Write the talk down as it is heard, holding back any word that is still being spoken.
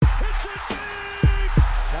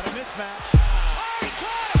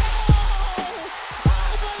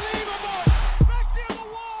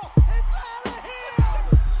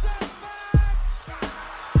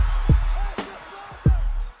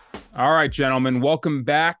All right, gentlemen, welcome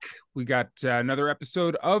back. We got another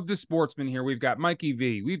episode of The Sportsman here. We've got Mikey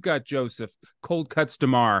V, we've got Joseph, Cold Cuts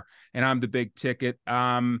Damar, and I'm the big ticket.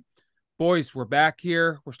 Boys, we're back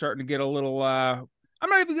here. We're starting to get a little I'm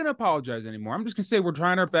not even going to apologize anymore. I'm just going to say we're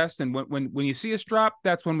trying our best, and when you see us drop,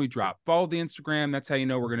 that's when we drop. Follow the Instagram. That's how you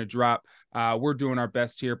know we're going to drop. We're doing our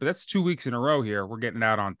best here, but that's 2 weeks in a row here. We're getting it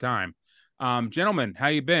out on time. Gentlemen, how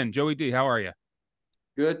you been? Joey D, how are you?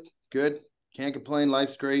 Good. Can't complain.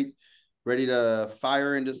 Life's great. Ready to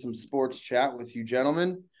fire into some sports chat with you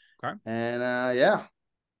gentlemen. Okay. And yeah.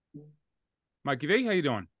 Mikey V, how you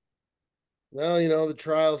doing? Well, the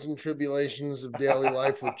trials and tribulations of daily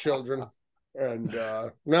life with children. And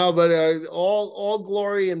all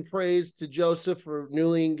glory and praise to Joseph, for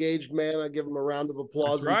newly engaged man. I give him a round of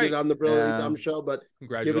applause. That's right. We did on the Brilliantly Dumb show, but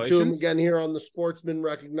give it to him again here on The Sportsman,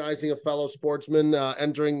 recognizing a fellow sportsman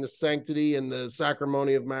entering the sanctity and the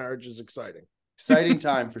sacrimony of marriage is exciting. Exciting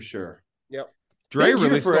time for sure. Yep. Dre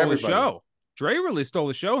really stole the show. Dre really stole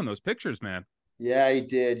the show in those pictures, man. Yeah, he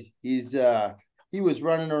did. He was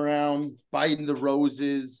running around, biting the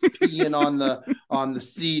roses, peeing on the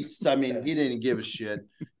seats. I mean, he didn't give a shit.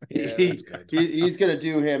 Yeah, he's gonna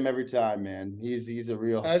do him every time, man. He's a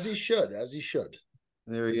real, as he should.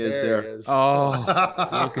 There he is. There. He is. Oh,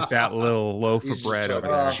 look at that little loaf of bread over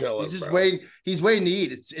there. Chilling, he's just bro. waiting. He's waiting to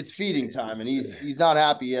eat. It's feeding time, and he's not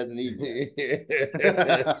happy he hasn't eaten.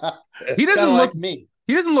 He doesn't look like me.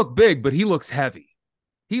 He doesn't look big, but he looks heavy.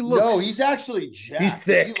 No, he's actually jacked. He's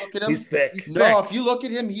thick. You look at him, he's thick. No, if you look at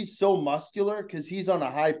him, he's so muscular because he's on a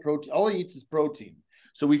high protein. All he eats is protein.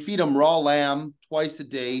 So we feed him raw lamb twice a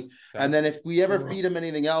day. Okay. And then if we ever feed him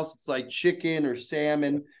anything else, it's like chicken or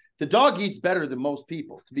salmon. The dog eats better than most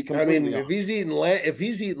people, to be completely honest. if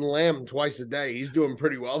he's eating lamb twice a day, he's doing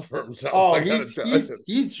pretty well for himself. Oh,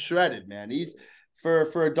 he's shredded, man. He's for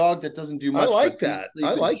a dog that doesn't do much. I like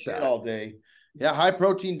that. All day. Yeah, high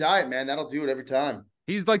protein diet, man. That'll do it every time.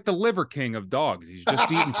 He's like the liver king of dogs. He's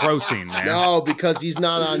just eating protein, man. No, because he's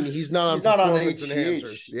not on performance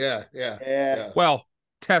enhancers. Yeah. Well,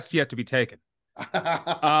 test yet to be taken.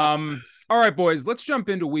 All right, boys, let's jump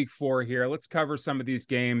into week 4 here. Let's cover some of these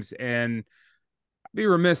games, and I'd be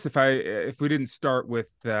remiss if we didn't start with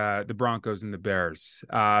the Broncos and the Bears.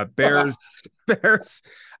 Bears.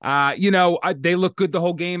 They look good the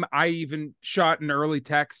whole game. I even shot an early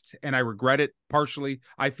text, and I regret it partially.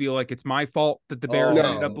 I feel like it's my fault that the Bears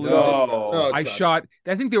ended up losing. I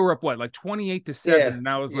think they were up, like 28-7, and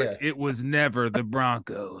I was like, it was never the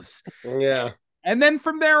Broncos. Yeah. And then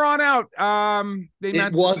from there on out,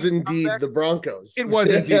 it was indeed the Broncos. It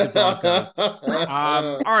was indeed the Broncos.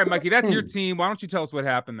 All right, Mikey, that's your team. Why don't you tell us what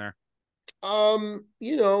happened there? I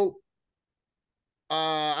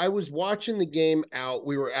was watching the game out.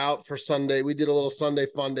 We were out for Sunday. We did a little Sunday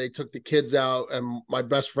fun day, took the kids out, and my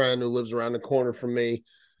best friend who lives around the corner from me,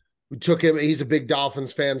 we took him. He's a big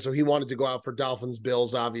Dolphins fan, so he wanted to go out for Dolphins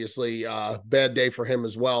Bills, obviously. Bad day for him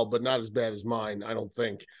as well, but not as bad as mine, I don't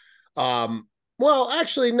think. Well,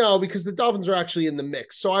 actually, no, because the Dolphins are actually in the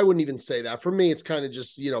mix. So I wouldn't even say that. For me, it's kind of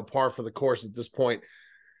just, par for the course at this point.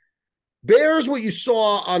 Bears, what you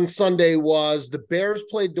saw on Sunday was the Bears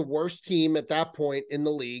played the worst team at that point in the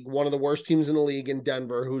league, one of the worst teams in the league in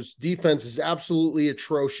Denver, whose defense is absolutely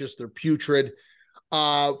atrocious. They're putrid.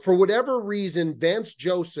 For whatever reason, Vance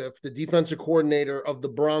Joseph, the defensive coordinator of the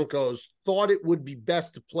Broncos, thought it would be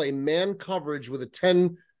best to play man coverage with a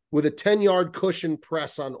 10-yard cushion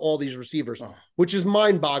press on all these receivers, which is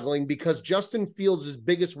mind-boggling because Justin Fields'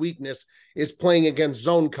 biggest weakness is playing against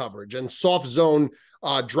zone coverage and soft zone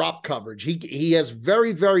drop coverage. He has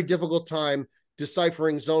very, very difficult time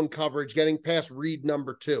deciphering zone coverage, getting past read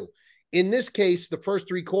number 2. In this case, the first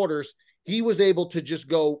 3 quarters, he was able to just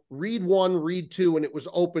go read 1, read 2, and it was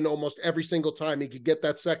open almost every single time. He could get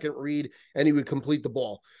that second read, and he would complete the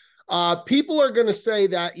ball. People are going to say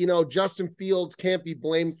that, Justin Fields can't be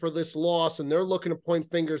blamed for this loss, and they're looking to point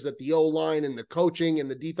fingers at the O-line and the coaching and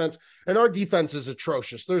the defense, and our defense is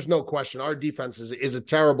atrocious. There's no question. Our defense is a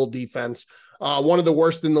terrible defense, one of the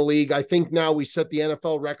worst in the league. I think now we set the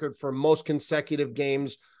NFL record for most consecutive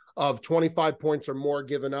games of 25 points or more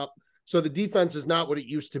given up. So the defense is not what it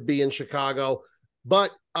used to be in Chicago.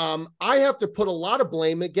 But I have to put a lot of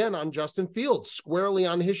blame, again, on Justin Fields, squarely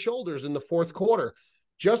on his shoulders in the fourth quarter.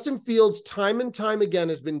 Justin Fields, time and time again,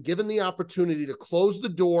 has been given the opportunity to close the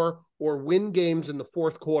door or win games in the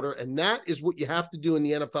fourth quarter, and that is what you have to do in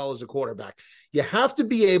the NFL as a quarterback. You have to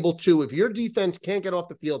be able to, if your defense can't get off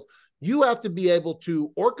the field, you have to be able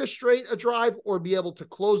to orchestrate a drive or be able to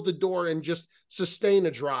close the door and just sustain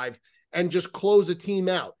a drive and just close a team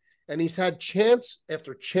out. And he's had chance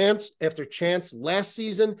after chance after chance last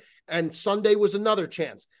season And Sunday was another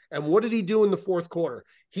chance. And what did he do in the fourth quarter?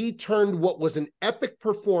 He turned what was an epic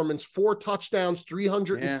performance, 4 touchdowns,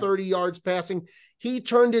 330 yards passing. He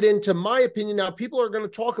turned it into, my opinion, now people are going to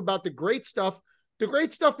talk about the great stuff. The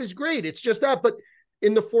great stuff is great. It's just that. But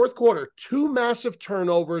in the fourth quarter, 2 massive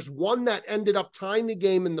turnovers, one that ended up tying the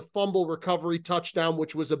game in the fumble recovery touchdown,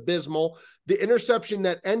 which was abysmal. The interception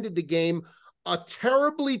that ended the game, a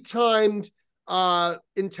terribly timed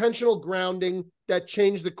intentional grounding that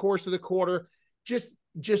changed the course of the quarter. Just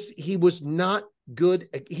he was not good.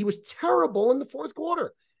 He was terrible in the fourth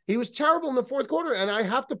quarter. He was terrible in the fourth quarter, and I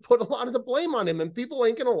have to put a lot of the blame on him, and people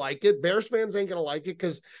ain't going to like it. Bears fans ain't going to like it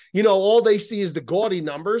because, all they see is the gaudy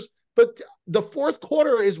numbers, but the fourth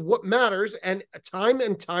quarter is what matters, and time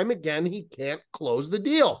again, he can't close the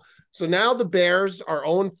deal. So now the Bears are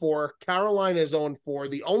 0-4. Carolina is 0-4,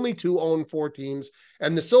 the only 2 0-4 teams,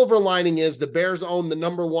 and the silver lining is the Bears own the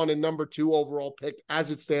number 1 and number 2 overall pick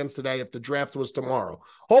as it stands today if the draft was tomorrow.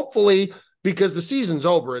 Hopefully, because the season's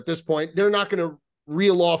over at this point, they're not going to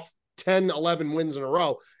reel off 10, 11 wins in a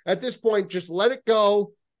row. At this point, just let it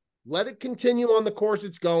go. Let it continue on the course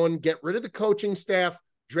it's going. Get rid of the coaching staff.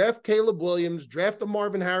 Draft Caleb Williams. Draft a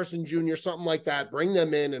Marvin Harrison Jr., something like that. Bring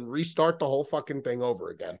them in and restart the whole fucking thing over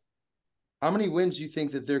again. How many wins do you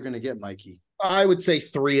think that they're going to get, Mikey? I would say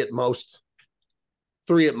 3 at most.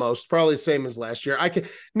 3 at most, probably the same as last year.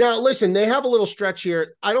 Now. Listen, they have a little stretch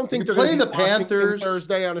here. I don't think they're playing the Panthers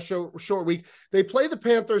Thursday on a short week. They play the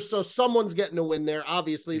Panthers, so someone's getting a win there.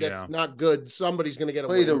 Obviously, that's not good. Somebody's going to get a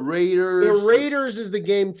win. The Raiders. The Raiders is the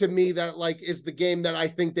game to me that is the game that I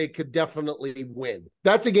think they could definitely win.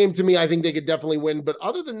 That's a game to me I think they could definitely win. But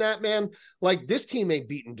other than that, man, this team ain't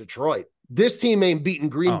beating Detroit. This team ain't beating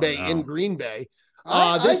Green Bay in Green Bay.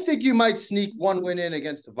 I think you might sneak 1 win in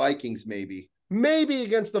against the Vikings, maybe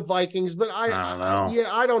against the Vikings, but I don't know.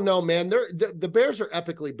 I don't know, man. The Bears are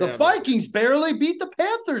epically bad. The Vikings barely beat the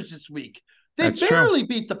Panthers this week. They barely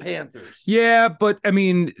beat the Panthers. Yeah, but I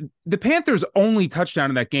mean, the Panthers' only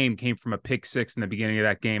touchdown in that game came from a pick 6 in the beginning of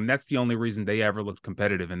that game. That's the only reason they ever looked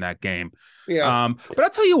competitive in that game. Yeah. But I'll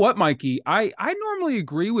tell you what, Mikey, I normally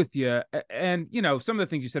agree with you. And, some of the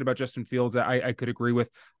things you said about Justin Fields, I could agree with.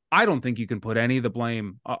 I don't think you can put any of the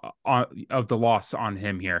blame of the loss on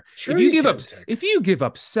him here. Sure, if you give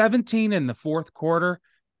up 17 in the fourth quarter,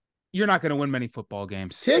 you're not going to win many football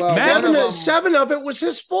games. 7 of it was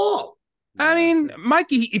his fault. I mean,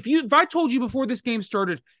 Mikey, if I told you before this game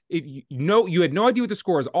started, if you had no idea what the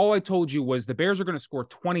score is, all I told you was the Bears are going to score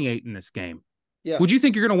 28 in this game. Yeah. Would you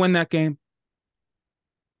think you're going to win that game?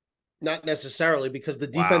 Not necessarily, because the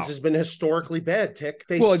defense has been historically bad, Tick.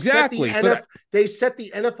 They set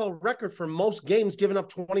the NFL record for most games giving up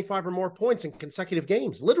 25 or more points in consecutive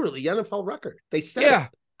games. Literally, NFL record. They set it.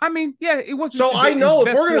 I mean, it wasn't. So I know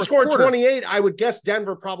if we're going to score 28, I would guess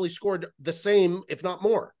Denver probably scored the same, if not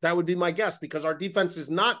more. That would be my guess, because our defense is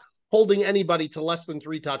not holding anybody to less than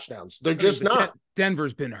 3 touchdowns. They're just not.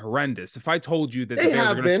 Denver's been horrendous. If I told you that the Bears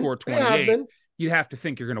are going to score 28, you'd have to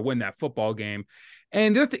think you're going to win that football game.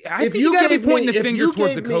 And I think you got to be pointing the finger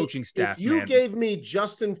towards the coaching staff. If you gave me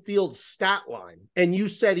Justin Fields' stat line and you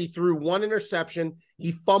said he threw 1 interception,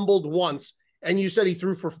 he fumbled once, and you said he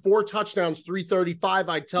threw for 4 touchdowns, 335,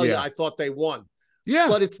 I'd tell you I thought they won. Yeah.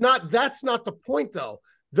 But that's not the point, though.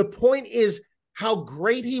 The point is how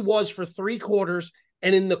great he was for 3 quarters,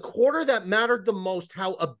 and in the quarter that mattered the most,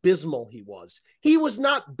 how abysmal he was. He was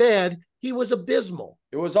not bad. He was abysmal.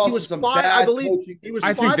 It was also some bad coaching.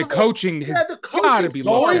 I think the coaching has got to be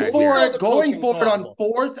going for it on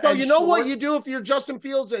 4th. So you know what you do if you're Justin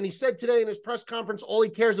Fields, and he said today in his press conference, all he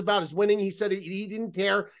cares about is winning. He said he didn't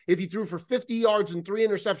care if he threw for 50 yards and 3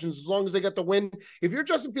 interceptions as long as they got the win. If you're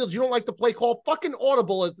Justin Fields, you don't like the play call, fucking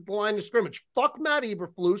audible at the line of scrimmage. Fuck Matt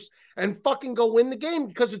Eberflus and fucking go win the game,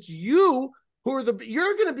 because it's you who are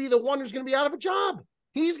you're going to be the one who's going to be out of a job.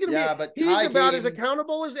 He's going to be. He's about as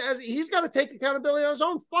accountable as he's got to take accountability on his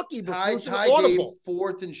own. Fuck you. Ty game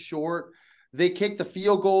 4th and short. They kick the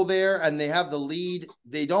field goal there, and they have the lead.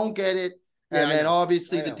 They don't get it, and then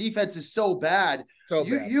obviously the defense is so bad.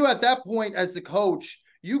 You at that point as the coach,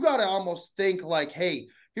 you got to almost think like, hey,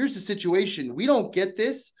 here's the situation. We don't get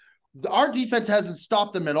this. Our defense hasn't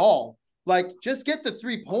stopped them at all. Like, just get the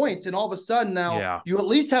 3 points, and all of a sudden now you at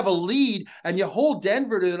least have a lead, and you hold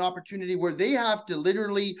Denver to an opportunity where they have to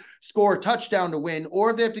literally score a touchdown to win,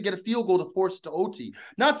 or they have to get a field goal to force it to OT.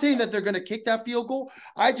 Not saying that they're going to kick that field goal.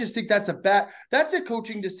 I just think that's a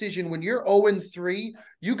coaching decision. When you're 0-3,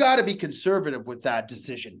 you got to be conservative with that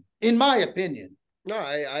decision, in my opinion. No,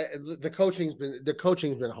 the coaching's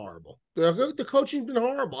been horrible. The coaching's been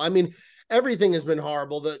horrible. I mean, everything has been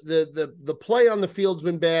horrible. The play on the field's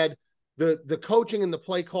been bad. The coaching and the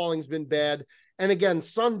play calling's been bad. And again,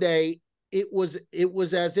 Sunday, it was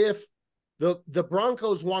as if the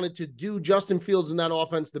Broncos wanted to do Justin Fields in that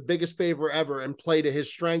offense the biggest favor ever and play to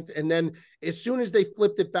his strength. And then as soon as they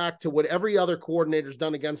flipped it back to what every other coordinator's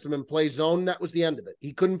done against him and play zone, that was the end of it.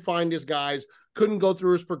 He couldn't find his guys, couldn't go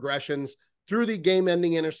through his progressions, threw the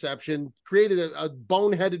game-ending interception, created a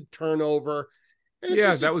boneheaded turnover.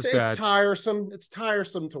 That was bad. It's tiresome. It's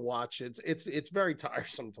tiresome to watch. It's very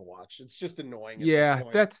tiresome to watch. It's just annoying. Yeah,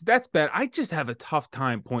 that's bad. I just have a tough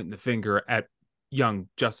time pointing the finger at young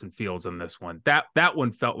Justin Fields on this one. That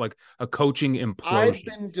one felt like a coaching implosion. I've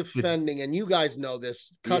been defending, and you guys know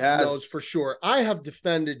this, Cuts knows for sure. I have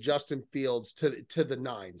defended Justin Fields to the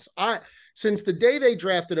nines. Since the day they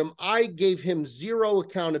drafted him, I gave him zero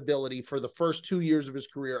accountability for the first 2 years of his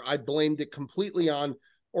career. I blamed it completely on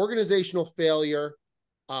organizational failure,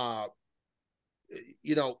 dead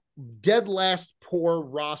last poor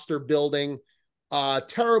roster building,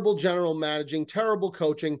 terrible general managing, terrible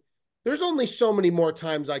coaching. There's only so many more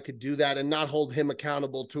times I could do that and not hold him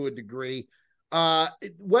accountable to a degree.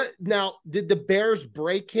 What now? Did the Bears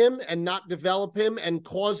break him and not develop him and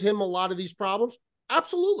cause him a lot of these problems?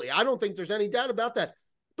 Absolutely. I don't think there's any doubt about that.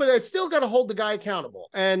 But I still got to hold the guy accountable.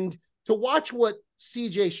 And to watch what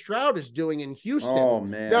CJ Stroud is doing in Houston. Oh,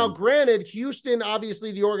 man. Now, granted, Houston,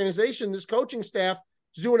 obviously the organization, this coaching staff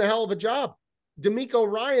is doing a hell of a job.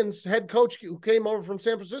 DeMeco Ryans, head coach who came over from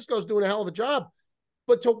San Francisco, is doing a hell of a job.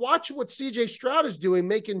 But to watch what CJ Stroud is doing,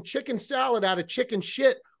 making chicken salad out of chicken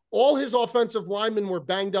shit, all his offensive linemen were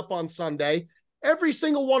banged up on Sunday. Every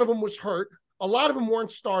single one of them was hurt. A lot of them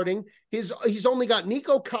weren't starting. He's only got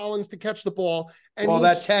Nico Collins to catch the ball. And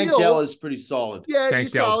that Tank Dell is pretty solid. Yeah, Tank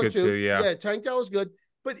he's Dell's solid good too. Yeah, Tank Dell is good.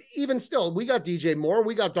 But even still, we got DJ Moore.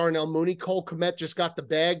 We got Darnell Mooney. Cole Kmet just got the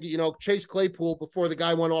bag. Chase Claypool, before the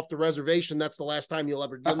guy went off the reservation, that's the last time you'll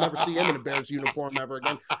never see him in a Bears uniform ever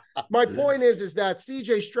again. My point is that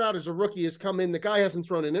CJ Stroud, as a rookie, has come in. The guy hasn't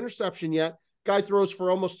thrown an interception yet. Guy throws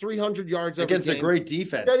for almost 300 yards every against game. A great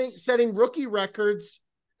defense. Setting rookie records.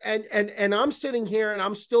 And I'm sitting here and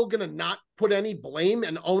I'm still going to not put any blame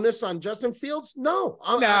and onus on Justin Fields. No.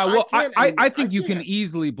 I think you can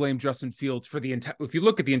easily blame Justin Fields for if you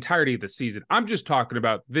look at the entirety of the season. I'm just talking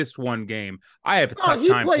about this one game. I have a tough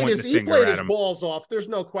time pointing the finger at him. He played his balls off. There's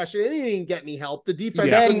no question. And he didn't get any help. The defense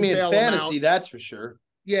banged me in fantasy, that's for sure.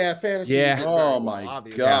 Yeah, fantasy. Yeah. Oh my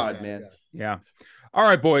God, man. Yeah. All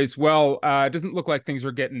right, boys. Well, it doesn't look like things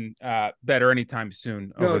are getting better anytime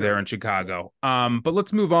soon over there in Chicago. But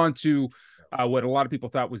let's move on to what a lot of people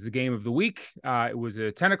thought was the game of the week. It was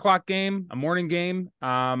a 10 o'clock game, a morning game,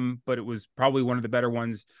 but it was probably one of the better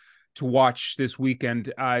ones to watch this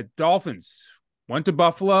weekend. Dolphins went to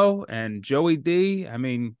Buffalo, and Joey D, I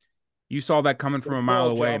mean, you saw that coming from a mile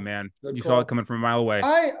away, man. You saw it coming from a mile away.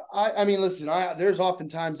 I mean, listen, there's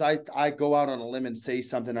oftentimes I go out on a limb and say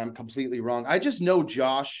something I'm completely wrong. I just know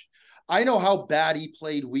Josh. I know how bad he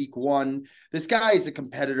played week one. This guy is a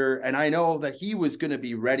competitor, and I know that he was going to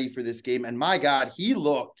be ready for this game. And my God, he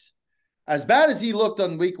looked as bad as he looked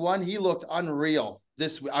on week one. He looked unreal. He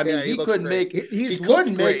couldn't make a mistake. He's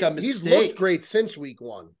looked great since week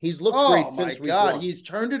one. He's looked great since week one. He's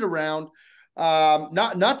turned it around.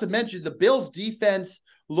 Not to mention the Bills defense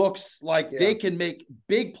looks like they can make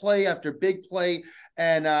big play after big play.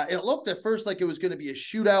 And it looked at first like it was going to be a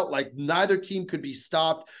shootout, like neither team could be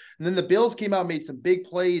stopped. And then the Bills came out, made some big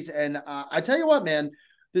plays. And I tell you what, man,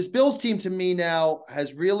 this Bills team to me now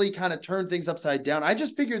has really kind of turned things upside down. I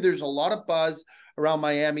just figure there's a lot of buzz around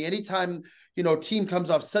Miami. Anytime, team comes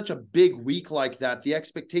off such a big week like that, the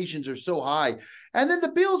expectations are so high. And then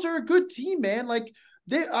the Bills are a good team, man. Like,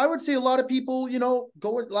 I would say a lot of people,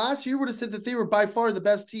 going last year would have said that they were by far the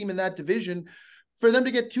best team in that division. For them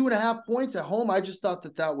to get 2.5 points at home, I just thought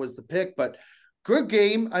that was the pick. But good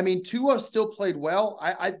game. I mean, Tua still played well.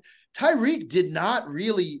 Tyreek did not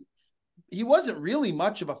really. He wasn't really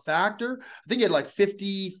much of a factor. I think he had like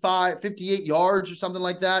 58 yards or something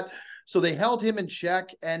like that. So they held him in check.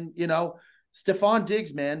 And Stephon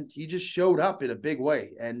Diggs, man, he just showed up in a big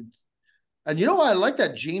way. And you know what? I like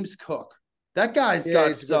that James Cook. That guy's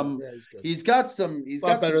got some. He's got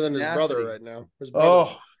better than his brother right now. His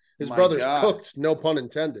brother's cooked. No pun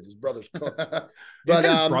intended. His brother's cooked. But is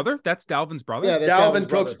that his brother? That's Dalvin's brother. Yeah, that's Dalvin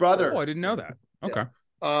Cook's brother. Oh, I didn't know that. Okay.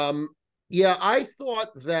 I thought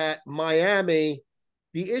that Miami.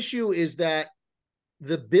 The issue is that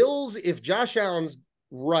the Bills, if Josh Allen's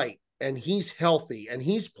right and he's healthy and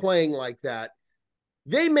he's playing like that,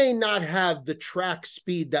 they may not have the track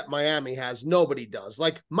speed that Miami has. Nobody does.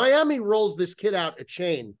 Like, Miami rolls this kid out a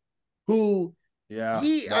chain who Yeah.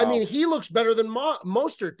 I mean, he looks better than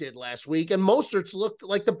Mostert did last week, and Mostert's looked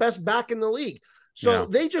like the best back in the league. So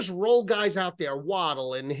they just roll guys out there,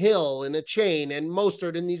 Waddle and Hill and Achane and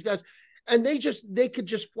Mostert and these guys, and they could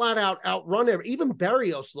just flat out outrun him. Even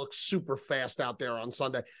Berrios looks super fast out there on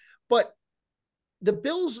Sunday. But the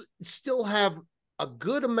Bills still have a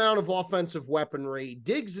good amount of offensive weaponry.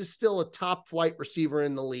 Diggs is still a top flight receiver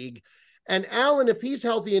in the league. And Allen, if he's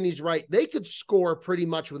healthy and he's right, they could score pretty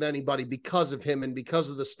much with anybody because of him and because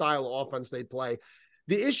of the style of offense they play.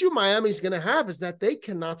 The issue Miami's going to have is that they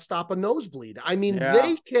cannot stop a nosebleed. I mean,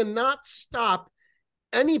 they cannot stop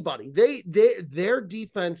anybody. Their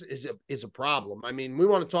defense is a problem. I mean, we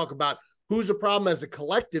want to talk about who's a problem as a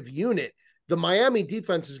collective unit. The Miami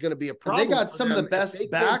defense is going to be a problem. They got some of the best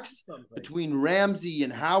backs between Ramsey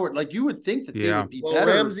and Howard. Like, you would think that they would be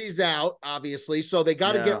better. Ramsey's out, obviously, so they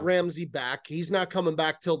got to get Ramsey back. He's not coming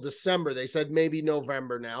back till December. They said maybe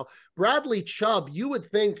November now. Bradley Chubb, you would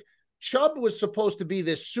think Chubb was supposed to be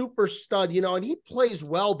this super stud, and he plays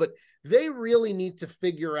well, but they really need to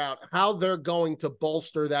figure out how they're going to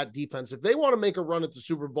bolster that defense. If they want to make a run at the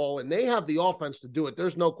Super Bowl, and they have the offense to do it,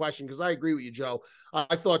 there's no question, because I agree with you, Joe.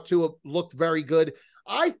 I thought Tua looked very good.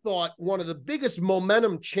 I thought one of the biggest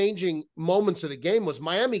momentum-changing moments of the game was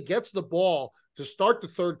Miami gets the ball to start the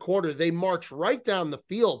third quarter. They march right down the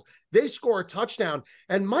field. They score a touchdown,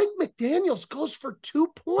 and Mike McDaniels goes for 2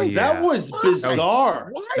 points. Yeah. That was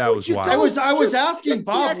bizarre. That was wild. I was asking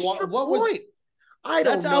Bob, what was I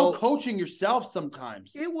don't know. That's out coaching yourself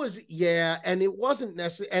sometimes. It was, and it wasn't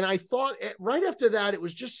necessary. And I thought right after that, it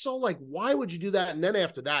was just so like, why would you do that? And then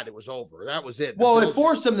after that, it was over. That was it. Well, it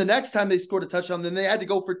forced them the next time they scored a touchdown. Then they had to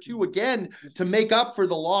go for 2 again to make up for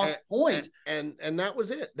the lost point. And that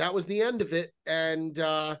was it. That was the end of it. And,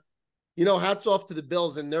 hats off to the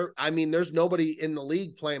Bills. And there's nobody in the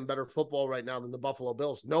league playing better football right now than the Buffalo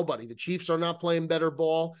Bills. Nobody. The Chiefs are not playing better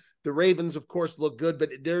ball. The Ravens, of course, look good,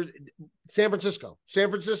 but there's San Francisco.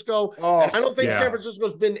 I don't think San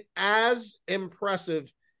Francisco's been as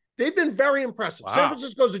impressive. They've been very impressive. Wow. San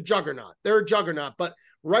Francisco's a juggernaut. They're a juggernaut. But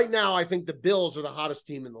right now, I think the Bills are the hottest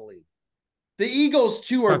team in the league. The Eagles,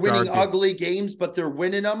 too, are winning ugly games, but they're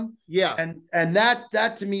winning them. Yeah. And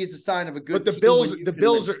that to me is a sign of a good team. But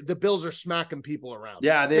the Bills are smacking people around.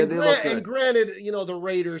 Yeah, they look good. And granted, the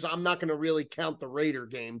Raiders, I'm not going to really count the Raider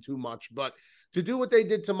game too much, but to do what they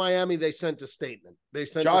did to Miami, they sent a statement.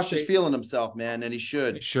 Josh is feeling himself, man, and he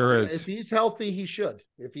should. He sure is. If he's healthy, he should.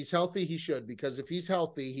 Because if he's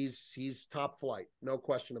healthy, he's top flight. No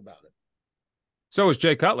question about it. So is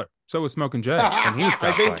Jay Cutler. So was Smoking Jay. And he's top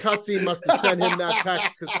I think Cutsy must have sent him that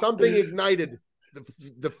text because something ignited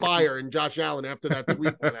the fire in Josh Allen after that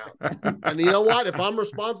tweet went out. And you know what? If I'm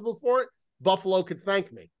responsible for it, Buffalo could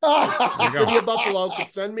thank me. The city of Buffalo could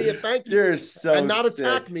send me a thank you. You're so and not sick.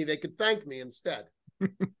 Attack me. They could thank me instead.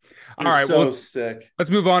 All right, so sick. Let's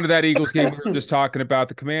move on to that Eagles game we were just talking about.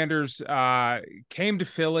 The Commanders came to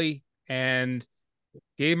Philly and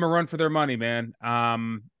gave them a run for their money, man.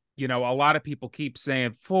 A lot of people keep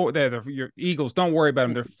saying your Eagles, don't worry about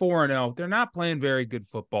them. They're 4-0. They're not playing very good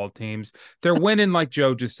football teams. They're winning, like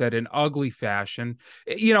Joe just said, in ugly fashion.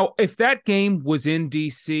 If that game was in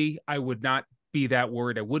DC, I would not be that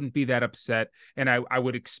worried. I wouldn't be that upset. And I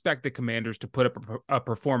would expect the Commanders to put up a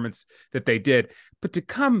performance that they did. But to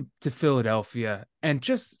come to Philadelphia and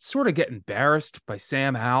just sort of get embarrassed by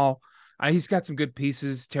Sam Howell, he's got some good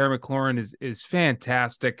pieces. Terry McLaurin is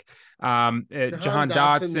fantastic. Jahan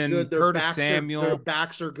Dotson, Curtis Samuel. Their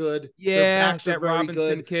backs are good. Yeah, their backs that are very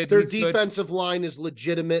Robinson good. kid. Their defensive line is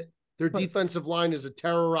legitimate. Their defensive line is a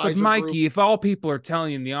terrorizer. But Mikey, group. if all people are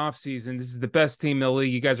telling you in the offseason this is the best team in the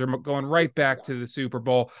league, you guys are going right back to the Super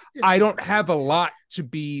Bowl. I don't have a lot to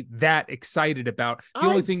be that excited about. The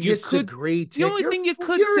only thing you could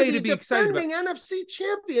say to be excited about. You're NFC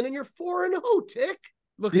champion and you're 4-0, Tick.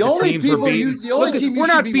 Look, we're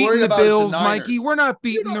not beating the Bills, Mikey. We're not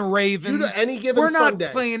beating the Ravens. We're not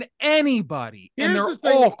playing anybody, and they're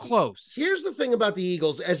all close. Here's the thing about the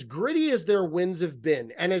Eagles: as gritty as their wins have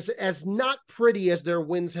been, and as not pretty as their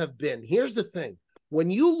wins have been, here's the thing: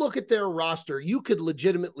 when you look at their roster, you could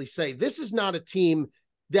legitimately say this is not a team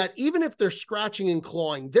that, even if they're scratching and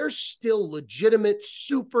clawing, there's still legitimate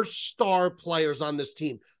superstar players on this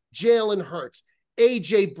team. Jalen Hurts.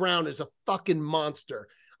 A.J. Brown is a fucking monster.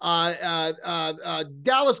 Dallas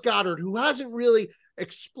Goedert, who hasn't really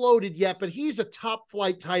exploded yet, but he's a top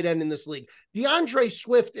flight tight end in this league. DeAndre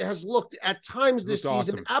Swift has looked at times this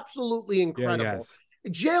season absolutely incredible. Yeah, yes.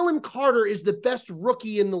 Jalen Carter is the best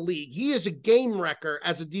rookie in the league. He is a game wrecker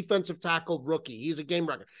as a defensive tackle rookie. He's a game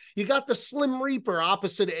wrecker. You got the Slim Reaper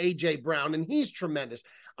opposite A.J. Brown, and he's tremendous.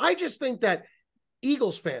 I just think that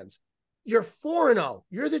Eagles fans, You're 4-0.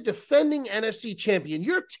 You're the defending NFC champion.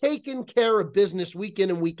 You're taking care of business week in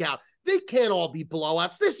and week out. They can't all be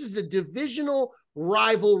blowouts. This is a divisional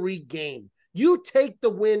rivalry game. You take the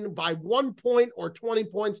win by 1 point or 20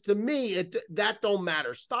 points. To me, that don't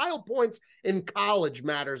matter. Style points in college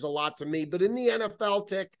matters a lot to me, but in the NFL,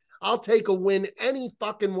 Tick, I'll take a win any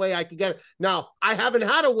fucking way I can get it. Now, I haven't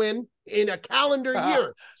had a win in a calendar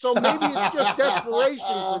year, so maybe it's just desperation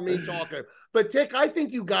for me talking. But, Tick, I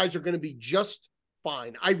think you guys are going to be just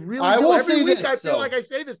fine. I really do. Every week I feel like I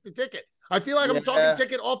say this to Ticket. I feel like I'm talking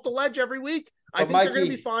Ticket off the ledge every week. I think they're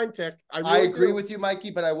going to be fine, Tick. I agree with you,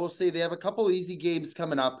 Mikey, but I will say they have a couple of easy games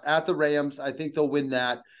coming up. At the Rams, I think they'll win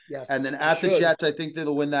that. Yes, and then at the Jets, I think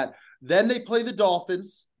they'll win that. Then they play the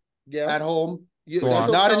Dolphins at home.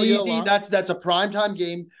 Not an easy. That's a primetime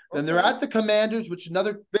game. Then they're at the Commanders, which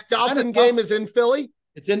the Dolphin game is in Philly.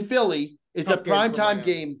 It's in Philly. It's a primetime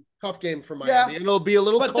game. Tough game for Miami. And it'll be a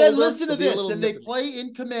little but colder. Then listen to this. And they play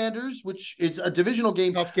in Commanders, which is a divisional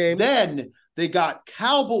game. Tough game. Then they got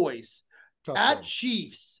Cowboys at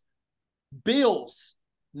Chiefs, Bills,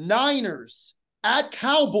 Niners, at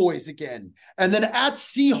Cowboys again, and then at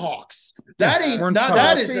Seahawks. That ain't not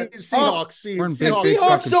that is Seahawks.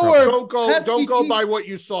 Seahawks don't go by what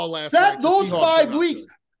you saw last night. Those 5 weeks,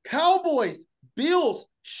 Cowboys, Bills,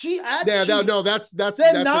 Chiefs, then Niners,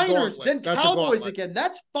 then Cowboys again.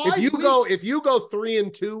 That's 5 weeks. If you go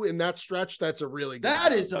 3-2 in that stretch, that's a really good.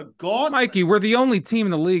 That is a gauntlet. Mikey, we're the only team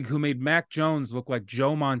in the league who made Mac Jones look like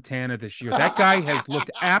Joe Montana this year. That guy has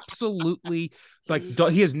looked absolutely like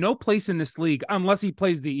he has no place in this league unless he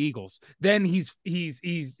plays the Eagles. Then he's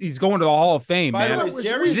going to the Hall of Fame, man.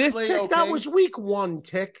 That was week 1,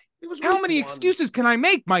 Tick. How many excuses can I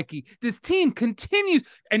make, Mikey? This team continues,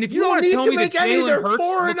 and if you want to tell me that Jalen Hurts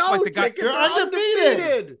looks like the guy, they're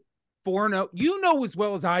undefeated. 4-0. You know as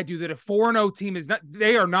well as I do that a 4-0 team is not.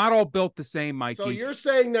 They are not all built the same, Mikey. So you're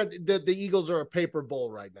saying that the Eagles are a paper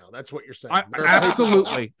bowl right now? That's what you're saying?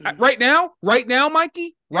 Absolutely. Right now,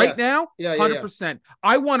 Mikey. Right now, 100%.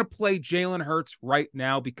 I want to play Jalen Hurts right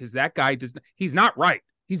now because that guy he's not right.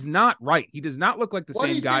 He's not right. He does not look like the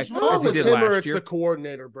same guy as he did last year. It's the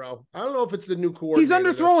coordinator, bro. I don't know if it's the new coordinator. He's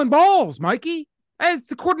underthrowing balls, Mikey. As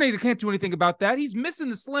the coordinator can't do anything about that. He's missing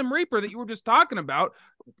the Slim Reaper that you were just talking about,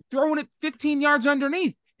 throwing it 15 yards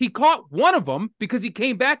underneath. He caught one of them because he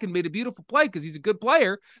came back and made a beautiful play because he's a good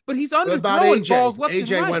player, but he's underthrowing balls left and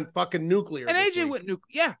right. AJ went fucking nuclear. And AJ went nuclear.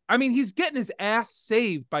 Yeah. I mean, he's getting his ass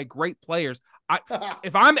saved by great players.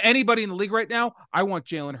 If I'm anybody in the league right now, I want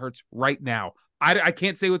Jalen Hurts right now. I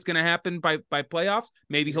can't say what's going to happen by playoffs.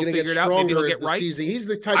 Maybe he'll figure it out. Maybe he'll get right. He's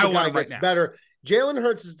the type of guy that gets better. Jalen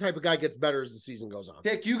Hurts is the type of guy that gets better as the season goes on.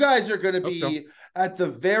 Dick, you guys are going to be at the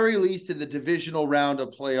very least in the divisional round of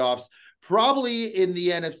playoffs, probably in the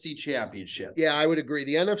NFC Championship. Yeah, I would agree.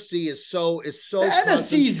 The NFC is so. The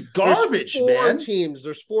NFC's garbage, man.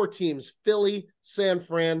 There's 4 teams: Philly, San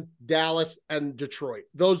Fran, Dallas, and Detroit.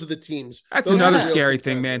 Those are the teams. That's another scary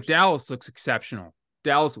thing, man. Dallas looks exceptional.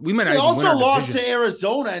 Dallas, we might not even win our lost division. to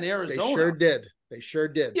Arizona. They sure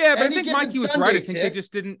did. Yeah, but I think Mikey was right. I think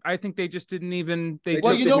they just didn't even think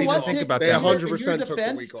about that. They 100% took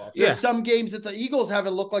the week off. There's some games that the Eagles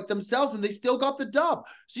haven't looked like themselves, and they still got the dub.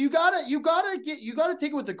 So you gotta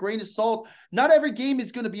take it with a grain of salt. Not every game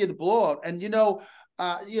is going to be the blowout. And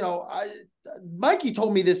Mikey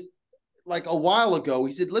told me this like a while ago.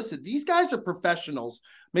 He said, "Listen, these guys are professionals.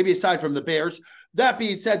 Maybe aside from the Bears." That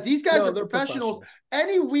being said, these guys are professionals.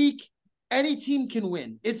 Any week, any team can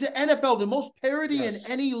win. It's the NFL, the most parity in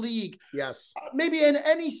any league. Yes. Maybe in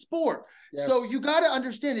any sport. Yes. So you got to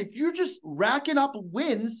understand, if you're just racking up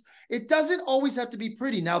wins, it doesn't always have to be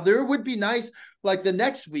pretty. Now, there would be nice, like the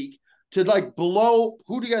next week, to like blow.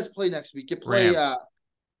 Who do you guys play next week? You play,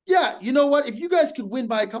 you know what? If you guys could win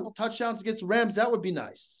by a couple touchdowns against the Rams, that would be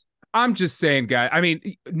nice. I'm just saying, guys. I mean,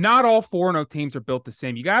 not all 4-0 teams are built the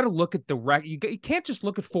same. You got to look at the you can't just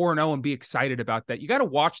look at 4-0 and be excited about that. You got to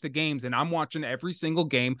watch the games, and I'm watching every single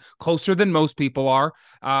game closer than most people are.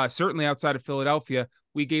 Certainly outside of Philadelphia,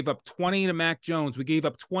 we gave up 20 to Mac Jones. We gave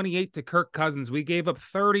up 28 to Kirk Cousins. We gave up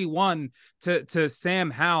 31 to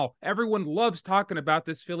Sam Howell. Everyone loves talking about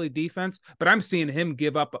this Philly defense, but I'm seeing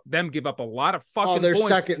give up a lot of fucking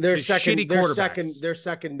points. Their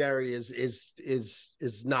secondary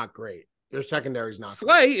is not great. Their secondary is not.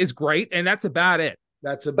 Slay is great, and that's about it.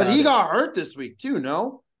 But he got hurt this week too.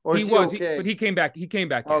 No. Or he was, okay? But he came back. He came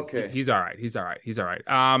back. Okay. He's all right. He's all right. He's all right.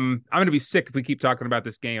 I'm going to be sick if we keep talking about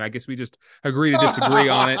this game. I guess we just agree to disagree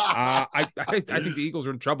on it. I think the Eagles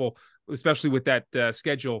are in trouble, especially with that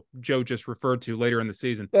schedule Joe just referred to later in the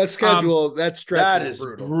season. That schedule, that stretch that is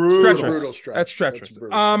brutal. Brutal stretch. That's treacherous.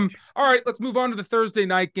 All right, let's move on to the Thursday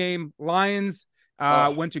night game. Lions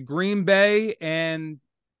went to Green Bay and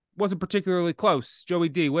wasn't particularly close. Joey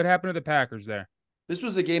D, what happened to the Packers there? This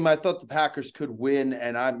was a game I thought the Packers could win,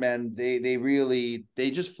 and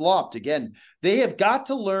they just flopped again. They have got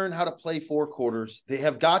to learn how to play 4 quarters. They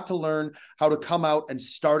have got to learn how to come out and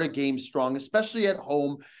start a game strong, especially at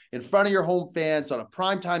home, in front of your home fans on a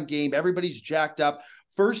primetime game. Everybody's jacked up.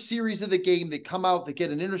 First series of the game, they come out, they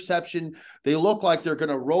get an interception. They look like they're going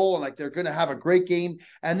to roll and like they're going to have a great game.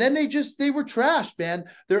 And then they were trashed, man.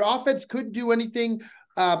 Their offense couldn't do anything.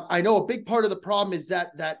 I know a big part of the problem is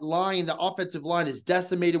that line, the offensive line, is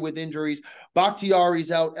decimated with injuries.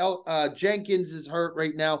 Bakhtiari's out. Jenkins is hurt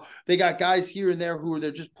right now. They got guys here and there who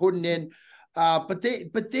they're just putting in. But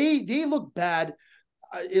they look bad.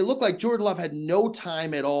 It looked like Jordan Love had no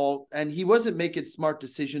time at all, and he wasn't making smart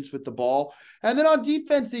decisions with the ball. And then on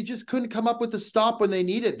defense, they just couldn't come up with a stop when they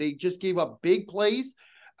needed. They just gave up big plays.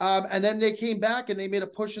 And then they came back and they made a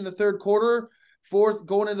push in the third quarter.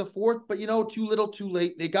 Going into the fourth, but too little, too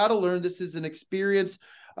late. They got to learn. This is an experience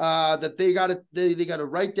that they got to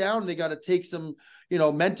write down. They got to take some,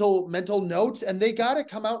 mental notes, and they got to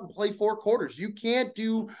come out and play 4 quarters. You can't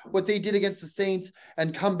do what they did against the Saints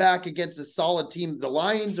and come back against a solid team. The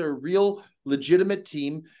Lions are a real legitimate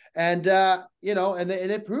team, and and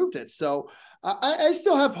it proved it. So I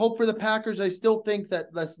still have hope for the Packers. I still think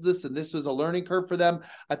that this was a learning curve for them.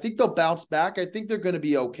 I think they'll bounce back. I think they're going to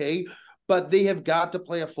be okay. But they have got to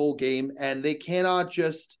play a full game, and they cannot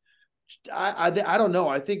just I don't know.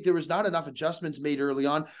 I think there was not enough adjustments made early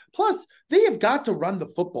on. Plus, they have got to run the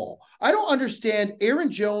football. I don't understand.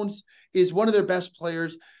 Aaron Jones is one of their best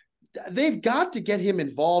players. They've got to get him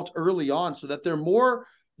involved early on so that they're more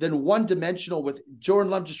than one-dimensional with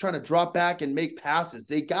Jordan Love just trying to drop back and make passes.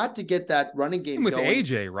 They got to get that running game with going.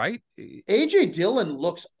 AJ, right? AJ Dillon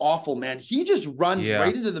looks awful, man. He just runs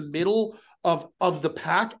right into the middle of the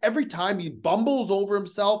pack. Every time he bumbles over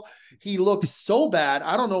himself, he looks so bad.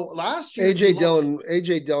 I don't know. Last year,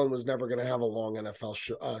 AJ Dillon was never going to have a long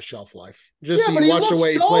NFL shelf life. Just so you watch the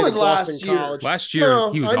way he played at Boston College. Last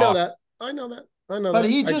year, he was awesome. I know that. But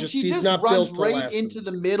he just runs right into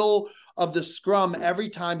the middle of the scrum every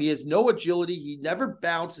time. He has no agility. He never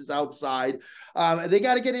bounces outside. They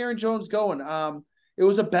got to get Aaron Jones going. It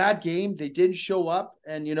was a bad game. They didn't show up.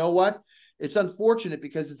 And you know what? It's unfortunate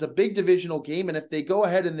because it's a big divisional game. And if they go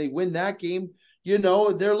ahead and they win that game,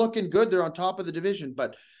 they're looking good. They're on top of the division.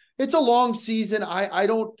 But it's a long season.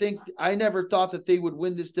 I never thought that they would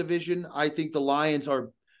win this division. I think the Lions are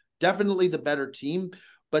definitely the better team.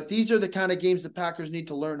 But these are the kind of games the Packers need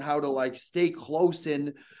to learn how to stay close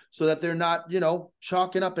in so that they're not,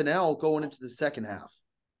 chalking up an L going into the second half.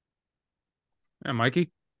 Yeah, Mikey?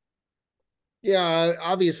 Yeah,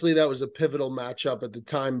 obviously that was a pivotal matchup at the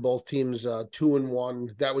time. Both teams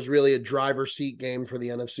 2-1. That was really a driver's seat game for the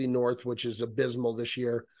NFC North, which is abysmal this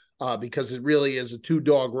year because it really is a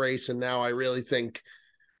 2-dog race. And now I really think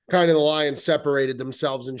kind of the Lions separated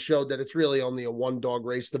themselves and showed that it's really only a 1-dog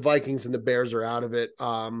race. The Vikings and the Bears are out of it.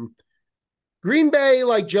 Green Bay,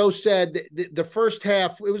 like Joe said, the first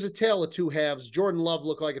half, it was a tale of 2 halves. Jordan Love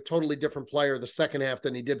looked like a totally different player the second half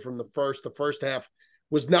than he did from the first. The first half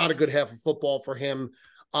was not a good half of football for him.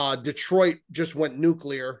 Detroit just went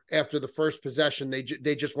nuclear after the first possession.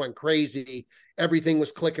 They just went crazy. Everything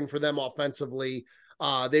was clicking for them offensively.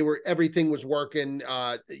 Everything was working.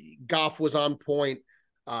 Goff was on point.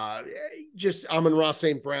 Just Amon-Ra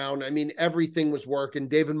St. Brown. I mean, everything was working.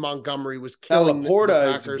 David Montgomery was killing.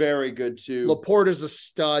 Laporta is very good too. Laporta's a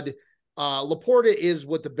stud. Laporta is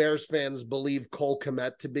what the Bears fans believe Cole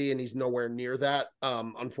Kmet to be, and he's nowhere near that,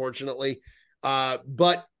 unfortunately.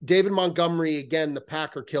 But David Montgomery, again, the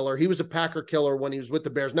Packer killer. He was a Packer killer when he was with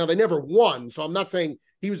the Bears. Now, they never won, so I'm not saying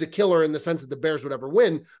he was a killer in the sense that the Bears would ever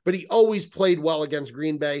win, but he always played well against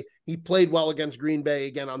Green Bay. He played well against Green Bay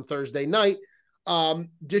again on Thursday night.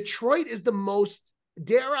 Detroit is the most,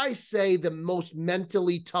 dare I say, the most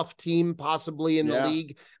mentally tough team possibly in the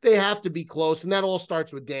league. They have to be close, and that all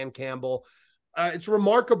starts with Dan Campbell. It's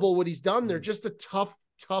remarkable what he's done. They're just a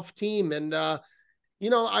tough team, and you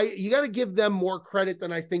got to give them more credit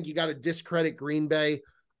than I think you got to discredit Green Bay.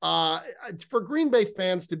 For Green Bay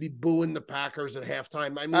fans to be booing the Packers at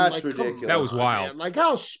halftime, I mean, that's ridiculous. That was wild. Man. Like,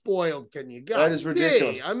 how spoiled can you guys That is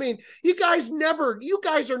ridiculous. be? I mean, you guys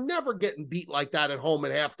are never getting beat like that at home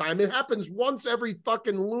at halftime. It happens once every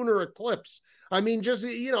fucking lunar eclipse. I mean, just,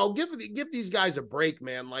 give these guys a break,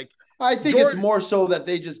 man. Like, I think it's more so that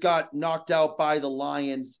they just got knocked out by the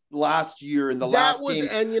Lions last year in the last game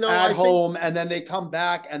at home, and then they come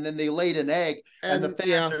back and then they laid an egg, and the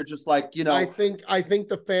fans are just like, I think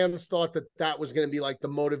the fans thought that was going to be like the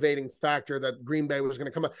motivating factor that Green Bay was going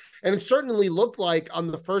to come up, and it certainly looked like on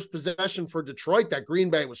the first possession for Detroit that Green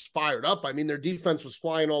Bay was fired up. I mean, their defense was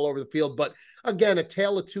flying all over the field, but again, a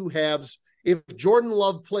tale of two halves. If Jordan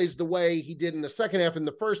Love plays the way he did in the second half and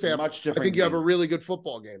the first half, much different. I think you have a really good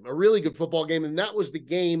football game, and that was the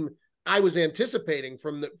game I was anticipating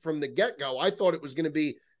from the get-go. I thought it was going to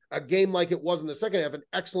be a game like it was in the second half, an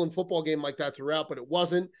excellent football game like that throughout, but it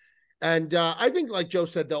wasn't. And I think, like Joe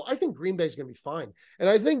said, though, I think Green Bay is going to be fine, and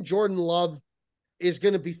I think Jordan Love is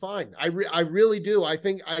going to be fine. I really do. I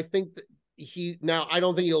think that I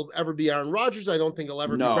don't think he'll ever be Aaron Rodgers. I don't think he'll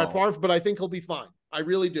ever be Brett Favre, but I think he'll be fine. I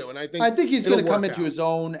really do, and I think he's going to come into his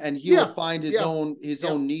own, and he will find his own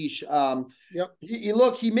niche.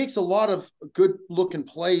 He makes a lot of good looking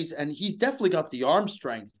plays, and he's definitely got the arm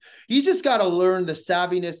strength. He's just got to learn the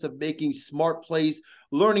savviness of making smart plays,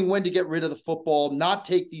 learning when to get rid of the football, not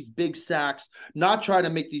take these big sacks, not try to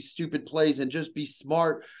make these stupid plays, and just be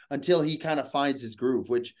smart until he kind of finds his groove.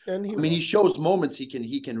 He shows moments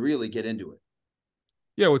he can really get into it.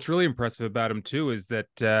 Yeah, what's really impressive about him too is that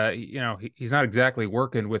he's not exactly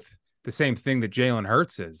working with the same thing that Jalen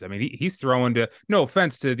Hurts is. I mean, he's throwing to, no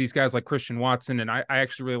offense to these guys like Christian Watson, and I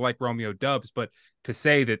actually really like Romeo Doubs, but to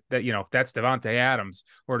say that that's Devontae Adams,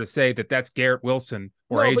 or to say that that's Garrett Wilson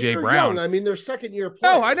or AJ Brown. Young. I mean, they're second-year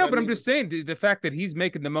players. No, I know, but I'm just saying the fact that he's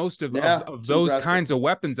making the most of those kinds of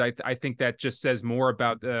weapons. I think that just says more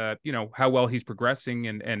about how well he's progressing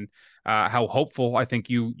and how hopeful I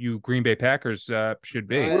think you Green Bay Packers should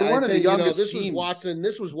be. One of the youngest teams.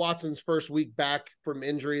 This was Watson's first week back from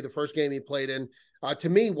injury, the first game he played in. To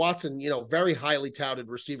me, Watson, very highly touted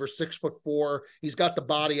receiver, 6'4". He's got the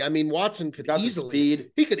body. I mean, Watson could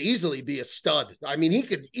easily be a stud. I mean, he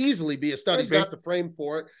could easily be a stud. He's got the frame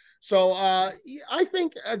for it. So I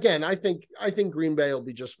think Green Bay will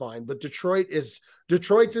be just fine. But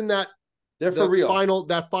Detroit's in that. They're for real.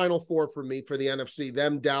 That final four for me for the NFC.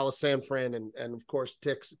 Them, Dallas, San Fran, and of course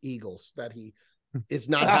Tick's Eagles. That he is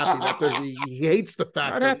not happy that he hates the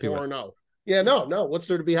fact that 4-0. Yeah, no. What's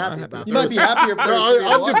there to be happy about? You might be happier.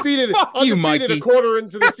 Undefeated a quarter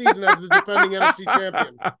into the season as the defending NFC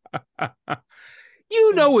champion.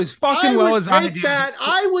 You know as fucking well as I do.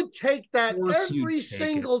 I would take that every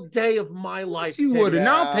single day of my life. You would, and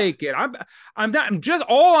I'll take it.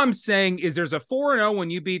 All I'm saying is there's a 4-0 when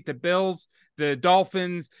you beat the Bills, the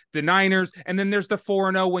Dolphins, the Niners, and then there's the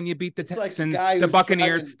 4-0 when you beat the Texans, the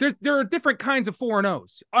Buccaneers. There are different kinds of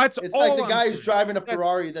 4-0s. It's like the guy who's driving a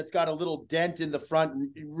Ferrari that's got a little dent in the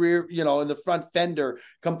front rear, in the front fender,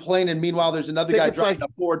 complaining. Meanwhile, there's another guy driving a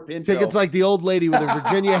Ford Pinto. It's like the old lady with a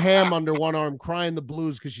Virginia ham under one arm, crying the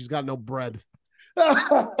blues because she's got no bread.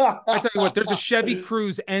 I tell you what, there's a Chevy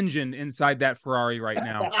Cruze engine inside that Ferrari right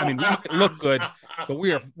now. I mean, we might look good, but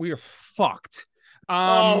we are fucked.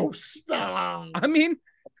 Stop. I mean,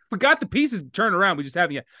 we got the pieces to turn around. We just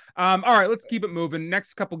haven't yet. All right, let's keep it moving.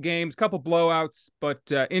 Next couple games, couple blowouts, but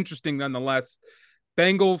interesting nonetheless.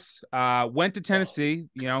 Bengals went to Tennessee.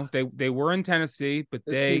 They were in Tennessee, but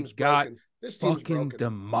they got fucking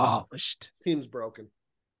demolished. This team's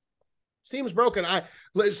broken.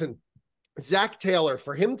 Listen, Zach Taylor,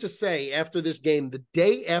 for him to say after this game, the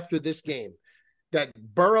day after this game, that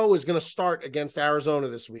Burrow is going to start against Arizona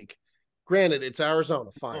this week. Granted, it's Arizona.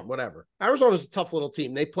 Fine, whatever. Arizona's a tough little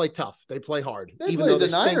team. They play tough. They play hard. Even though the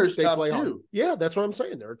Niners they play hard. Yeah, that's what I'm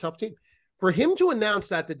saying. They're a tough team. For him to announce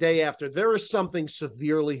that the day after, there is something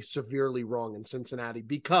severely, severely wrong in Cincinnati,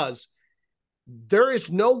 because there is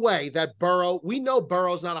no way that we know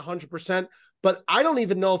Burrow's not 100%, but I don't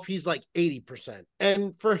even know if he's like 80%.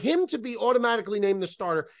 And for him to be automatically named the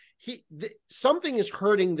starter, something is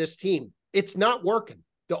hurting this team. It's not working.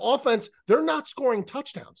 The offense, they're not scoring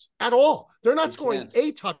touchdowns at all. They're not scoring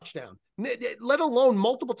a touchdown, let alone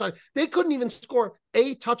multiple times. They couldn't even score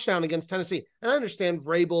a touchdown against Tennessee. And I understand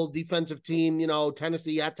Vrabel, defensive team,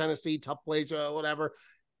 Tennessee, tough plays, whatever.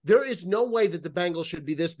 There is no way that the Bengals should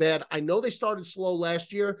be this bad. I know they started slow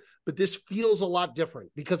last year, but this feels a lot different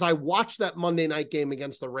because I watched that Monday night game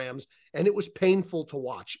against the Rams, and it was painful to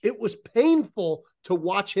watch. It was painful to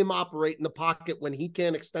watch him operate in the pocket when he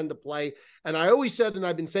can't extend the play. And I always said, and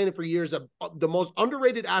I've been saying it for years, that the most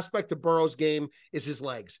underrated aspect of Burrow's game is his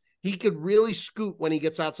legs. He could really scoot when he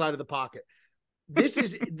gets outside of the pocket.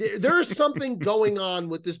 There is something going on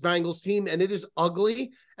with this Bengals team, and it is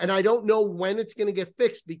ugly. And I don't know when it's going to get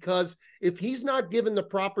fixed, because if he's not given the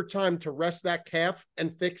proper time to rest that calf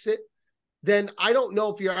and fix it, then I don't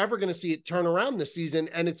know if you're ever going to see it turn around this season.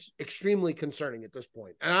 And it's extremely concerning at this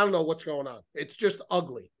point. And I don't know what's going on. It's just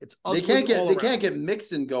ugly. It's ugly. They can't get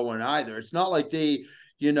Mixon going either. It's not like they,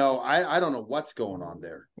 I don't know what's going on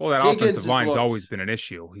there. Well, that offensive line's always been an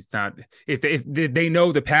issue. He's not, if they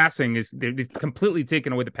know the passing is, they've completely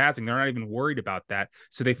taken away the passing. They're not even worried about that.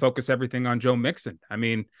 So they focus everything on Joe Mixon. I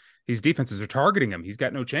mean, these defenses are targeting him. He's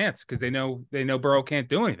got no chance because they know Burrow can't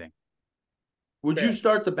do anything. Would you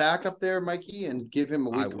start the backup there, Mikey, and give him a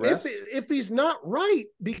week rest? If he's not right,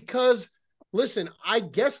 because listen, I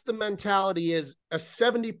guess the mentality is a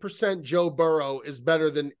 70% Joe Burrow is better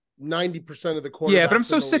than 90% of the quarterbacks. Yeah, but I'm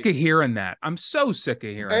so sick of hearing that. I'm so sick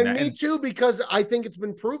of hearing that. And me too, because I think it's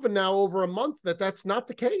been proven now over a month that that's not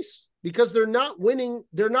the case, because they're not winning.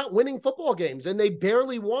 They're not winning football games, and they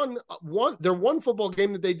barely won their one football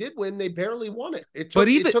game that they did win. They barely won it. It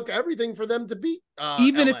took everything for them to beat.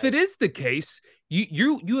 Even LA. if it is the case,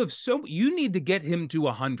 you need to get him to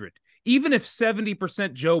 100. Even if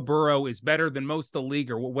 70% Joe Burrow is better than most of the league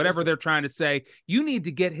or whatever they're trying to say, you need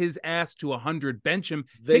to get his ass to 100, bench him.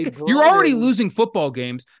 You're already losing football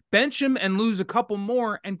games. Bench him and lose a couple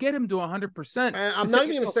more and get him to 100%. I'm not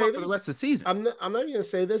even going to say this for the rest of the season. I'm not even going to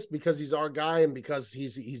say this because he's our guy and because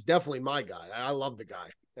he's definitely my guy. I love the guy.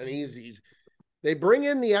 And they bring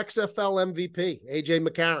in the XFL MVP, AJ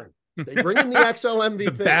McCarron. They bring in the XL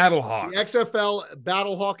MVP. The Battlehawk. The XFL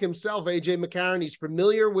Battlehawk himself, A.J. McCarron. He's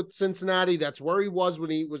familiar with Cincinnati. That's where he was when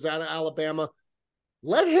he was out of Alabama.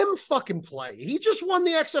 Let him fucking play. He just won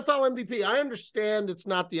the XFL MVP. I understand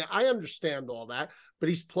I understand all that, but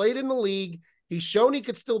he's played in the league. He's shown he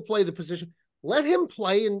could still play the position. Let him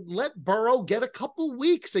play and let Burrow get a couple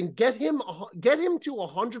weeks and get him to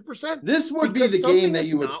 100%. This would be the game that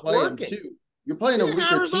you would play him too. You're playing a weaker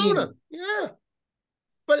Arizona. team. Yeah.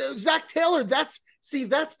 But Zach Taylor, that's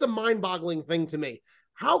the mind-boggling thing to me.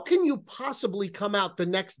 How can you possibly come out the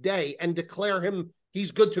next day and declare him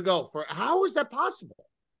he's good to go? How is that possible?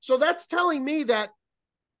 So that's telling me that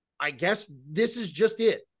I guess this is just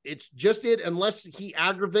it. It's just it, unless he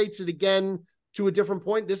aggravates it again to a different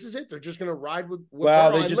point. This is it. They're just going to ride with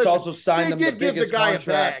Well, they just also signed him the biggest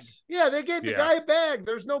contracts. Yeah, they gave the guy a bag.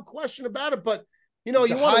 There's no question about it. But, you want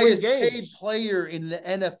to win games. Paid player in the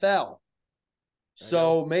NFL.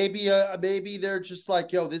 So maybe they're just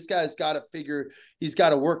like, yo, this guy's got to he's got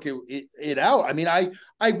to work it out. I mean,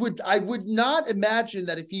 I would not imagine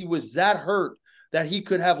that if he was that hurt that he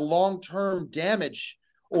could have long-term damage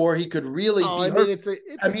or he could really be hurt.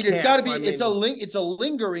 It's got to be, it's a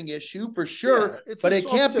lingering issue for sure, but it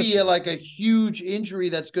can't be a huge injury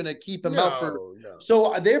that's going to keep him out for. No.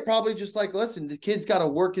 So they're probably just like, listen, the kid's got to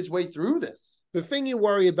work his way through this. The thing you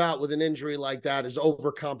worry about with an injury like that is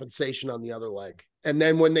overcompensation on the other leg. And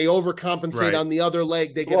then when they overcompensate on the other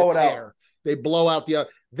leg, they get a tear. They blow out the other.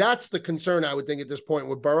 That's the concern, I would think, at this point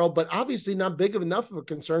with Burrow, but obviously not big of enough of a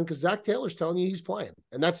concern because Zach Taylor's telling you he's playing.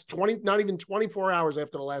 And that's not even 24 hours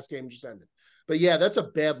after the last game just ended. But yeah, that's a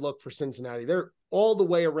bad look for Cincinnati. They're all the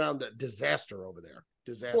way around a disaster over there.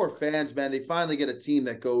 Disaster. Poor fans, man. They finally get a team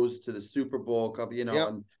that goes to the Super Bowl,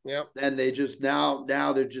 and then they just now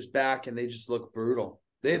they're just back and they just look brutal.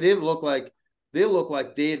 They look like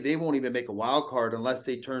they won't even make a wild card unless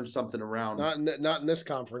they turn something around. Not in this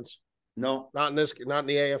conference. No, not in the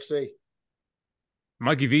AFC.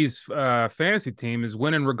 Mikey V's fantasy team is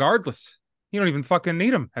winning regardless. You don't even fucking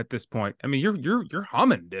need him at this point. I mean, you're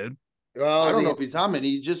humming, dude. Well, I don't know if he's humming.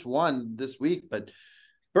 He just won this week, but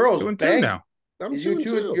Burrow's banging now. I'm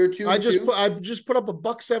 2-2. You're 2-2. I just put up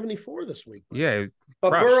 $174 this week. Yeah, but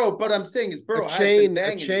Burrow. But I'm saying is Burrow a chain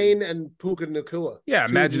and Puka Nacua. Yeah,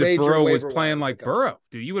 imagine if Burrow was playing like Burrow,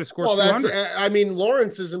 dude. You would have scored 200.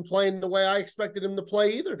 Lawrence isn't playing the way I expected him to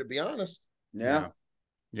play either. To be honest. Yeah.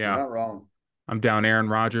 You're not wrong. I'm down Aaron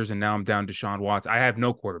Rodgers and now I'm down Deshaun Watson. I have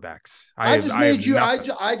no quarterbacks. I just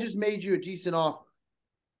made you a decent offer.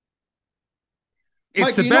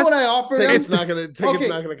 It's Mike, you know what I offered him? Ticket's not gonna.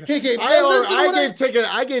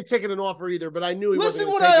 I gave Ticket an offer either, but I knew he wasn't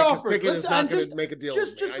going to take it because Ticket is not going to make a deal.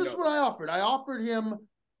 Just this is what I offered. I offered him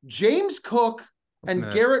James Cook and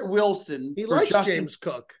Garrett Wilson. He likes James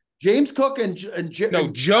Cook. James Cook and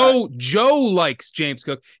Joe likes James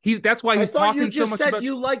Cook. That's why he's talking so much about.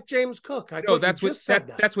 You like James Cook.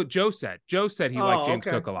 That's what Joe said. Joe said he liked James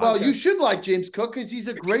Cook a lot. Well, you should like James Cook because he's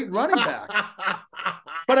a great running back.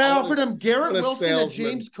 But I offered him Garrett Wilson and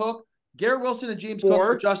James Cook. Garrett Wilson and James Cook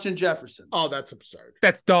for Justin Jefferson. Oh, that's absurd.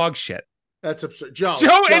 That's dog shit. That's absurd. Joe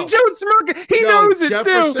and Joe's smirking. He knows it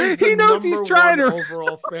too. He knows he's trying to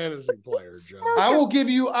overall fantasy player. Joe. I will give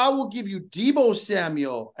you Deebo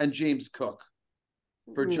Samuel and James Cook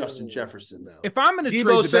for Justin Jefferson. Now, if I'm going to trade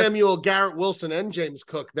Deebo Samuel, Garrett Wilson, and James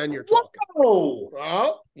Cook, then you're talking. Whoa!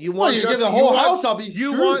 Well, you want to give the whole house? I'll be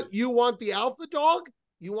screwed. You want the alpha dog?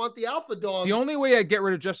 You want the alpha dog? The only way I get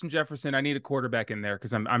rid of Justin Jefferson, I need a quarterback in there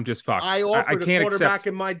because I'm just fucked. I offered a quarterback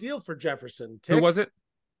in my deal for Jefferson. Who was it?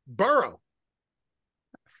 Burrow.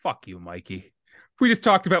 Fuck you, Mikey. We just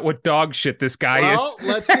talked about what dog shit this guy is.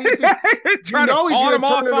 Let's see. He's going to turn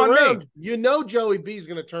it around. Me. You know Joey B's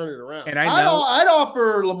going to turn it around. And I know. I'd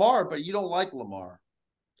offer Lamar, but you don't like Lamar.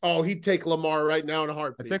 Oh, he'd take Lamar right now in a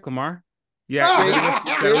heartbeat. I'd take Lamar. Yeah. Is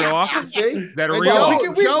that a real offer? See? Is that a real offer?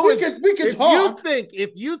 We can talk. If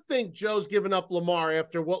you think Joe's giving up Lamar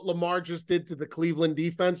after what Lamar just did to the Cleveland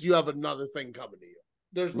defense, you have another thing coming to you.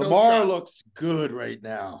 There's Lamar looks good right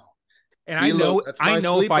now. And I know if I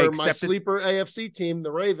accepted my sleeper AFC team,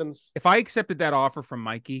 the Ravens. If I accepted that offer from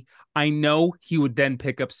Mikey, I know he would then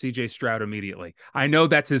pick up CJ Stroud immediately. I know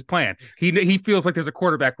that's his plan. He feels like there's a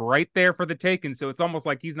quarterback right there for the taking, so it's almost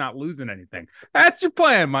like he's not losing anything. That's your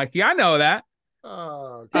plan, Mikey. I know that.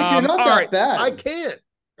 Oh, you're not that bad. I can't.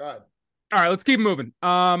 God. All right, let's keep moving.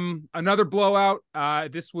 Another blowout.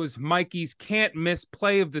 This was Mikey's can't miss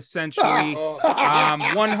play of the century.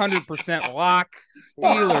 100% lock.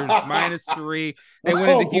 Steelers -3. They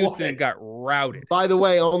went into Houston and got routed. By the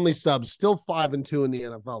way, only subs. Still 5-2 in the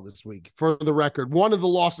NFL this week. For the record, one of the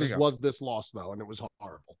losses was this loss though, and it was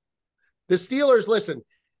horrible. The Steelers. Listen,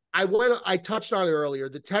 I touched on it earlier.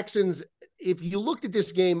 The Texans. If you looked at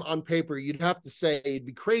this game on paper, you'd have to say it'd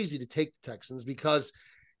be crazy to take the Texans because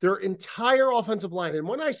their entire offensive line, and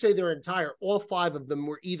when I say their entire, all 5 of them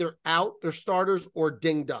were either out, their starters, or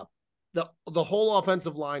dinged up. The whole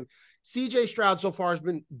offensive line. CJ Stroud so far has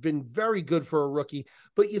been very good for a rookie,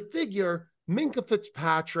 but you figure Minkah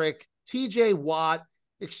Fitzpatrick, TJ Watt,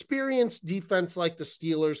 experienced defense like the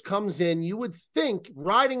Steelers comes in. You would think,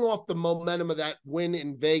 riding off the momentum of that win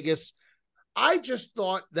in Vegas, I just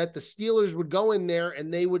thought that the Steelers would go in there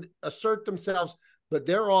and they would assert themselves. But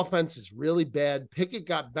their offense is really bad. Pickett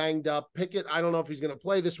got banged up. Pickett, I don't know if he's going to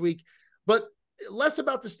play this week, but less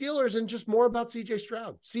about the Steelers and just more about CJ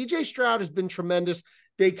Stroud. CJ Stroud has been tremendous.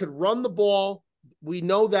 They could run the ball. We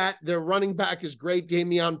know that. Their running back is great,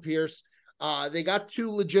 Dameon Pierce. They got 2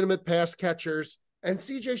 legitimate pass catchers. And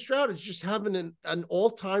CJ Stroud is just having an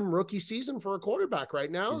all-time rookie season for a quarterback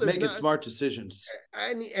right now. He's making smart decisions.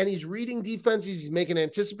 And he's reading defenses. He's making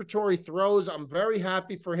anticipatory throws. I'm very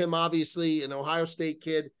happy for him, obviously, an Ohio State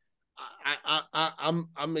kid.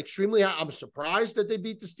 I'm extremely – I'm surprised that they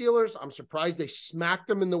beat the Steelers. I'm surprised they smacked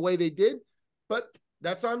them in the way they did. But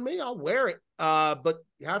that's on me. I'll wear it. But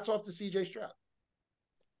hats off to CJ Stroud.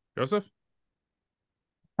 Joseph?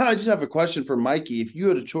 I just have a question for Mikey. If you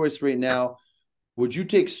had a choice right now – would you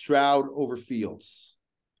take Stroud over Fields?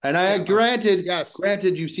 And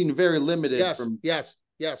granted, you've seen very limited. Yes.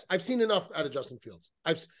 I've seen enough out of Justin Fields.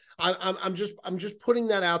 I'm just putting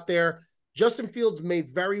that out there. Justin Fields may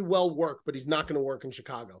very well work, but he's not going to work in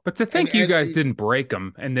Chicago. But to think you guys didn't break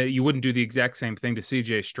him and that you wouldn't do the exact same thing to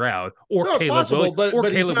CJ Stroud or Caleb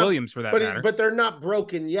Williams for that matter. But they're not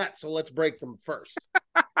broken yet, so let's break them first.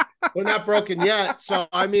 They're not broken yet. So,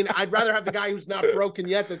 I mean, I'd rather have the guy who's not broken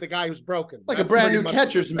yet than the guy who's broken. Like a brand new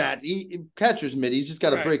catcher's mitt. He's just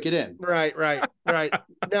got to break it in. Right.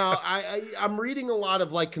 Now, I'm reading a lot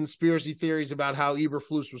of like conspiracy theories about how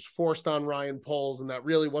Eberflus was forced on Ryan Poles and that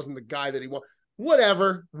really wasn't the guy that he wanted.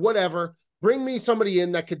 Whatever. Bring me somebody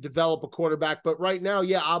in that could develop a quarterback. But right now,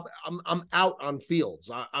 I'm out on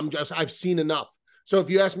Fields. I've seen enough. So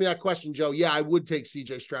if you ask me that question, Joe, I would take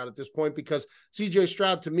CJ Stroud at this point because CJ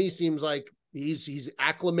Stroud to me seems like he's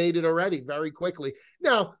acclimated already very quickly.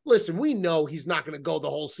 Now, listen, we know he's not going to go the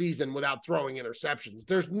whole season without throwing interceptions.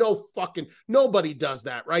 There's nobody does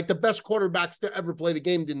that, right? The best quarterbacks to ever play the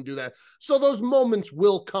game didn't do that. So those moments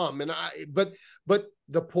will come. But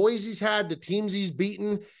the poise he's had, the teams he's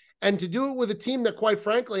beaten, And to do it with a team that, quite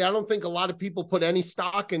frankly, I don't think a lot of people put any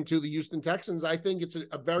stock into, the Houston Texans. I think it's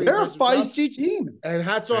a very they're a feisty team. And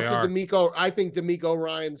hats off to DeMeco. I think DeMeco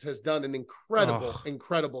Ryans has done an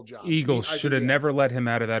incredible job. Eagles should have never let him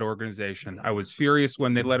out of that organization. I was furious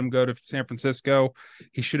when they let him go to San Francisco.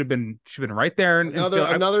 He should have been right there.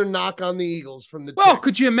 Another knock on the Eagles from the. Well,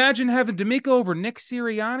 could you imagine having DeMeco over Nick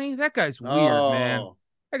Sirianni? That guy's weird, man.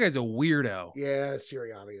 That guy's a weirdo. Yeah,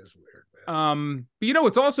 Sirianni is weird, man. But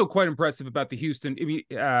what's also quite impressive about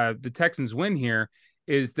the Texans win here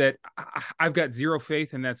is that I've got zero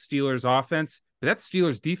faith in that Steelers offense, but that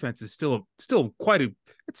Steelers defense is still a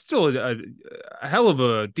hell of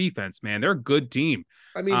a defense, man. They're a good team.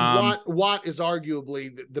 I mean, Watt is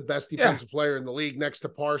arguably the best defensive player in the league next to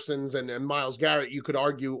Parsons and Myles Garrett. You could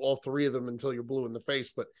argue all three of them until you're blue in the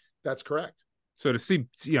face, but that's correct. So to see,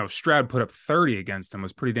 Stroud put up 30 against him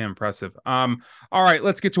was pretty damn impressive. All right,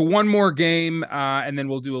 let's get to one more game, and then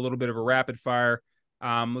we'll do a little bit of a rapid fire.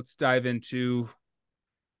 Let's dive into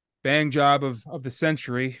bang job of the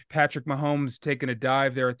century. Patrick Mahomes taking a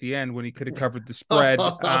dive there at the end when he could have covered the spread.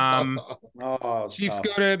 Chiefs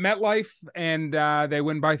go to MetLife, and they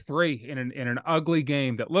win by 3 in an ugly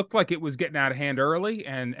game that looked like it was getting out of hand early,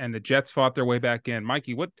 and the Jets fought their way back in.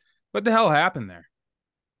 Mikey, what the hell happened there?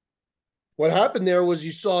 What happened there was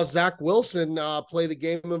you saw Zach Wilson play the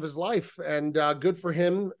game of his life, and good for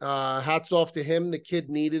him. Hats off to him. The kid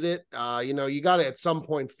needed it. You got to at some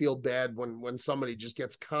point feel bad when somebody just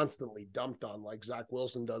gets constantly dumped on like Zach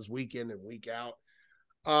Wilson does week in and week out.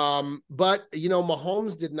 But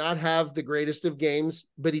Mahomes did not have the greatest of games,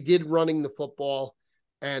 but he did running the football,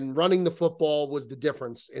 and running the football was the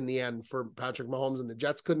difference in the end for Patrick Mahomes, and the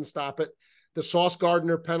Jets couldn't stop it. The Sauce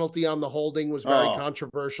Gardner penalty on the holding was very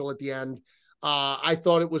controversial at the end. I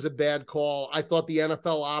thought it was a bad call. I thought the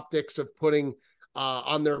NFL optics of putting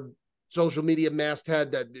on their social media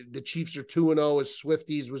masthead that the Chiefs are 2-0 as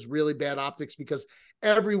Swifties was really bad optics, because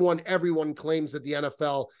everyone claims that the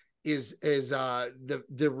NFL is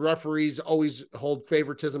the referees always hold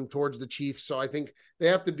favoritism towards the Chiefs. So I think they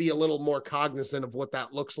have to be a little more cognizant of what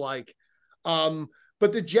that looks like.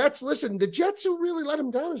 But the Jets, the Jets who really let them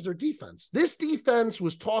down is their defense. This defense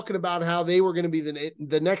was talking about how they were going to be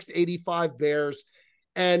the next 85 Bears,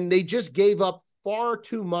 and they just gave up far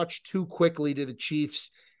too much too quickly to the Chiefs.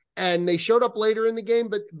 And they showed up later in the game,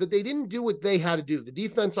 but they didn't do what they had to do. The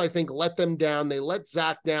defense, I think, let them down. They let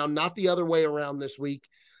Zach down, not the other way around this week.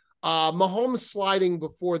 Mahomes sliding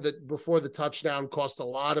before the touchdown cost a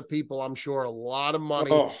lot of people, I'm sure, a lot of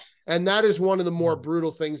money. And that is one of the more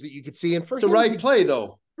brutal things that you could see. And it's the right play,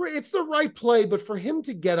 though. It's the right play, but for him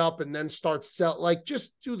to get up and then start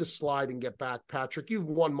just do the slide and get back, Patrick. You've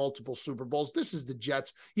won multiple Super Bowls. This is the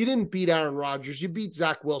Jets. You didn't beat Aaron Rodgers. You beat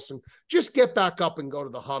Zach Wilson. Just get back up and go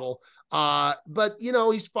to the huddle. But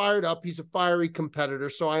he's fired up. He's a fiery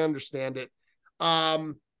competitor, so I understand it.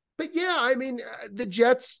 But yeah, I mean, the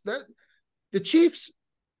Jets, the Chiefs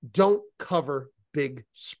don't cover big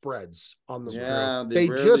spreads on the road. They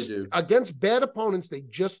just do. Against bad opponents, they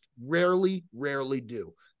just rarely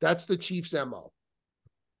do. That's the Chiefs' MO.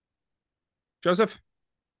 Joseph?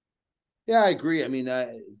 Yeah, I agree. I mean,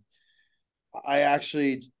 I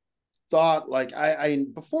actually thought,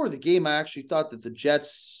 before the game, I actually thought that the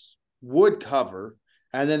Jets would cover,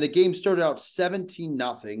 and then the game started out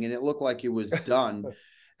 17-0, and it looked like it was done.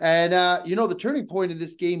 And, the turning point of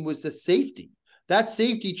this game was the safety. That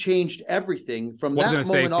safety changed everything from that moment on.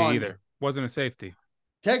 Wasn't a safety either. Wasn't a safety.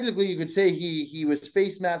 Technically, you could say he was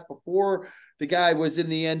face mask before the guy was in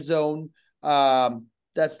the end zone.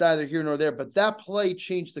 That's neither here nor there. But that play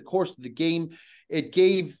changed the course of the game. It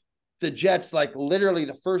gave the Jets, literally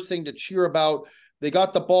the first thing to cheer about. They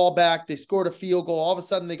got the ball back. They scored a field goal. All of a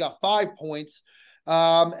sudden, they got 5 points.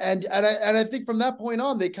 And I think from that point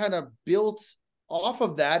on, they kind of built off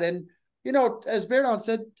of that. And, as Beardown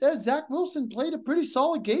said, Zach Wilson played a pretty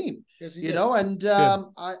solid game, yes, and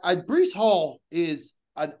Breece Hall is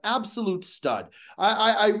an absolute stud.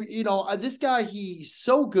 This guy, he's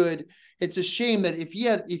so good. It's a shame that if he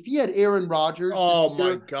had Aaron Rodgers,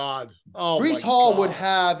 Breece Hall would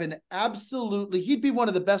have he'd be one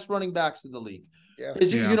of the best running backs in the league. Yeah.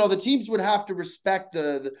 The teams would have to respect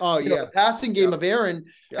the passing game of Aaron.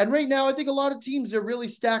 Yeah. And right now, I think a lot of teams are really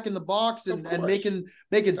stacking the box and making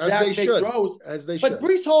Zach make throws. As they should. But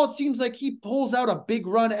Breece Hall, it seems like he pulls out a big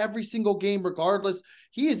run every single game, regardless.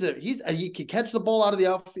 He can catch the ball out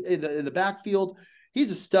of in the backfield.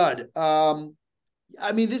 He's a stud.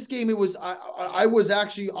 This game, it was I was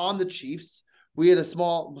actually on the Chiefs. We had a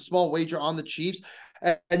small wager on the Chiefs,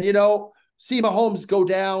 and see Mahomes go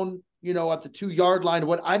down. at the 2-yard line.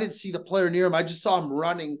 When I didn't see the player near him, I just saw him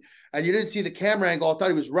running, and you didn't see the camera angle. I thought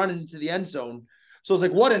he was running into the end zone. So it's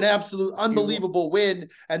like, what an absolute unbelievable win.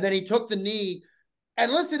 And then he took the knee.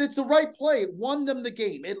 And listen, it's the right play. It won them the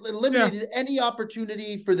game. It eliminated any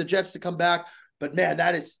opportunity for the Jets to come back. But man,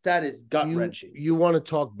 that is gut-wrenching. You want to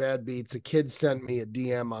talk bad beats? A kid sent me a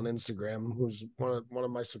DM on Instagram. Who's one of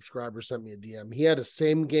my subscribers sent me a DM. He had a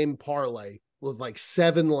same game parlay with like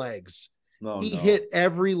 7 legs. He hit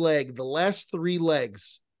every leg. The last 3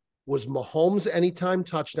 legs was Mahomes anytime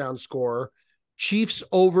touchdown scorer, Chiefs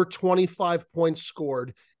over 25 points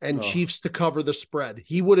scored, and Chiefs to cover the spread.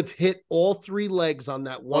 He would have hit all 3 legs on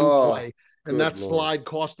that one play, and that slide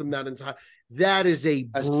cost him that entire. That is a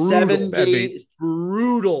brutal, 7-game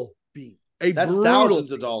brutal beat. That's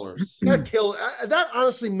thousands of dollars. That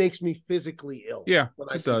honestly makes me physically ill. Yeah, when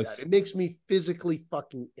I see that. It makes me physically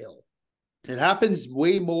fucking ill. It happens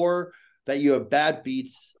way more that you have bad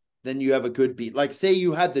beats than you have a good beat. Like, say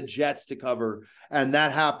you had the Jets to cover and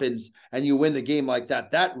that happens and you win the game like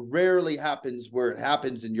that. That rarely happens where it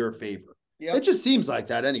happens in your favor. Yep. It just seems like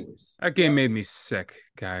that anyways. That game made me sick,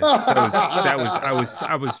 guys. I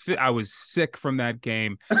was sick from that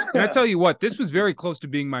game. And I tell you what, this was very close to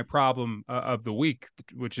being my problem of the week,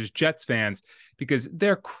 which is Jets fans, because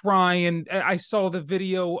they're crying. I saw the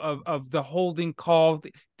video of the holding call.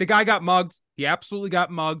 The guy got mugged. He absolutely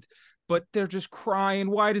got mugged. But they're just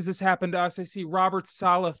crying. Why does this happen to us? I see Robert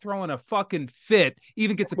Saleh throwing a fucking fit.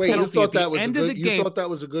 Even gets a penalty at the end of the game. You thought that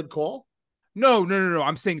was a good call? No.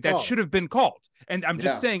 I'm saying that should have been called. And I'm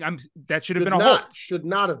just saying that should have been a hold. Should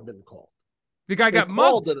not have been called. The guy got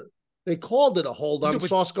mugged. They called it a hold on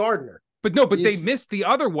Sauce Gardner. But they missed the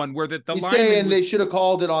other one where the line. Saying they should have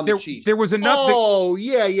called it on the Chiefs. There was enough.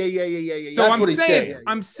 Yeah. So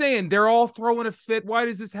I'm saying they're all throwing a fit. Why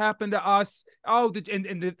does this happen to us?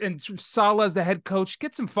 And Saleh as the head coach,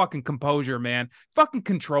 get some fucking composure, man. Fucking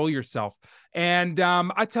control yourself. And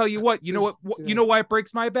I tell you what, you know why it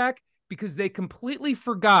breaks my back? Because they completely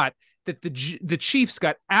forgot that the Chiefs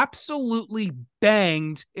got absolutely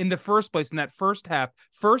banged in the first place in that first half.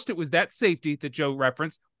 First, it was that safety that Joe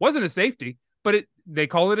referenced. Wasn't a safety, but they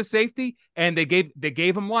call it a safety, and they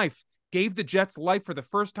gave him life. Gave the Jets life for the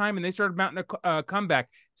first time, and they started mounting a comeback.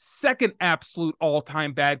 Second absolute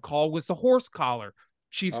all-time bad call was the horse collar.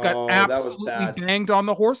 Chiefs got absolutely banged on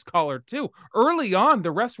the horse collar too. Early on,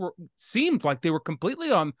 the rest seemed like they were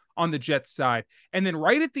completely on the Jets side. And then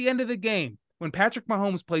right at the end of the game, when Patrick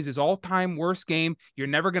Mahomes plays his all-time worst game, you're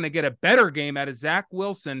never going to get a better game out of Zach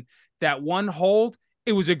Wilson. That one hold,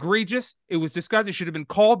 it was egregious. It was disgusting. It should have been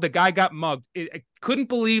called. The guy got mugged. I couldn't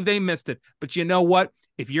believe they missed it. But you know what?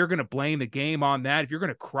 If you're going to blame the game on that, if you're going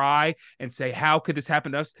to cry and say, how could this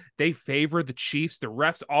happen to us? They favor the Chiefs. The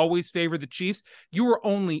refs always favor the Chiefs. You were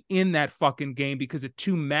only in that fucking game because of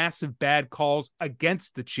 2 massive bad calls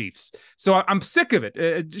against the Chiefs. So I'm sick of it.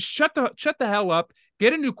 Just shut the hell up.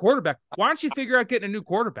 Get a new quarterback. Why don't you figure out getting a new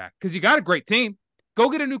quarterback? Because you got a great team. Go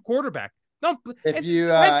get a new quarterback. No, if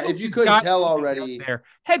you couldn't tell already,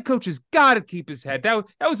 head coach has got to keep his head. That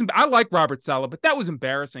was. I like Robert Saleh, but that was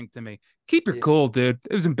embarrassing to me. Keep your cool, dude.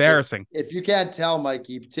 It was embarrassing. If you can't tell,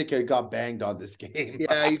 Mikey, particularly got banged on this game.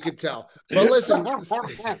 Yeah, you could tell. But listen,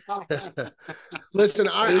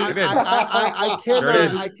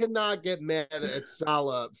 I cannot get mad at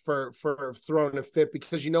Saleh for throwing a fit,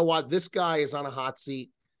 because you know what? This guy is on a hot seat.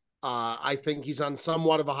 I think he's on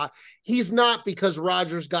somewhat of a hot. He's not, because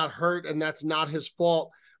Rodgers got hurt and that's not his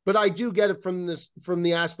fault. But I do get it from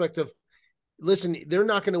the aspect of, listen, they're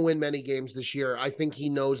not going to win many games this year. I think he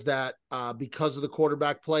knows that because of the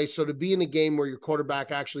quarterback play. So to be in a game where your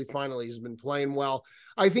quarterback actually finally has been playing well,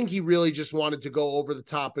 I think he really just wanted to go over the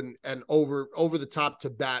top and over the top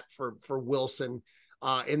to bat for Wilson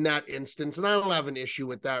in that instance. And I don't have an issue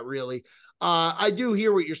with that, really. I do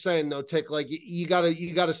hear what you're saying, though, Tick. Like, you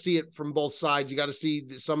gotta see it from both sides. You got to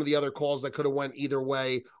see some of the other calls that could have went either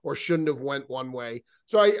way or shouldn't have went one way.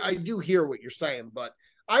 So I do hear what you're saying, but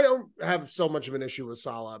I don't have so much of an issue with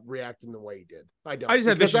Saleh reacting the way he did. I don't. I just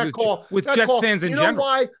have issues with Jets fans in general. You know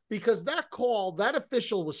why? Because that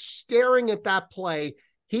official was staring at that play.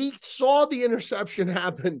 He saw the interception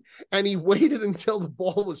happen, and he waited until the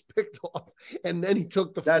ball was picked off, and then he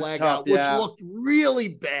took the flag out, which looked really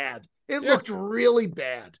bad. It looked really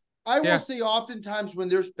bad. I will say, oftentimes when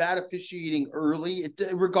there's bad officiating early,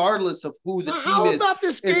 regardless of who the team is,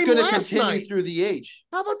 it's going to continue through the age.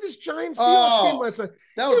 How about this Giants Seahawks game last night?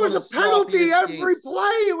 It was a penalty every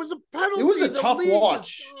play. It was a penalty. It was a tough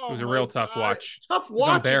watch. It was a real tough watch. Tough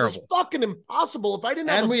watch. It was fucking impossible. If I didn't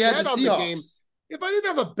have a bet on the game. If I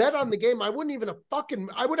didn't have a bet on the game, I wouldn't even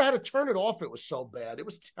I would have had to turn it off. It was so bad. It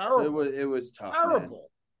was terrible. It was tough. Terrible. Man.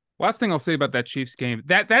 Last thing I'll say about that Chiefs game,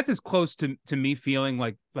 that's as close to me feeling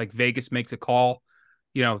like Vegas makes a call.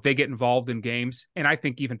 You know, they get involved in games, and I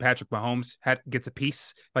think even Patrick Mahomes gets a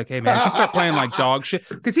piece. Like, hey man, if you start playing like dog shit,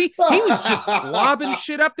 because he was just lobbing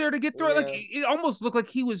shit up there to get through. Yeah. Like it almost looked like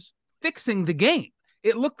he was fixing the game.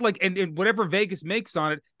 It looked like, and whatever Vegas makes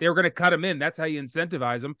on it, they were going to cut him in. That's how you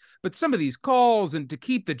incentivize them. But some of these calls and to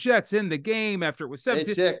keep the Jets in the game after it was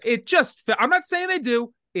 17, it just. I'm not saying they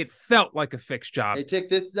do. It felt like a fixed job. Hey, Tick,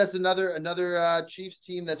 that's another Chiefs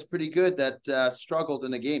team that's pretty good that struggled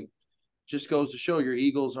in a game. Just goes to show your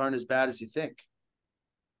Eagles aren't as bad as you think.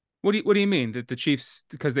 What do you mean that the Chiefs,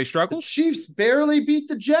 because they struggled? The Chiefs barely beat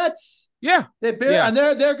the Jets. Yeah, they barely, and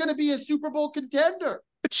they're going to be a Super Bowl contender.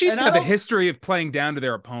 But Chiefs have a history of playing down to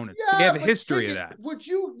their opponents. Yeah, they have a history of that. Would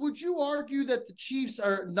you argue that the Chiefs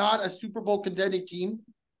are not a Super Bowl contending team?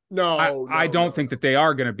 No, I don't think that they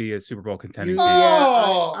are going to be a Super Bowl contending team.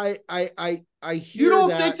 I hear. You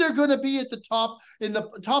don't think they're going to be at the top in the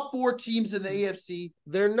top 4 teams in the AFC?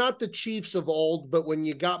 They're not the Chiefs of old, but when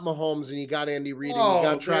you got Mahomes and you got Andy Reid and you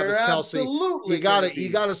got Travis Kelce, you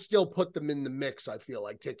gotta still put them in the mix. I feel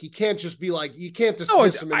like, Tick. You can't just be like, you can't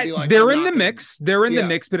dismiss them and be like, they're in the mix. They're in the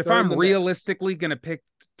mix. But if I'm realistically going to pick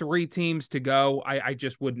 3 teams to go, I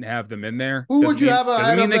just wouldn't have them in there. Who would you have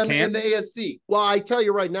ahead of them in the AFC? Well, I tell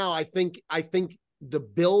you right now, I think the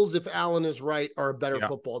Bills, if Allen is right, are a better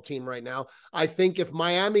football team right now. I think if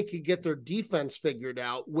Miami could get their defense figured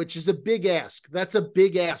out, which is a big ask. That's a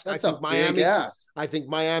big ask. I think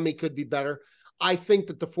Miami could be better. I think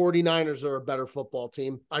that the 49ers are a better football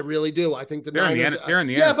team. I really do. I think they're Niners. They're in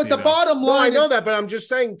the NFC, but the bottom line. I know that, but I'm just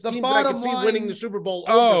saying the teams bottom that I can see winning the Super Bowl.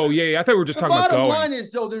 Oh, yeah. I thought we were just talking about going. The bottom line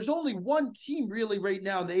is, though, there's only one team really right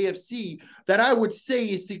now in the AFC that I would say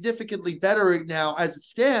is significantly better right now as it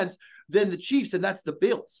stands than the Chiefs, and that's the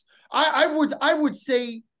Bills. I would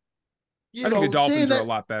say, I think the Dolphins are a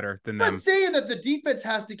lot better than them. But saying that the defense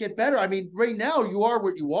has to get better, I mean, right now you are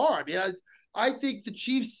what you are. I mean, I think the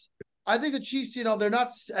Chiefs, they're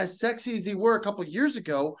not as sexy as they were a couple of years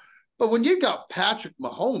ago. But when you got Patrick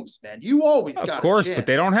Mahomes, man, you always got of course, a chance. But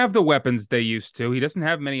they don't have the weapons they used to. He doesn't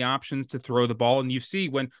have many options to throw the ball. And you see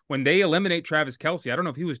when they eliminate Travis Kelce, I don't know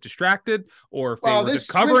if he was distracted or if they were just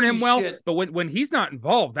covering him well. But when he's not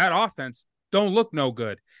involved, that offense don't look no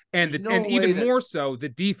good. And even more so, the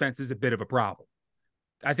defense is a bit of a problem.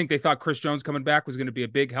 I think they thought Chris Jones coming back was going to be a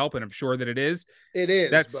big help, and I'm sure that it is. It is.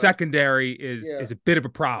 That secondary is a bit of a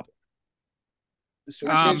problem. The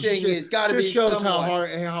switching thing is got to be shows how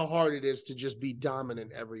hard it is to just be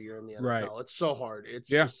dominant every year in the NFL. Right. It's so hard. It's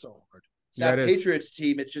just so hard. That Patriots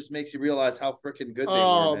team, it just makes you realize how freaking good they were.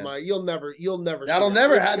 Oh my! You'll never. That'll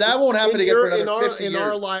never happen. That won't happen again for another 50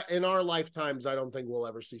 years. In our lifetimes, I don't think we'll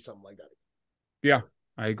ever see something like that. Yeah.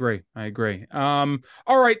 I agree. All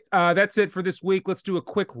right. That's it for this week. Let's do a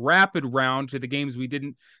quick rapid round to the games we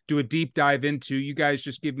didn't do a deep dive into. You guys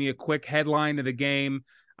just give me a quick headline of the game.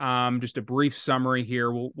 Just a brief summary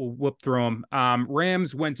here. We'll whip through them.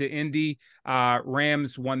 Rams went to Indy.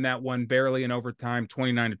 Rams won that one barely in overtime,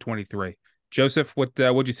 29-23. Joseph,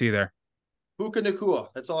 what'd you see there? Puka Nacua.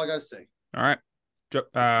 That's all I got to say. All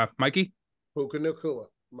right. Mikey? Puka Nacua.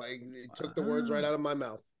 Mike took the words right out of my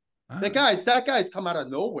mouth. That guy's come out of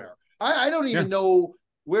nowhere. I don't even know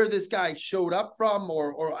where this guy showed up from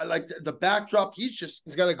or like the backdrop. He's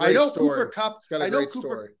got a great story. Cooper Kupp.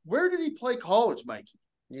 Story. Where did he play college, Mikey?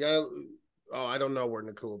 I don't know where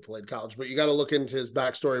Nacua played college, but you got to look into his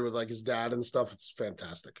backstory with like his dad and stuff. It's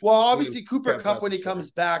fantastic. Well, obviously Cooper Kupp, when he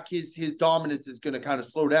comes back, his dominance is going to kind of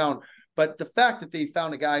slow down. But the fact that they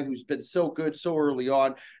found a guy who's been so good so early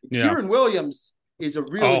on, Kieran Williams is a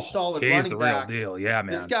really solid running back. He's the real deal. Yeah,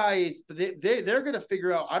 man. This guy is. They're going to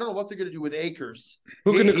figure out. I don't know what they're going to do with Akers.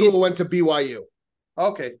 Puka Nacua went to BYU.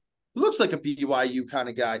 Okay, looks like a BYU kind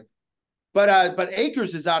of guy, but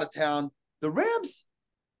Akers is out of town. The Rams,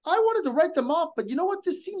 I wanted to write them off, but you know what?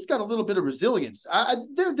 This team's got a little bit of resilience.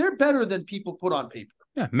 They're better than people put on paper.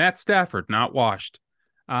 Yeah, Matt Stafford not washed,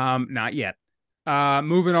 not yet.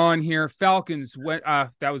 Moving on here, Falcons went.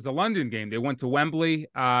 That was the London game. They went to Wembley.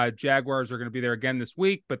 Jaguars are going to be there again this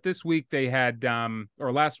week, but this week they had,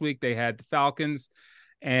 or last week they had the Falcons,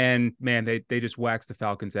 and man, they just waxed the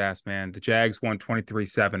Falcons' ass. Man, the Jags won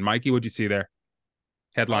 23-7. Mikey, what'd you see there?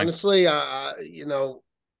 Headline. Honestly,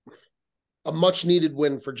 a much needed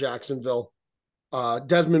win for Jacksonville.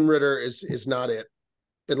 Desmond Ridder is not it.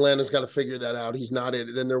 Atlanta's got to figure that out. He's not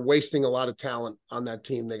it. Then they're wasting a lot of talent on that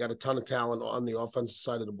team. They got a ton of talent on the offensive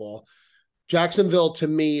side of the ball. Jacksonville, to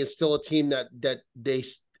me, is still a team that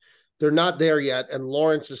they're not there yet, and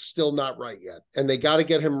Lawrence is still not right yet. And they got to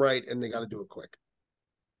get him right, and they got to do it quick.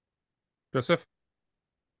 Joseph?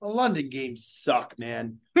 The London games suck,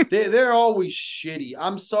 man. They're always shitty.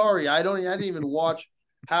 I'm sorry. I didn't even watch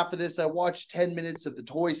half of this. I watched 10 minutes of the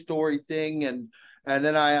Toy Story thing, and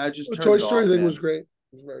then I just turned Toy it Story off, thing man. was great. It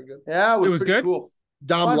was very good. Yeah, it was pretty good. Cool.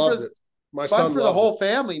 Dom loved it. My fun son for the whole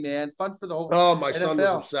family, man. Fun for the whole. Oh, my NFL. son was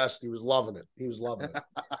obsessed. He was loving it.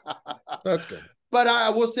 That's good. But I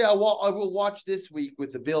will say I will watch this week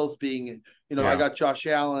with the Bills being, I got Josh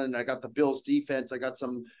Allen, I got the Bills defense, I got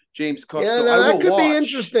some James Cook. Yeah, so that could be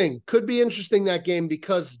interesting. Could be interesting, that game,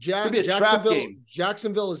 because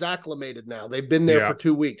Jacksonville is acclimated now. They've been there for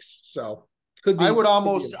 2 weeks, so could be. I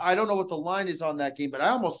don't know what the line is on that game, but I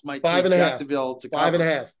almost might take Jacksonville to cover.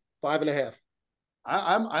 5.5. 5.5.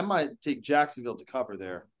 I might take Jacksonville to cover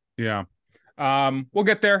there. Yeah. We'll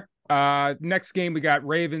get there. Next game, we got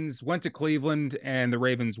Ravens went to Cleveland, and the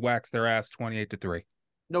Ravens waxed their ass 28-3.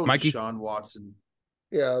 No, Mikey? Deshaun Watson.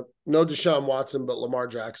 Yeah, no Deshaun Watson, but Lamar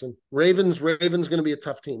Jackson. Ravens going to be a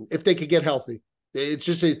tough team if they could get healthy. It's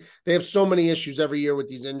just they have so many issues every year with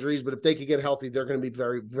these injuries, but if they could get healthy, they're going to be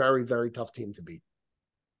very, very, very tough team to beat.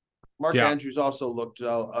 Mark Andrews also looked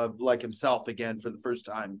like himself again for the first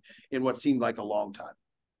time in what seemed like a long time.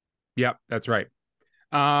 Yep, that's right.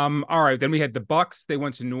 All right, then we had the Bucks. They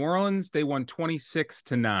went to New Orleans. They won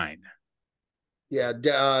 26-9. Yeah,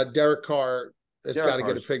 Derek Carr has got to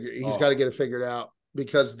get it figured. He's got to get it figured out,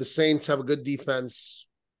 because the Saints have a good defense.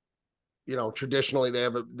 Traditionally they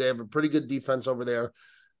have a pretty good defense over there.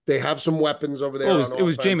 They have some weapons over there. It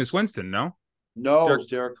was Jameis Winston, no? No, it was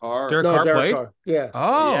Derek Carr. Derek Carr played? Yeah.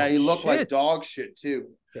 Oh, yeah, he looked like dog shit too.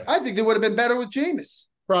 Yeah. I think they would have been better with Jameis.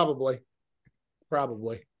 Probably.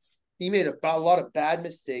 He made a lot of bad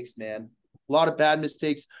mistakes, man. A lot of bad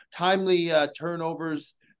mistakes. Timely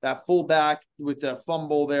turnovers. That fullback with the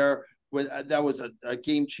fumble there, that was a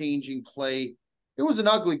game-changing play. It was an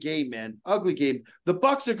ugly game, man. Ugly game. The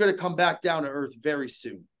Bucks are going to come back down to earth very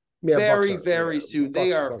soon. Yeah, very soon.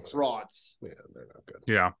 They are frauds. Yeah, they're not good.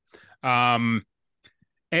 Yeah.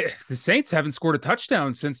 The Saints haven't scored a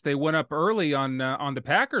touchdown since they went up early on the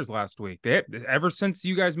Packers last week. Ever since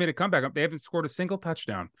you guys made a comeback, they haven't scored a single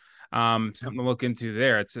touchdown. Something to look into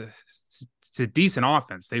there. It's a decent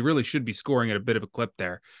offense. They really should be scoring at a bit of a clip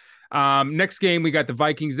there. Next game, we got the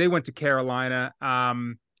Vikings. They went to Carolina.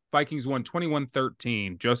 Vikings won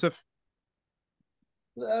 21-13. Joseph?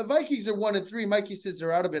 Vikings are 1-3. Mikey says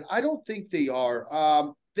they're out of it. I don't think they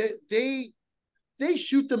are. They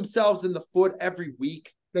shoot themselves in the foot every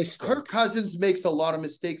week. Kirk Cousins makes a lot of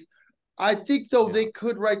mistakes. I think, though, they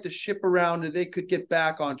could right the ship around and they could get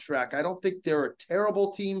back on track. I don't think they're a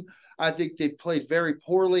terrible team. I think they played very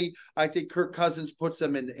poorly. I think Kirk Cousins puts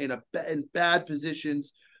them in bad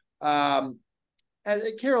positions. And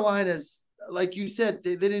Carolina's, like you said,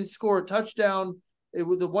 they didn't score a touchdown. It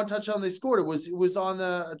was the one touchdown they scored. It was on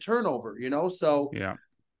a turnover, So yeah,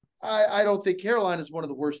 I don't think Carolina is one of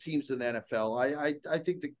the worst teams in the NFL. I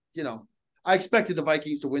think that I expected the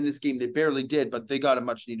Vikings to win this game. They barely did, but they got a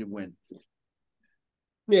much needed win.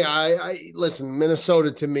 Yeah, I listen.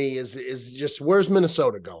 Minnesota to me is just, where's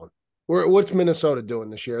Minnesota going? What's Minnesota doing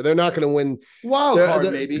this year? They're not going to win. Wild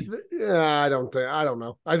card, maybe. I don't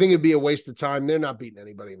know. I think it'd be a waste of time. They're not beating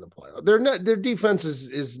anybody in the playoff. Their defense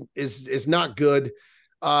is not good.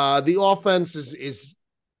 The offense is.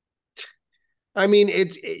 I mean,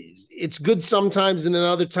 it's good sometimes, and then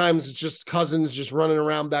other times it's just Cousins just running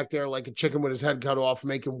around back there like a chicken with his head cut off,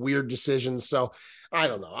 making weird decisions. So I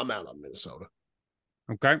don't know. I'm out on Minnesota.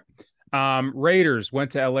 Okay. Raiders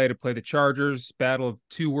went to LA to play the Chargers. Battle of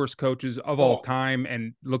two worst coaches of all time,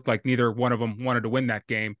 and looked like neither one of them wanted to win that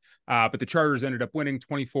game. But the Chargers ended up winning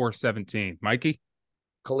 24-17. Mikey?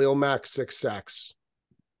 Khalil Mack, 6 sacks.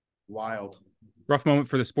 Wild. Rough moment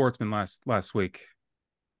for the Sportsman last week.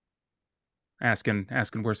 Asking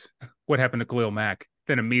what happened to Khalil Mack.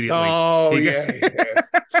 Then immediately. Yeah.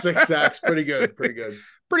 6 sacks. Pretty good. Pretty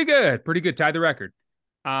good. Tied the record.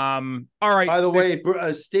 All right. By the way,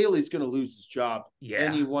 Staley's going to lose his job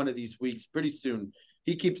any one of these weeks pretty soon.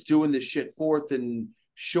 He keeps doing this shit 4th and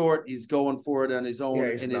short. He's going for it on his own.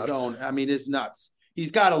 His own. I mean, it's nuts.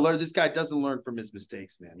 He's got to learn. This guy doesn't learn from his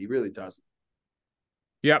mistakes, man. He really doesn't.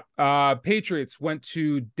 Yep. Patriots went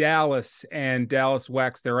to Dallas, and Dallas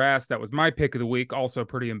waxed their ass. That was my pick of the week. Also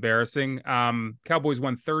pretty embarrassing. Cowboys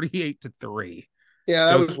won 38-3. Yeah,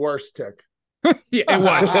 that was worse, Tick. Yeah, it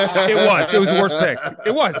was. It was the worst pick.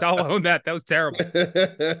 It was. I'll own that. That was terrible.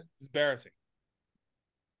 It was embarrassing.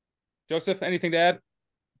 Joseph, anything to add?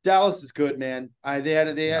 Dallas is good, man.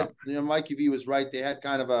 They had. Mikey V was right. They had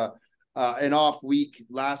kind of an off week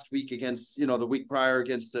last week against the week prior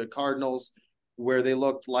against the Cardinals, where they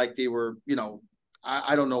looked like they were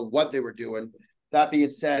I don't know what they were doing. That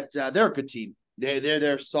being said, they're a good team.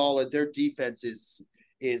 They're solid. Their defense is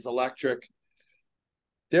electric.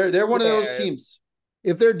 They're one of those teams.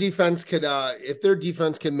 If their defense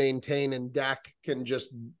can maintain and Dak can just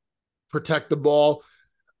protect the ball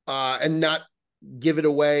and not give it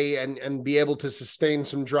away and be able to sustain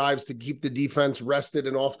some drives to keep the defense rested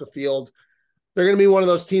and off the field, they're going to be one of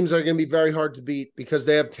those teams that are going to be very hard to beat because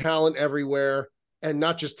they have talent everywhere, and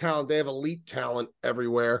not just talent, they have elite talent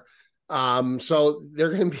everywhere. So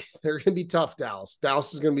they're going to be tough.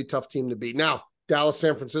 Dallas is going to be a tough team to beat. Now, Dallas,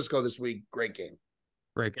 San Francisco this week, great game.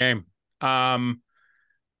 Great game. Talking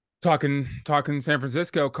San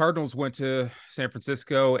Francisco, Cardinals went to San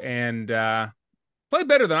Francisco and played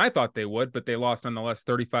better than I thought they would, but they lost nonetheless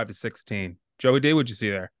 35-16. Joey D, what'd you see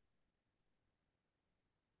there?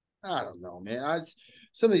 I don't know, man.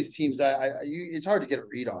 Some of these teams, it's hard to get a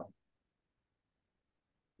read on.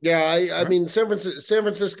 Yeah, I mean, San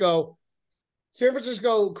Francisco,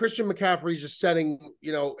 Christian McCaffrey's just setting,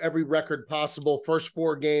 every record possible. First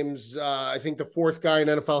 4 games, I think the 4th guy in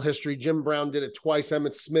NFL history. Jim Brown did it twice.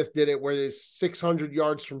 Emmitt Smith did it, where there's 600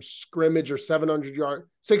 yards from scrimmage or 600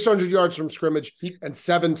 yards from scrimmage and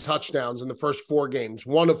 7 touchdowns in the first 4 games.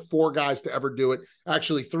 One of 4 guys to ever do it.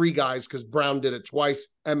 Actually, 3 guys, because Brown did it twice.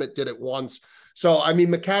 Emmitt did it once. So, I mean,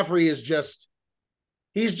 McCaffrey is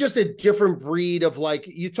he's just a different breed of, like,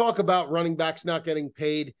 you talk about running backs not getting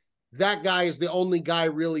paid. That guy is the only guy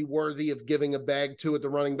really worthy of giving a bag to at the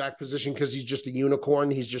running back position because he's just a unicorn.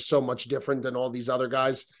 He's just so much different than all these other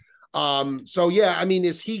guys. So, yeah, I mean,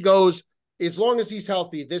 as long as he's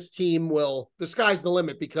healthy, this team the sky's the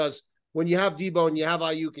limit, because when you have Debo and you have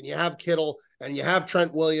Ayuk and you have Kittle and you have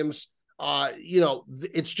Trent Williams,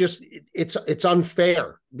 it's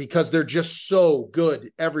unfair because they're just so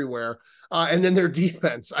good everywhere. And then their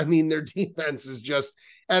defense is just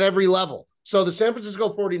at every level. So the San Francisco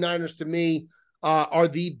 49ers, to me, are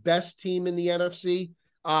the best team in the NFC.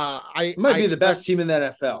 Might be the best team in the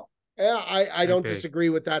NFL. Yeah, I don't disagree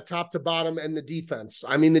with that, top to bottom, and the defense.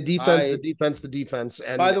 I mean, the defense.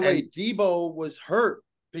 And by the way, Debo was hurt.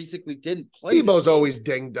 Basically, didn't play. Debo's always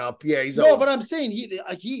dinged up. Yeah, but I'm saying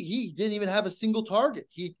he didn't even have a single target.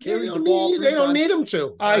 He carried the ball. They don't need him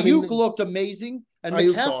to. Ayuk looked amazing, and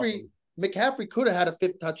McCaffrey could have had a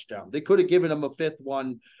 5th touchdown. They could have given him a 5th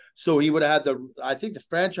one. So he would have had the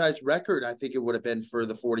franchise record, I think it would have been for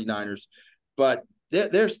the 49ers. But they're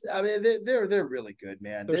really good,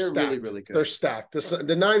 man. They're really, really good. They're stacked.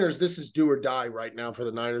 The Niners, this is do or die right now for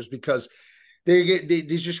the Niners because they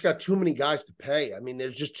just got too many guys to pay. I mean,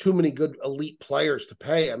 there's just too many good elite players to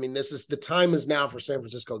pay. I mean, the time is now for San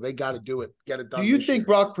Francisco. They got to do it. Get it done. Do you think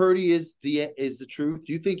Brock Purdy is the truth?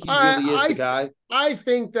 Do you think he really is the guy? I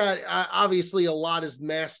think that obviously a lot is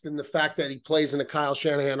masked in the fact that he plays in a Kyle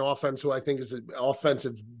Shanahan offense, who I think is an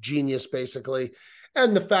offensive genius, basically,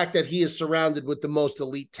 and the fact that he is surrounded with the most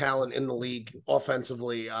elite talent in the league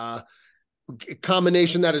offensively.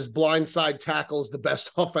 Combination that is blindside tackle is the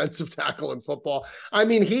best offensive tackle in football. I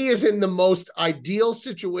mean, he is in the most ideal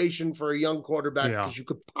situation for a young quarterback because you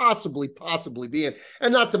could possibly be in.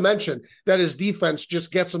 And not to mention that his defense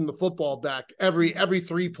just gets him the football back every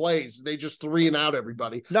 3 plays. They just 3 and out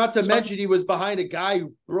everybody. Not to mention he was behind a guy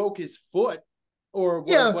who broke his foot or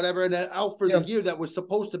whatever and out for the year that was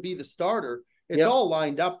supposed to be the starter. It's all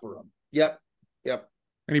lined up for him. Yep.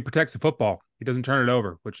 And he protects the football. He doesn't turn it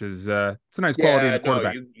over, which is it's a nice quality of the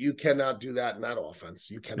quarterback. No, you cannot do that in that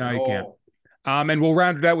offense. You cannot. No, you can't. And we'll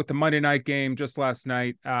round it out with the Monday night game just last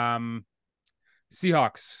night.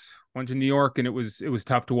 Seahawks went to New York, and it was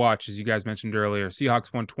tough to watch, as you guys mentioned earlier.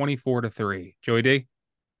 Seahawks won 24-3. Joey D?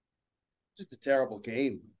 Just a terrible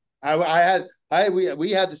game. We had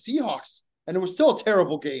the Seahawks, and it was still a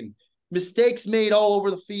terrible game. Mistakes made all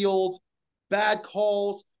over the field, bad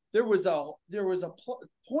calls. There was a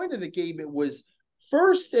point in the game. It was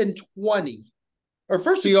 1st and 20, or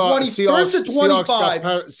first and 20, first and 25.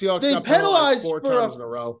 Seahawks they got penalized 4 times in a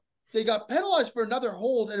row. They got penalized for another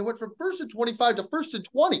hold, and it went from 1st and 25 to 1st and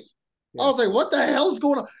 20. Yeah. I was like, what the hell is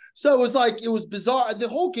going on? So it was bizarre. The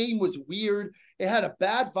whole game was weird. It had a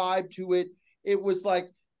bad vibe to it. It was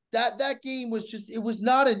like that game was it was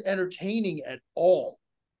not entertaining at all.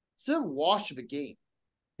 It's a wash of a game.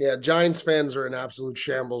 Yeah, Giants fans are in absolute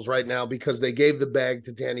shambles right now because they gave the bag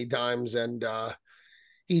to Danny Dimes, and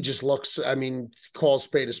he just looks, call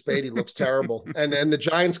spade a spade. He looks terrible. And the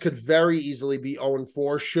Giants could very easily be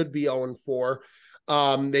 0-4, should be 0-4.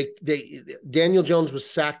 Daniel Jones was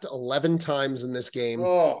sacked 11 times in this game.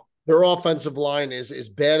 Oh. Their offensive line is as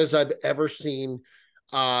bad as I've ever seen.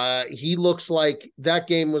 He looks like that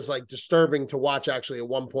game was like disturbing to watch. Actually, at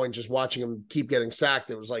one point, just watching him keep getting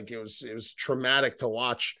sacked, it was traumatic to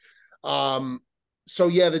watch. So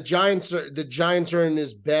yeah, the Giants are in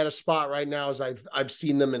as bad a spot right now as I've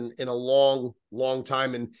seen them in a long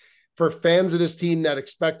time. And for fans of this team that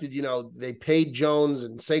expected, they paid Jones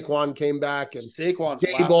and Saquon came back, and Saquon's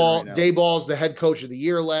Dayball's the head coach of the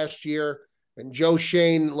year last year, and Joe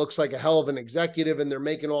Schoen looks like a hell of an executive, and they're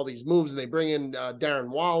making all these moves, and they bring in Darren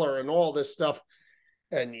Waller and all this stuff.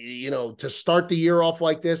 And to start the year off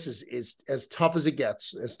like this is as tough as it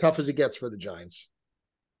gets for the Giants.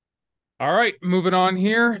 All right, moving on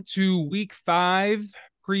here to week 5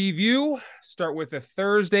 preview. Start with a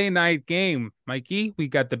Thursday night game. Mikey, we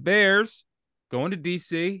got the Bears going to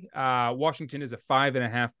DC. Washington is a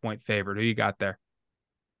 5.5-point favorite. Who you got there?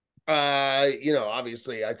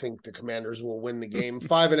 Obviously I think the Commanders will win the game.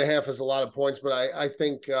 5.5 is a lot of points, but I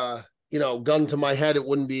think, gun to my head, it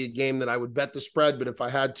wouldn't be a game that I would bet the spread, but if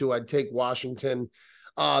I had to, I'd take Washington.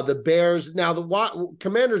 The Bears, now the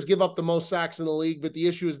Commanders give up the most sacks in the league, but the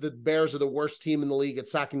issue is the Bears are the worst team in the league at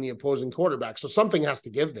sacking the opposing quarterback. So something has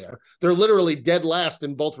to give there. They're literally dead last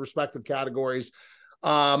in both respective categories.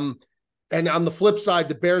 And on the flip side,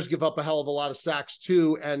 the Bears give up a hell of a lot of sacks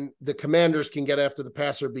too, and the Commanders can get after the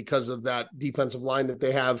passer because of that defensive line that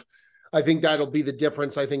they have. I think that'll be the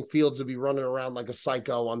difference. I think Fields will be running around like a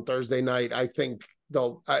psycho on Thursday night. I think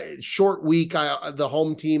they'll short week. The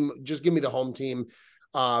home team, just give me the home team.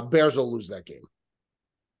 Bears will lose that game.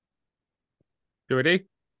 Jordy?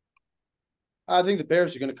 I think the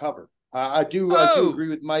Bears are going to cover. I do agree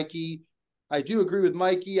with Mikey. I do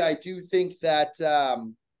think that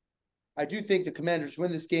the Commanders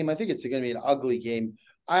win this game. I think it's going to be an ugly game.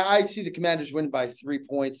 I see the Commanders win by 3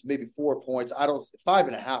 points, maybe 4 points.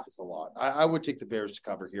 5.5 is a lot. I would take the Bears to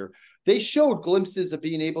cover here. They showed glimpses of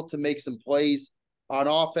being able to make some plays on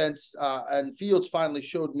offense, and Fields finally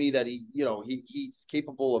showed me that he's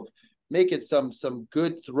capable of making some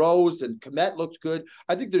good throws, and Kmet looked good.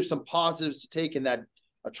 I think there's some positives to take in that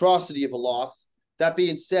atrocity of a loss. That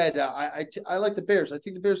being said, I like the Bears. I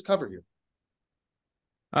think the Bears cover here.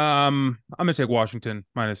 I'm gonna take Washington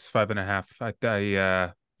minus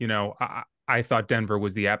 5.5. I thought Denver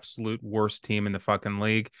was the absolute worst team in the fucking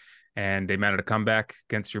league, and they managed to come back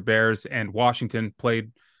against your Bears, and Washington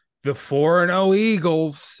played the 4-0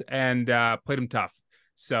 Eagles and played them tough.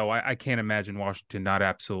 So I can't imagine Washington not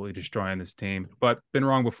absolutely destroying this team, but been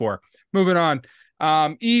wrong before. Moving on.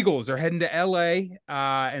 Eagles are heading to LA,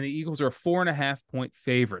 and the Eagles are a 4.5-point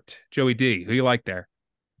favorite. Joey D, who you like there?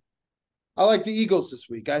 I like the Eagles this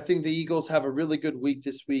week. I think the Eagles have a really good week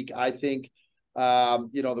this week. I think,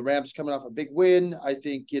 the Rams coming off a big win. I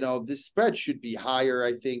think, this spread should be higher.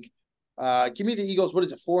 I think, give me the Eagles. What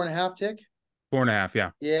is it? 4.5 tick? 4.5.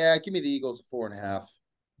 Yeah. Yeah. Give me the Eagles 4.5.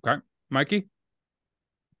 Okay. Mikey?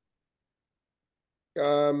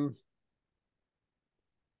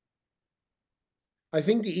 I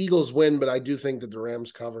think the Eagles win, but I do think that the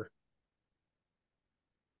Rams cover.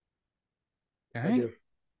 Okay. I do.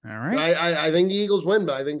 All right. I think the Eagles win,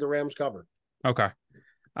 but I think the Rams cover. Okay.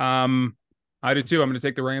 I do too. I'm going to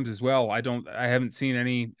take the Rams as well. I haven't seen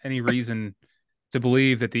any reason to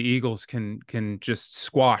believe that the Eagles can just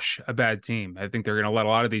squash a bad team. I think they're going to let a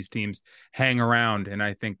lot of these teams hang around, and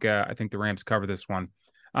I think the Rams cover this one.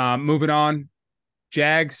 Moving on,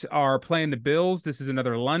 Jags are playing the Bills. This is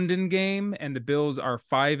another London game, and the Bills are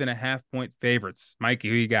 5.5-point favorites. Mikey,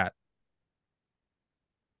 who you got?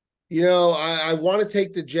 I want to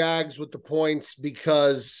take the Jags with the points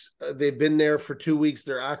because they've been there for 2 weeks.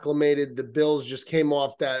 They're acclimated. The Bills just came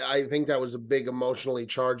off that. I think that was a big emotionally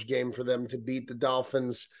charged game for them to beat the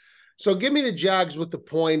Dolphins. So give me the Jags with the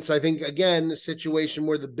points. I think, again, a situation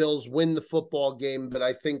where the Bills win the football game, but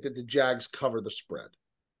I think that the Jags cover the spread.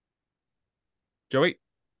 Joey?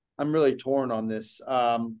 I'm really torn on this.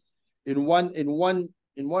 In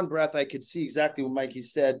one breath, I could see exactly what Mikey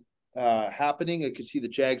said happening. I could see the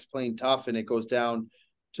Jags playing tough, and it goes down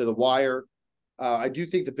to the wire. I do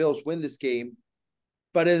think the Bills win this game,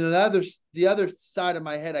 but the other side of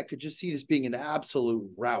my head, I could just see this being an absolute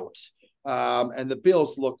rout. And the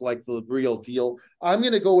Bills look like the real deal. I'm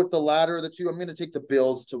going to go with the latter of the two. I'm going to take the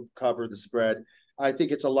Bills to cover the spread. I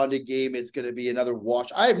think it's a London game. It's going to be another wash.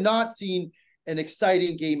 I have not seen an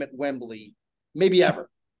exciting game at Wembley, maybe ever.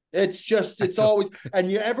 It's always, and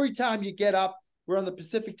every time you get up, we're on the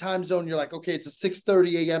Pacific time zone. You're like, okay, it's a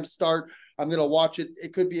 6:30 a.m. start. I'm going to watch it.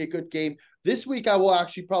 It could be a good game. This week, I will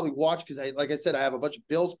actually probably watch because, like I said, I have a bunch of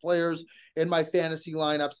Bills players in my fantasy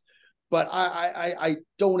lineups, but I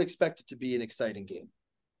don't expect it to be an exciting game.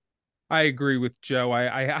 I agree with Joe.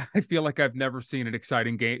 I feel like I've never seen an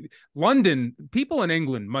exciting game. London, people in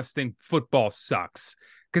England must think football sucks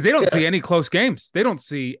because they don't see any close games. They don't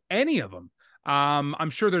see any of them. I'm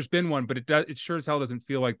sure there's been one, but it sure as hell doesn't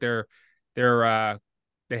feel like they're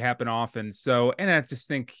they happen often. So, and I just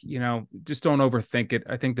think, just don't overthink it.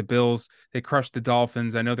 I think the Bills, they crushed the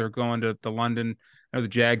Dolphins. I know they're going to London. I know the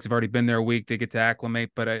Jags have already been there a week. They get to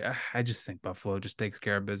acclimate, but I just think Buffalo just takes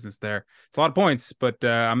care of business there. It's a lot of points, but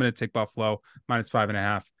I'm going to take Buffalo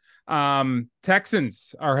 -5.5.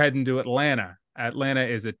 Texans are heading to Atlanta. Atlanta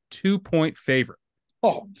is a 2-point favorite.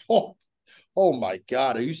 Oh my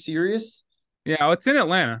God. Are you serious? Yeah, it's in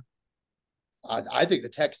Atlanta. I think the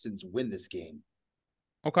Texans win this game.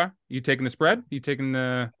 Okay. You taking the spread? You taking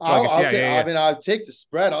the... I mean, I'll take the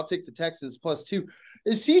spread. I'll take the Texans +2.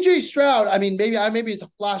 Is CJ Stroud, I mean, maybe it's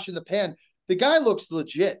a flash in the pan. The guy looks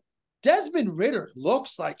legit. Desmond Ridder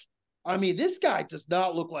looks like, I mean, this guy does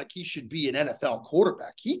not look like he should be an NFL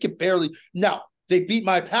quarterback. He can barely... Now, they beat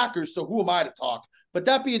my Packers, so who am I to talk? But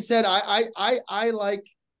that being said, I like...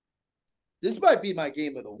 This might be my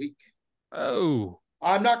game of the week. Oh.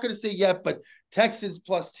 I'm not going to say yet, but Texans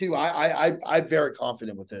 +2. I'm very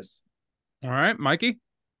confident with this. All right, Mikey.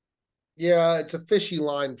 Yeah, it's a fishy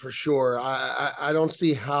line for sure. I don't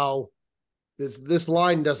see how this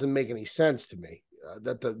line doesn't make any sense to me.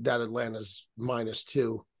 That Atlanta's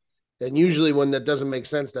 -2, and usually when that doesn't make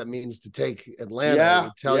sense, that means to take Atlanta. Yeah,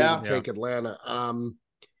 you to take Atlanta.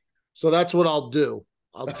 So that's what I'll do.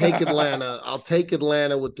 I'll take Atlanta. I'll take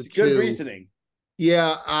Atlanta with the 2. Good reasoning.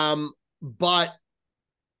 Yeah, but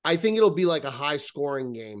I think it'll be like a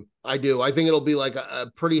high-scoring game. I do. I think it'll be like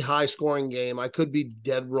a pretty high-scoring game. I could be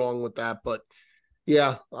dead wrong with that, but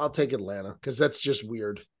yeah, I'll take Atlanta because that's just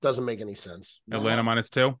weird. Doesn't make any sense. Atlanta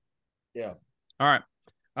 -2? Yeah. All right.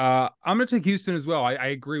 I'm going to take Houston as well. I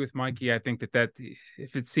agree with Mikey. I think that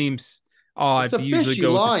if it seems odd to usually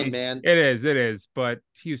go line, with the man. It is, but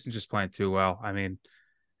Houston's just playing too well. I mean,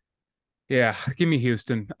 yeah, give me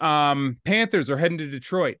Houston. Panthers are heading to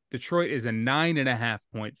Detroit. Detroit is a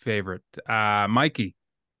 9.5-point favorite. Mikey,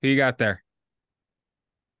 who you got there?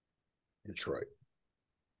 Detroit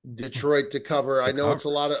to cover. I know it's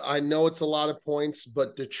a lot of points,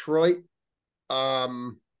 but Detroit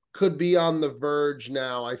could be on the verge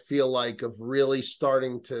now, I feel like, of really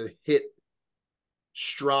starting to hit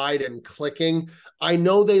stride and clicking. I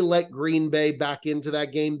know they let Green Bay back into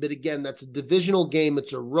that game, but again, that's a divisional game.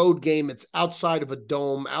 It's a road game. It's outside of a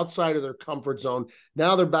dome, outside of their comfort zone.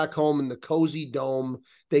 Now they're back home in the cozy dome.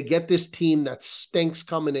 They get this team that stinks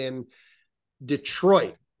coming in.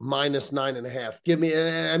 Detroit -9.5. Give me,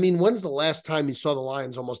 I mean, when's the last time you saw the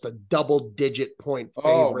Lions almost a double-digit point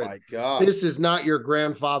favorite? Oh my God. This is not your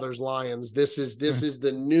grandfather's Lions. This is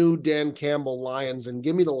the new Dan Campbell Lions, and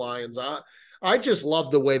give me the Lions. I just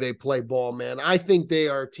love the way they play ball, man. I think they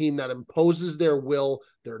are a team that imposes their will.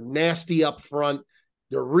 They're nasty up front.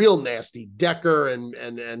 They're real nasty. Decker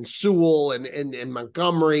and Sewell and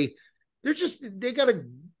Montgomery. They got a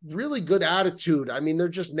really good attitude. I mean, they're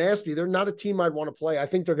just nasty. They're not a team I'd want to play. I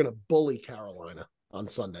think they're going to bully Carolina on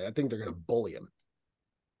Sunday. I think they're going to bully them.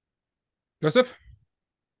 Joseph?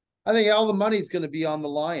 I think all the money's going to be on the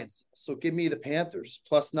Lions. So give me the Panthers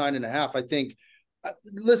 +9.5. I think,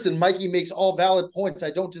 listen, Mikey makes all valid points. I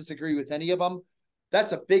don't disagree with any of them.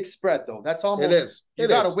 That's a big spread, though. That's almost, it is. You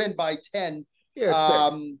got to win by 10. Yeah,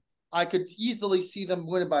 I could easily see them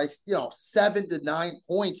winning by, 7 to 9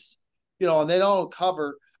 points, and they don't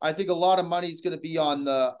cover. I think a lot of money is going to be on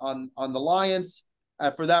the Lions.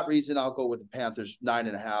 For that reason, I'll go with the Panthers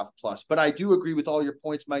 9.5+. But I do agree with all your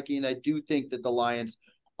points, Mikey, and I do think that the Lions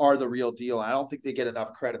are the real deal. I don't think they get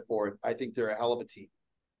enough credit for it. I think they're a hell of a team.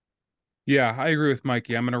 Yeah, I agree with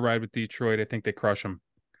Mikey. I'm going to ride with Detroit. I think they crush them.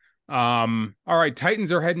 All right,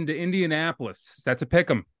 Titans are heading to Indianapolis. That's a pick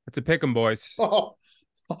 'em. That's a pick 'em, boys.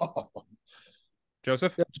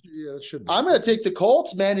 Joseph? Yeah, that should be. I'm going to take the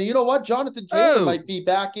Colts, man. And you know what? Jonathan Taylor might be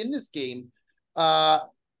back in this game.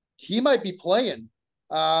 He might be playing.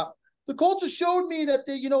 The Colts have showed me that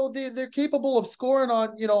they're capable of scoring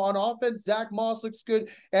on offense. Zach Moss looks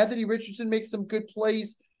good. Anthony Richardson makes some good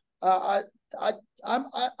plays. I'm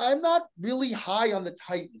not really high on the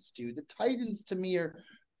Titans, dude. The Titans to me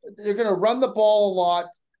they're going to run the ball a lot,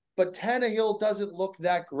 but Tannehill doesn't look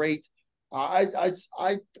that great. I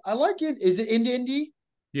like it. Is it in Indy?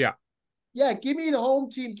 Yeah. Yeah, give me the home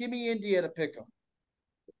team. Give me Indy to pick them.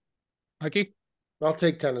 Mikey? I'll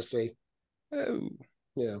take Tennessee. Oh.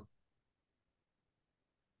 Yeah.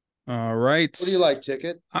 All right. What do you like,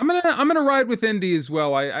 Ticket? I'm gonna ride with Indy as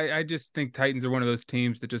well. I just think Titans are one of those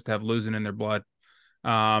teams that just have losing in their blood.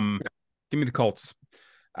 Give me the Colts.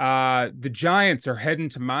 The Giants are heading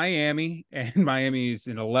to Miami, and Miami is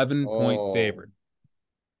an 11-point favorite.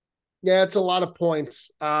 Yeah, it's a lot of points.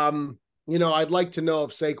 I'd like to know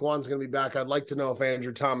if Saquon's going to be back. I'd like to know if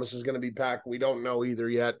Andrew Thomas is going to be back. We don't know either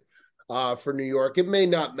yet. for New York. It may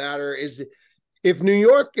not matter. If New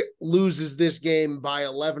York loses this game by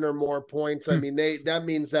 11 or more points, I mean, that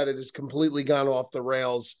means that it has completely gone off the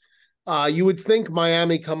rails. You would think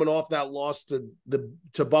Miami coming off that loss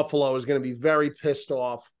to Buffalo is going to be very pissed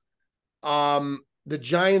off. The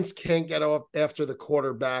Giants can't get off after the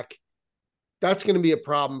quarterback. That's going to be a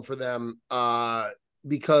problem for them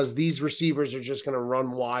because these receivers are just going to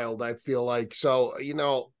run wild, I feel like. So,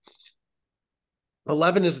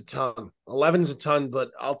 11 is a ton. 11 is a ton,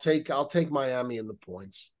 but I'll take Miami in the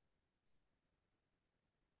points.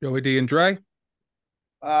 Joey D and Dre?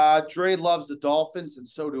 Dre loves the Dolphins, and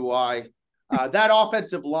so do I. That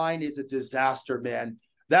offensive line is a disaster, man.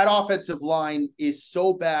 That offensive line is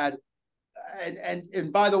so bad.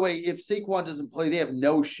 And by the way, if Saquon doesn't play, they have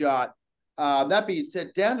no shot. That being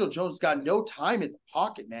said, Daniel Jones got no time in the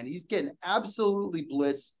pocket, man. He's getting absolutely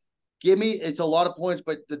blitzed. It's a lot of points,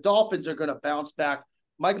 but the Dolphins are going to bounce back.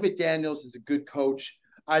 Mike McDaniels is a good coach.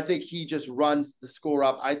 I think he just runs the score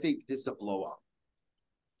up. I think this is a blowout.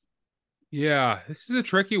 Yeah, this is a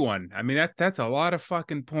tricky one. I mean, that's a lot of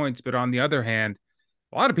fucking points. But on the other hand,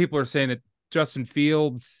 a lot of people are saying that Justin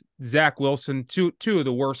Fields, Zach Wilson, two of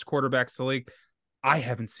the worst quarterbacks in the league. I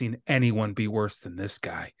haven't seen anyone be worse than this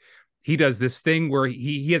guy. He does this thing where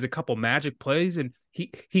he has a couple magic plays and he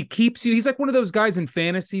keeps you. He's like one of those guys in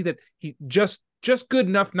fantasy that he just good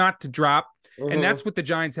enough not to drop. Mm-hmm. And that's what the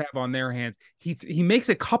Giants have on their hands. He makes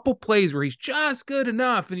a couple plays where he's just good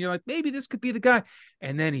enough. And you're like, maybe this could be the guy.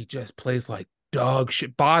 And then he just plays like dog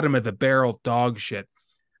shit, bottom of the barrel dog shit.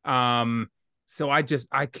 So I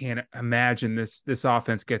can't imagine this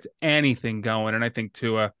offense gets anything going. And I think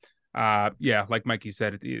Tua, like Mikey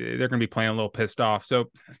said, they're going to be playing a little pissed off. So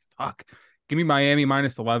fuck, give me Miami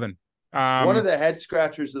minus 11. One of the head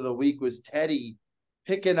scratchers of the week was Teddy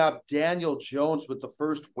picking up Daniel Jones with the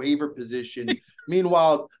first waiver position.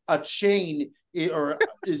 Meanwhile, a chain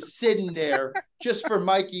is sitting there just for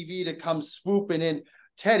Mikey V to come swooping in.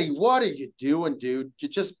 Teddy, what are you doing, dude? You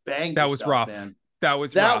just banged that yourself, was rough, man. That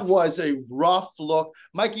was a rough look.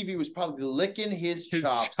 Mikey V was probably licking his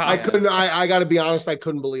chops. I got to be honest. I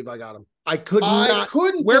couldn't believe I got him.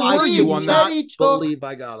 Where were you on that? Believe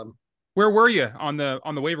I got him. Where were you on the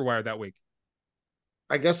waiver wire that week?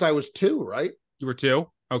 I guess I was 2, right? You were 2?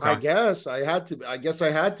 Okay. I guess I had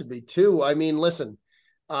to be 2. I mean, listen,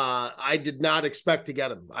 I did not expect to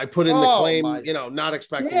get him. I put in the claim, not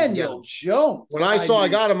expecting Daniel Jones. When I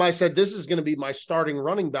got him, I said, this is going to be my starting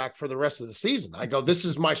running back for the rest of the season. I go, this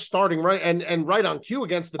is my starting running and right on cue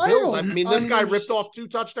against the Bills. I mean, this guy ripped off 2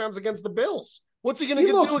 touchdowns against the Bills. What's he going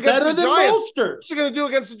to do against the Giants? What's he going to do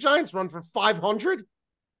against the Giants? Run for 500?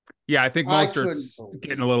 Yeah, I think Mostert's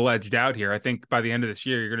getting a little edged out here. I think by the end of this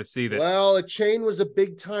year, you're going to see that. Well, a chain was a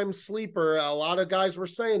big-time sleeper. A lot of guys were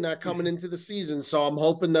saying that coming into the season, so I'm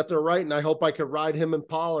hoping that they're right, and I hope I could ride him and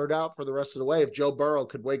Pollard out for the rest of the way. If Joe Burrow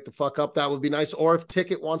could wake the fuck up, that would be nice. Or if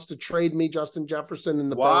Ticket wants to trade me Justin Jefferson in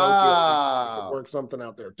the Burrow deal, work something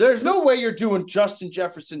out there. There's no way you're doing Justin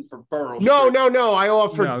Jefferson for Burrow. No. I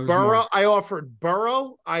offered Burrow. I offered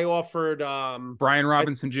Burrow. I offered Brian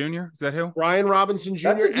Robinson Jr. Is that who? Brian Robinson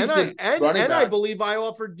Jr. And I believe I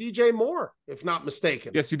offered DJ Moore, if not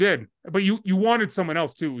mistaken. Yes, you did. But you wanted someone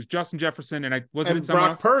else too. It was Justin Jefferson, and someone Brock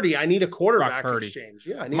else? Purdy. I need a quarterback exchange.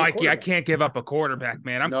 Yeah, Mikey, I can't give up a quarterback,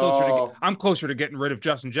 man. I'm closer to getting rid of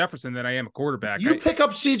Justin Jefferson than I am a quarterback. You pick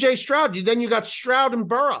up CJ Stroud. Then you got Stroud and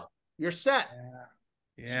Burrow. You're set.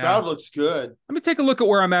 Yeah. Stroud looks good. Let me take a look at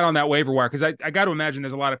where I'm at on that waiver wire, because I got to imagine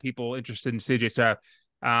there's a lot of people interested in CJ Stroud.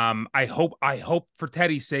 I hope for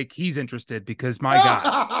Teddy's sake he's interested, because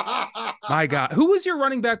my God, who was your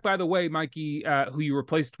running back, by the way, Mikey? Who you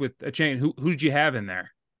replaced with a chain? Who did you have in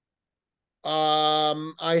there? I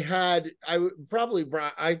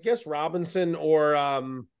guess Robinson or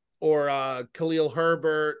Khalil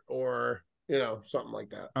Herbert or something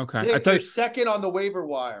like that. Okay, I tell you, second on the waiver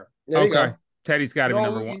wire. Okay, Teddy's got to be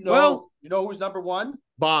number 1. You know who's number 1?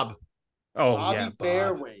 Bob. Oh, Bobby yeah, Bob.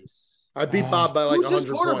 Fairways. I beat Bob by like 100 Who's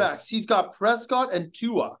his quarterbacks? Points. He's got Prescott and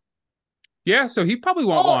Tua. Yeah, so he probably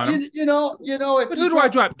won't want him. But who do I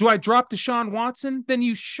drop? Do I drop Deshaun Watson? Then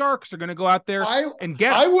you Sharks are going to go out there and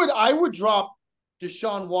get him. I would drop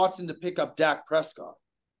Deshaun Watson to pick up Dak Prescott.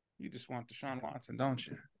 You just want Deshaun Watson, don't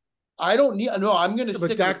you? I don't need. No, I'm going to stick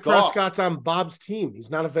with Dak Prescott's on Bob's team.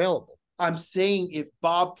 He's not available. I'm saying if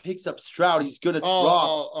Bob picks up Stroud, he's going to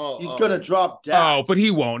drop. He's going to drop Dak. Oh, but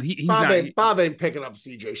he won't. Bob ain't picking up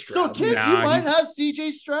CJ Stroud. So, Tick, you might have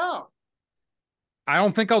CJ Stroud. I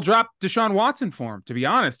don't think I'll drop Deshaun Watson for him, to be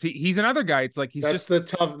honest. He's another guy. It's like that's the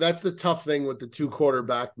tough thing with the 2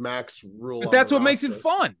 quarterback max rule. But that's what makes it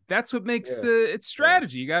fun. That's what makes it's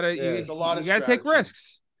strategy. You gotta take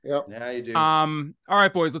risks. Yep. Yeah, you do. All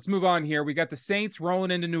right, boys, let's move on here. We got the Saints rolling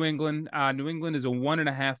into New England. New England is a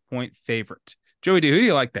 1.5-point favorite. Joey D, who do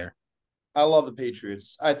you like there? I love the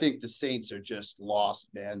Patriots. I think the Saints are just lost,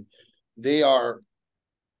 man. They're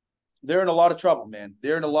in a lot of trouble, man.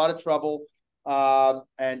 They're in a lot of trouble.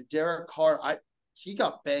 And Derek Carr, he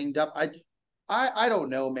got banged up. I don't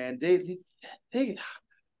know, man. They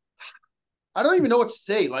I don't even know what to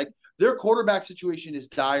say. Like, their quarterback situation is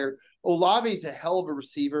dire. Olave is a hell of a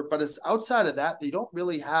receiver, but it's outside of that, they don't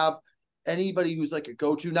really have anybody who's like a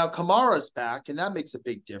go-to. Now Kamara's back, and that makes a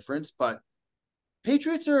big difference, but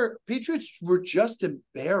Patriots were just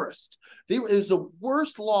embarrassed. It was the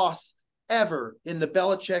worst loss ever in the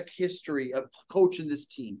Belichick history of coaching this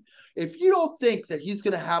team. If you don't think that he's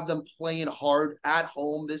going to have them playing hard at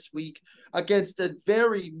home this week against a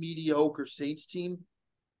very mediocre Saints team,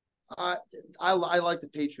 I like the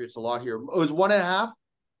Patriots a lot here. It was 1.5.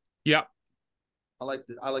 Yeah. I like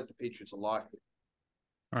the Patriots a lot.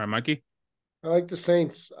 All right, Mikey. I like the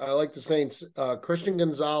Saints. Christian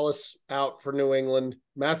Gonzalez out for New England.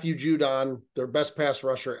 Matthew Judon, their best pass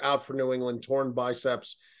rusher, out for New England, torn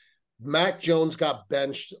biceps. Mac Jones got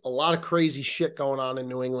benched. A lot of crazy shit going on in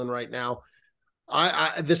New England right now.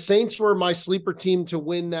 The Saints were my sleeper team to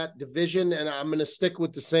win that division, and I'm going to stick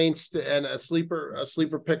with the Saints. And a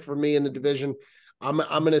sleeper pick for me in the division. I'm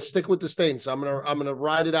going to stick with the Saints. I'm going to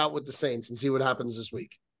ride it out with the Saints and see what happens this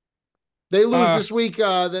week. They lose this week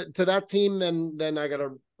to that team, then I got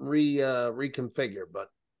to reconfigure. But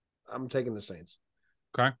I'm taking the Saints.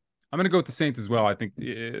 Okay, I'm going to go with the Saints as well. I think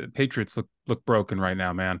Patriots look broken right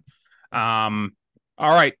now, man. All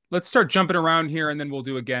right, let's start jumping around here, and then we'll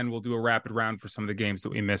do a rapid round for some of the games that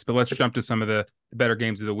we missed. But let's jump to some of the better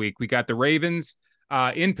games of the week. We got the Ravens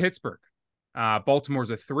in Pittsburgh. Baltimore's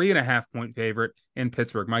a 3.5-point favorite in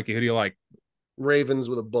Pittsburgh. Mikey, who do you like? Ravens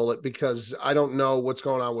with a bullet, because I don't know what's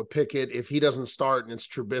going on with Pickett. If he doesn't start and it's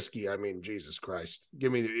Trubisky, I mean, Jesus Christ,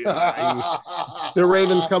 give me the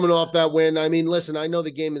Ravens coming off that win. I mean, listen, I know the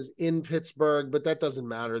game is in Pittsburgh, but that doesn't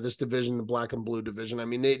matter. This division, the black and blue division, I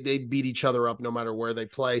mean, they beat each other up no matter where they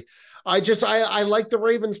play. I like the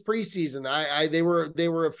Ravens preseason. They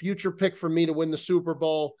were a future pick for me to win the Super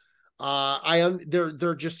Bowl.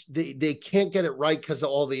 They're just they can't get it right because of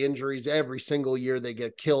all the injuries. Every single year they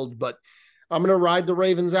get killed, but I'm going to ride the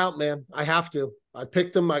Ravens out, man. I have to. I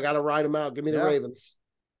picked them. I got to ride them out. Give me the Ravens.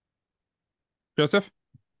 Joseph?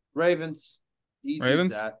 Ravens. Easy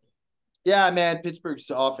Ravens? as that. Yeah, man.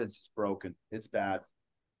 Pittsburgh's offense is broken. It's bad.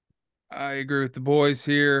 I agree with the boys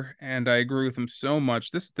here, and I agree with them so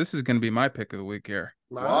much. This is going to be my pick of the week here.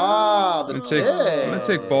 Wow. I'm going to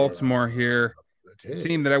take Baltimore here. It's a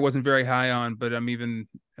team that I wasn't very high on, but I'm even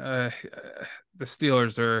the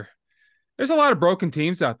Steelers are. There's a lot of broken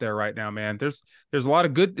teams out there right now, man. There's a lot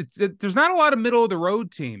of good. There's not a lot of middle of the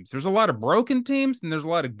road teams. There's a lot of broken teams, and there's a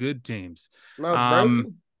lot of good teams.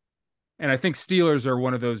 And I think Steelers are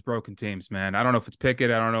one of those broken teams, man. I don't know if it's Pickett.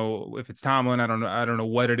 I don't know if it's Tomlin. I don't know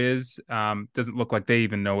what it is. Doesn't look like they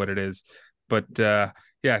even know what it is. But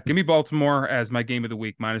yeah, give me Baltimore as my game of the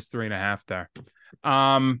week, -3.5 there.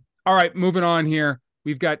 All right, moving on here.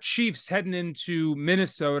 We've got Chiefs heading into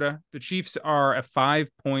Minnesota. The Chiefs are a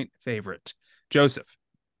 5-point favorite. Joseph.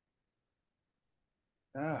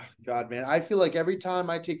 Ah, God, man. I feel like every time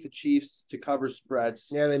I take the Chiefs to cover spreads,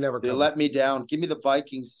 they let me down. Give me the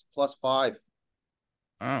Vikings +5.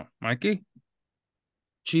 Oh, Mikey?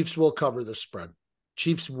 Chiefs will cover the spread.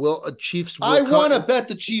 Chiefs will. I want to bet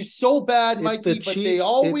the Chiefs so bad, Mikey, but they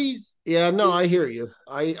always. I hear you.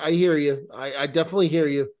 I hear you. I definitely hear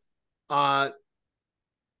you.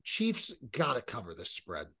 Chiefs got to cover this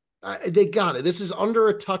spread. They got it. This is under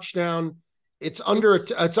a touchdown. It's under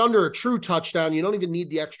a true touchdown. You don't even need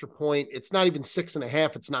the extra point. It's not even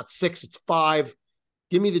 6.5. It's not 6. It's 5.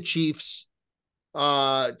 Give me the Chiefs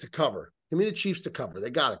to cover. Give me the Chiefs to cover. They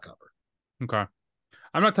got to cover. Okay.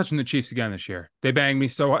 I'm not touching the Chiefs again this year. They banged me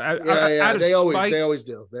so. They always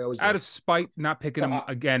do. Out of spite, not picking them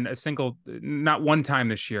again. Not one time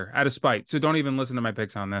this year. Out of spite. So don't even listen to my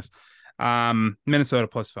picks on this. Minnesota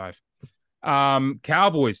 +5.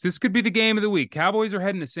 Cowboys. This could be the game of the week. Cowboys are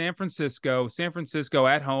heading to San Francisco. San Francisco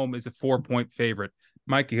at home is a 4-point favorite.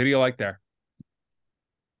 Mikey, who do you like there?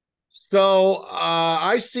 So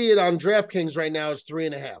I see it on DraftKings right now as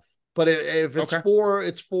 3.5. But if it's 4,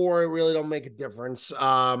 it's 4. It really don't make a difference.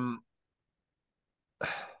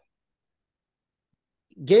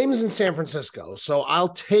 Games in San Francisco. So I'll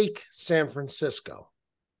take San Francisco.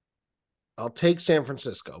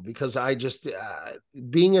 Because I just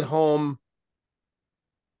being at home,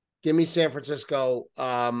 give me San Francisco.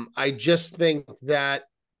 I just think that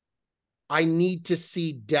I need to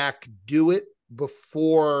see Dak do it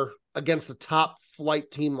before against the top flight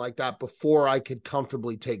team like that before I could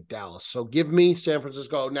comfortably take Dallas. So give me San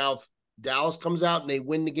Francisco. Now, if Dallas comes out and they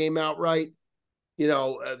win the game outright,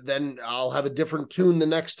 then I'll have a different tune the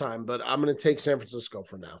next time. But I'm going to take San Francisco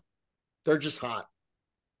for now. They're just hot.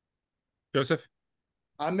 Joseph?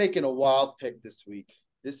 I'm making a wild pick this week.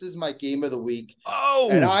 This is my game of the week. Oh!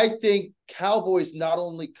 And I think Cowboys not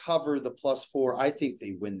only cover the +4, I think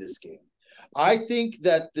they win this game. I think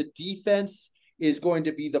that the defense is going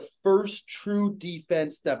to be the first true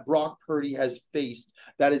defense that Brock Purdy has faced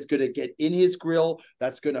that is going to get in his grill,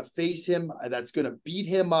 that's going to face him, that's going to beat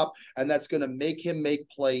him up, and that's going to make him make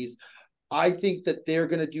plays. I think that they're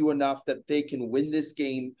going to do enough that they can win this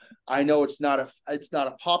game. I know it's not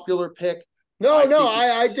a popular pick.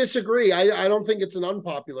 I disagree. I don't think it's an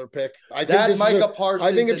unpopular pick. I think Micah Parsons.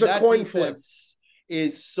 I think it's a coin flip.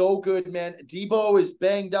 Is so good, man. Debo is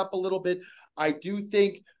banged up a little bit. I do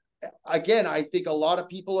think, again, I think a lot of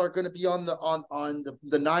people are going to be on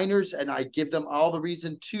the Niners, and I give them all the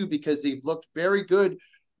reason too because they've looked very good.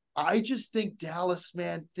 I just think Dallas,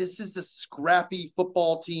 man, this is a scrappy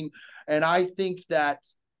football team, and I think that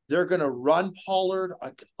they're going to run Pollard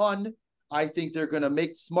a ton. I think they're going to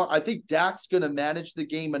make smart. I think Dak's going to manage the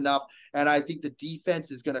game enough, and I think the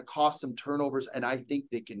defense is going to cause some turnovers, and I think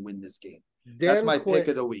they can win this game. That's my pick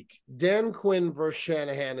of the week. Dan Quinn versus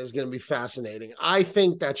Shanahan is going to be fascinating. I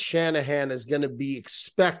think that Shanahan is going to be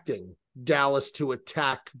expecting Dallas to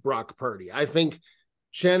attack Brock Purdy. I think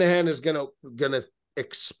Shanahan is going to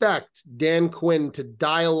expect Dan Quinn to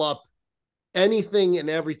dial up anything and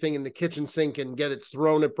everything in the kitchen sink and get it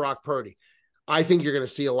thrown at Brock Purdy. I think you're going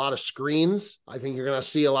to see a lot of screens. I think you're going to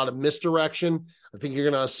see a lot of misdirection. I think you're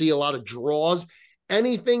going to see a lot of draws.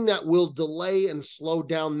 Anything that will delay and slow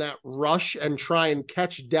down that rush and try and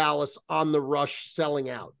catch Dallas on the rush selling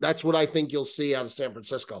out. That's what I think you'll see out of San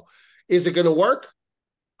Francisco. Is it going to work?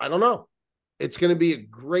 I don't know. It's going to be a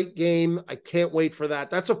great game. I can't wait for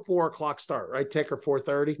that. That's a 4:00 start, right, Tick, or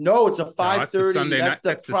 4:30? No, it's a 5:30.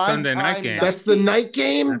 That's the Sunday night game. That's the night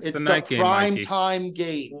game? It's the prime time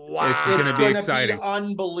game. Wow. This is going to be exciting.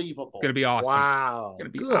 Unbelievable. It's going to be awesome. Wow. It's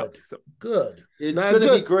going to be good. awesome. Good. It's going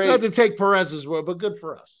to be great. Not to take Perez's word, but good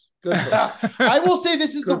for us. Good for us. I will say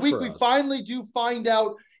this is the week we finally do find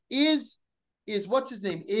out is what's his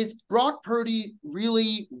name? Is Brock Purdy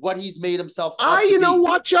really what he's made himself? You know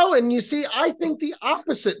what, Joe? And you see, I think the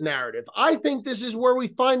opposite narrative. I think this is where we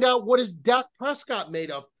find out what is Dak Prescott made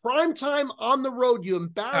of. Prime time on the road, you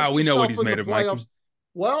embarrass we know what yourself he's in made the of,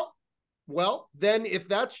 playoffs. Well, then if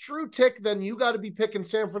that's true, Tick, then you got to be picking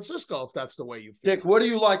San Francisco if that's the way you feel. Tick, what do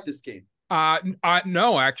you like this game?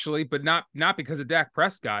 No, actually, but not because of Dak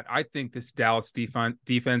Prescott. I think this Dallas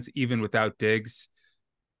defense, even without Diggs,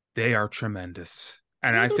 they are tremendous.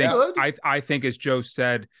 And I think, as Joe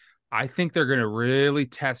said, I think they're going to really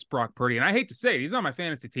test Brock Purdy. And I hate to say it, he's on my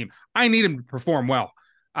fantasy team. I need him to perform well.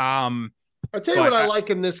 I'll tell you what I like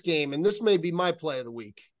in this game, and this may be my play of the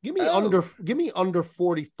week. Give me under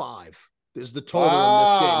 45 is the total in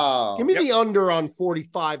this game. Give me the under on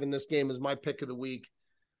 45 in this game is my pick of the week.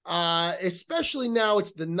 Especially now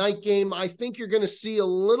it's the night game. I think you're going to see a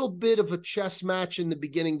little bit of a chess match in the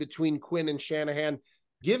beginning between Quinn and Shanahan.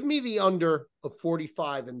 Give me the under of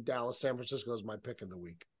 45 in Dallas. San Francisco is my pick of the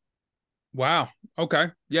week. Wow.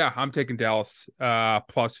 Okay. Yeah, I'm taking Dallas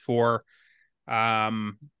 +4.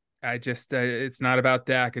 I just it's not about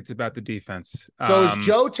Dak, it's about the defense. So is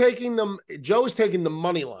Joe taking them? Joe is taking the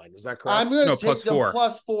money line. Is that correct? I'm going to take them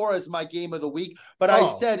 +4 as my game of the week. But I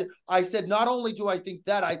said not only do I think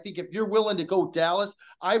that, I think if you're willing to go Dallas,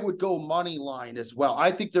 I would go money line as well.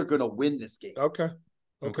 I think they're going to win this game. Okay.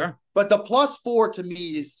 But the +4 to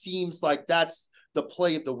me seems like that's the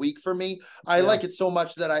play of the week for me. I like it so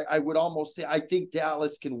much that I would almost say I think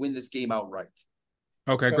Dallas can win this game outright.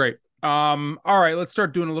 Okay, great. All right, let's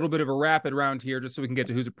start doing a little bit of a rapid round here just so we can get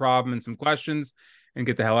to who's a problem and some questions and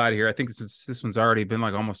get the hell out of here. I think this one's already been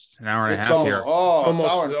like almost an hour and a half here.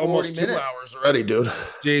 Almost 2 hours already, dude.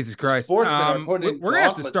 Jesus Christ. We're going to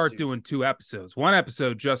have to start doing 2 episodes. 1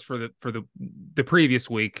 episode just for the previous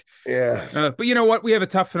week. Yeah. But you know what? We have a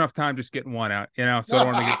tough enough time just getting 1 out, so I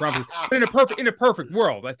don't want to make promises. But in a perfect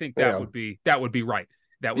world, I think that would be right.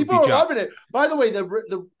 That would People be are loving it. By the way,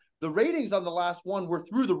 the ratings on the last one were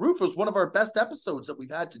through the roof. It was one of our best episodes that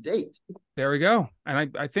we've had to date. There we go.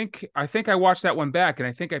 And I think I watched that one back, and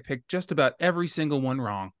I think I picked just about every single one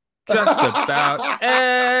wrong. Just about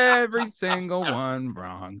every single one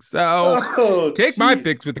wrong. So take my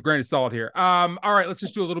picks with a grain of salt here. All right, let's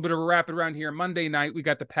just do a little bit of a rapid round here. Monday night, we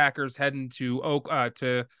got the Packers heading to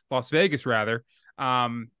Las Vegas, rather.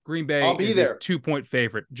 Green Bay I'll be is there. a 2-point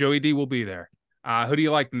favorite. Joey D will be there. Who do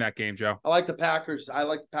you like in that game, Joe? I like the Packers. I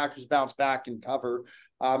like the Packers bounce back and cover.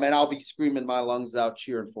 And I'll be screaming my lungs out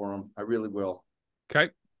cheering for them. I really will.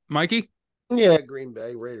 Okay. Mikey? Yeah, Green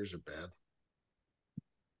Bay. Raiders are bad.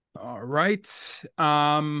 All right.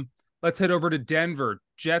 Let's head over to Denver.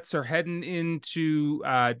 Jets are heading into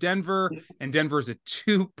Denver, and Denver's a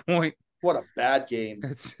 2-point. What a bad game.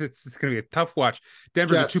 It's going to be a tough watch.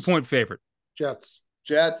 Denver's a 2-point favorite. Jets.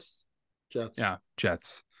 Yeah,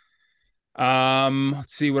 Jets.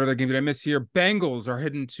 Let's see, what other game did I miss here? Bengals are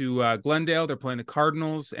heading to Glendale. They're playing the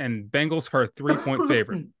Cardinals, and Bengals are a 3-point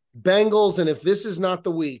favorite. Bengals, and if this is not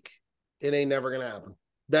the week, it ain't never going to happen.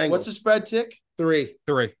 Bengals. What's the spread, Tick? 3.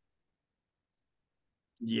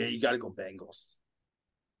 Yeah, you got to go Bengals.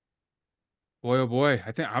 Boy, oh boy.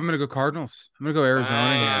 I think I'm going to go Cardinals. I'm going to go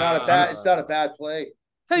Arizona. It's not a bad play.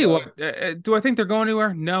 Tell you what, do I think they're going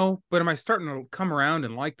anywhere? No. But am I starting to come around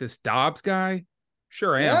and like this Dobbs guy?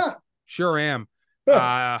 Sure am. Yeah. Sure am.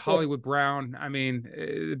 Hollywood Brown. I mean,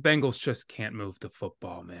 the Bengals just can't move the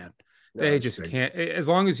football, man. They just can't. As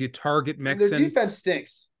long as you target Mixon. Their defense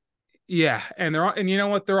stinks. Yeah, and you know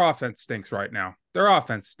what? Their offense stinks right now. Their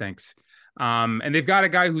offense stinks. And they've got a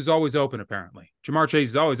guy who's always open, apparently. Jamar Chase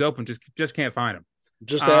is always open, just can't find him.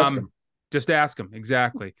 Just ask him. Just ask him,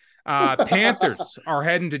 exactly. Panthers are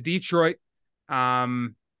heading to Detroit. No,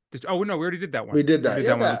 we already did that one. We did that.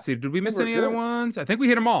 One. Let's see. Did we miss any other ones? I think we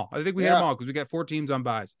hit them all. Hit them all because we got 4 teams on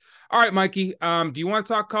buys. All right, Mikey. Do you want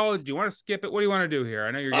to talk college? Do you want to skip it? What do you want to do here?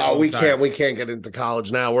 I know you're. We can't get into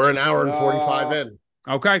college now. We're an hour and 45 in.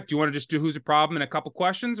 Okay. Do you want to just do who's a problem and a couple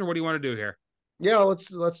questions, or what do you want to do here? Yeah, let's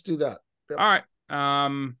do that. Yep. All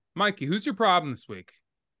right. Mikey, who's your problem this week?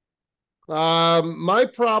 My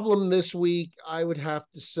problem this week, I would have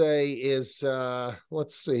to say, is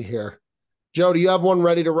let's see here. Joe, do you have one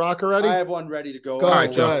ready to rock already? I have one ready to go. Go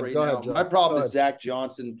ahead, Joe. My problem is Zach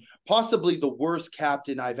Johnson, possibly the worst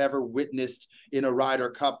captain I've ever witnessed in a Ryder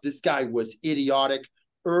Cup. This guy was idiotic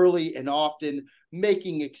early and often,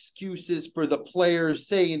 making excuses for the players,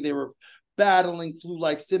 saying they were battling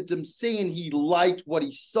flu-like symptoms, saying he liked what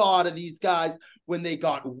he saw out of these guys when they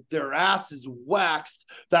got their asses waxed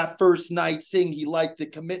that first night, saying he liked the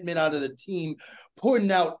commitment out of the team,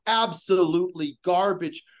 putting out absolutely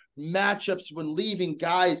garbage matchups when leaving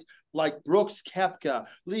guys like Brooks Koepka,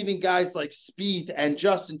 leaving guys like Spieth and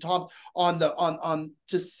Justin Thomas on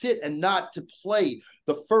to sit and not to play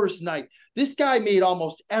the first night. This guy made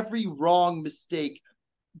almost every wrong mistake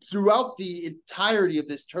throughout the entirety of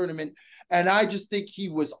this tournament, and I just think he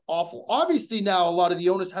was awful. Obviously, now a lot of the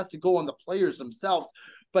onus has to go on the players themselves,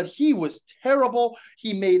 but he was terrible.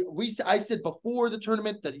 I said before the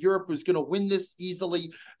tournament that Europe was going to win this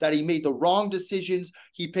easily, that he made the wrong decisions.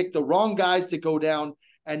 He picked the wrong guys to go down.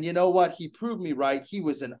 And you know what? He proved me right. He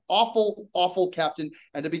was an awful, awful captain.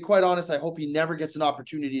 And to be quite honest, I hope he never gets an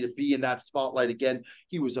opportunity to be in that spotlight again.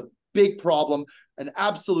 He was a big problem, an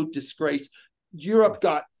absolute disgrace. Europe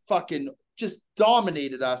got fucking just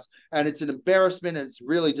dominated us, and it's an embarrassment, and it's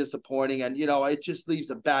really disappointing. And, it just leaves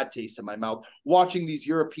a bad taste in my mouth watching these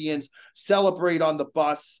Europeans celebrate on the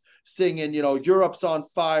bus, singing, Europe's on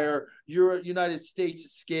fire, United States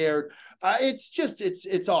is scared.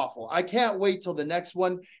 It's awful. I can't wait till the next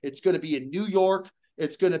one. It's going to be in New York.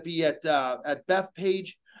 It's going to be at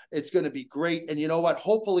Bethpage. It's going to be great. And you know what?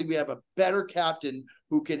 Hopefully we have a better captain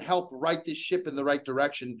who can help right this ship in the right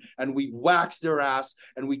direction, and we wax their ass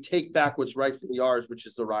and we take back what's rightfully ours, which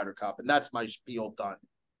is the Ryder Cup. And that's my spiel done.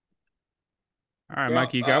 All right,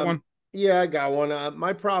 Mikey, you got one? Yeah, I got one.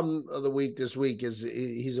 My problem of the week this week is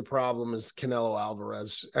Canelo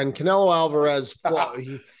Alvarez. And Canelo Alvarez,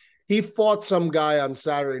 he fought some guy on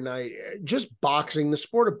Saturday night. Just boxing, the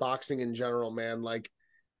sport of boxing in general, man, like,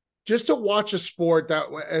 just to watch a sport that,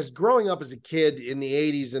 as growing up as a kid in the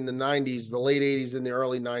 80s and the 90s, the late 80s and the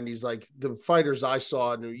early 90s, like the fighters I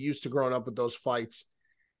saw and who used to growing up with those fights,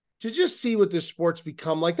 to just see what this sport's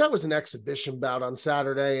become. Like, that was an exhibition bout on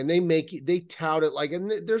Saturday, and they tout it like,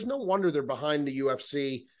 and there's no wonder they're behind the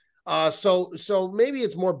UFC. So maybe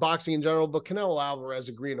it's more boxing in general, but Canelo Alvarez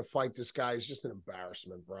agreeing to fight this guy is just an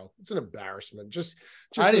embarrassment, bro. It's an embarrassment. Just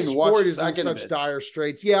I didn't the even watch sport is in such dire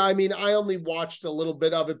straits. Yeah, I mean, I only watched a little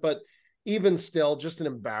bit of it, but even still, just an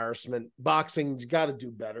embarrassment. Boxing, you got to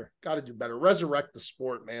do better. Got to do better. Resurrect the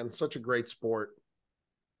sport, man. Such a great sport.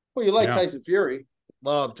 Well, you like Tyson Fury.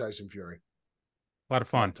 Love Tyson Fury. A lot of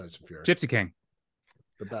fun. Tyson Fury. Gypsy King.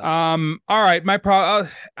 The best. All right. My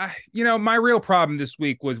my real problem this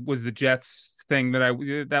week was the Jets thing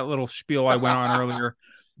that little spiel I went on earlier.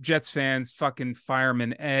 Jets fans, fucking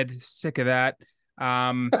fireman Ed, sick of that.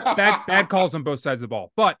 Bad calls on both sides of the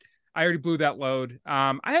ball. But I already blew that load.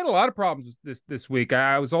 I had a lot of problems this week.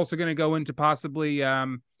 I was also going to go into possibly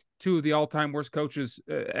two of the all-time worst coaches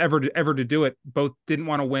ever to do it. Both didn't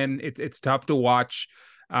want to win. It's tough to watch.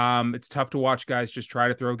 It's tough to watch guys just try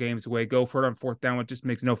to throw games away, go for it on fourth down. It just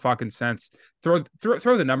makes no fucking sense. Throw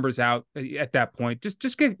the numbers out at that point.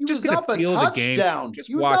 Just get a feel of the game.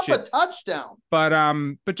 Just watch it. A touchdown.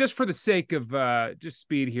 But just for the sake of just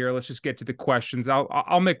speed here, let's just get to the questions.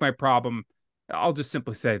 I'll make my problem. I'll just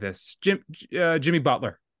simply say this: Jimmy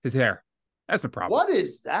Butler, his hair. That's my problem. What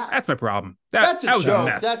is that? That's my problem. That's a was joke. A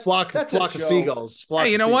mess. That's flock of seagulls.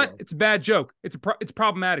 Hey, you know what? It's a bad joke. It's a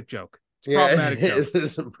problematic joke. It's a problematic joke. It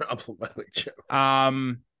is a problematic joke.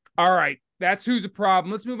 All right. That's who's a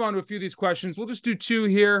problem. Let's move on to a few of these questions. We'll just do two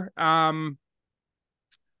here.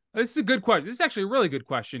 This is a good question. This is actually a really good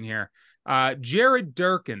question here. Jared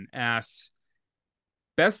Durkin asks,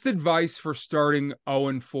 best advice for starting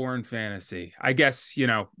 0-4 in fantasy. I guess,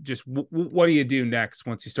 just what do you do next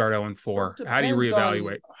once you start 0-4? How do you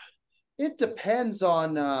reevaluate? It depends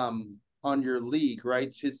on your league,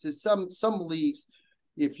 right? It's some leagues,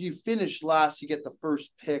 if you finish last, you get the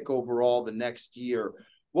first pick overall the next year.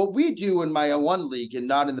 What we do in my one league and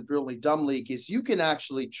not in the Brilliantly Dumb League is you can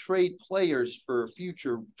actually trade players for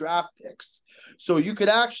future draft picks. So you could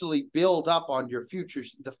actually build up on your future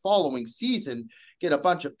the following season, get a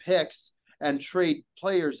bunch of picks and trade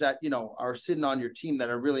players that, are sitting on your team that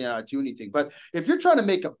are really not doing anything. But if you're trying to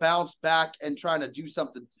make a bounce back and trying to do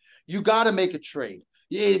something, you got to make a trade.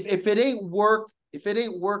 If it ain't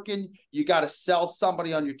working, you got to sell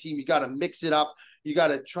somebody on your team. You got to mix it up. You got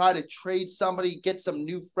to try to trade somebody, get some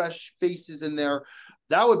new, fresh faces in there.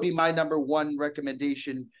 That would be my number one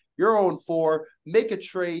recommendation. You're 0-4, make a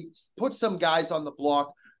trade, put some guys on the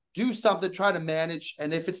block, do something, try to manage.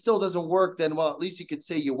 And if it still doesn't work, then, well, at least you could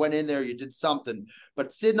say you went in there, you did something.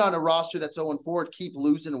 But sitting on a roster that's 0-4, keep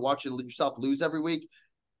losing and watching yourself lose every week,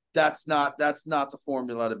 that's not the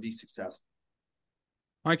formula to be successful.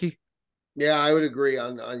 Mikey? Yeah, I would agree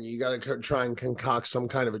on you got to try and concoct some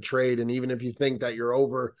kind of a trade. And even if you think that you're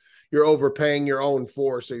overpaying your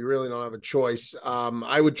 0-4, so you really don't have a choice.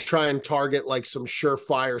 I would try and target like some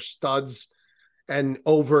surefire studs and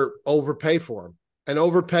overpay for them and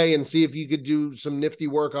overpay and see if you could do some nifty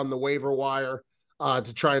work on the waiver wire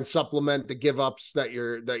to try and supplement the give ups that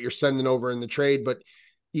you're sending over in the trade. But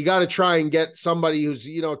you got to try and get somebody who's,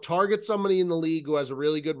 target somebody in the league who has a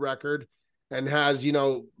really good record and has,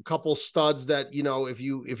 a couple studs that, if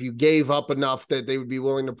you gave up enough that they would be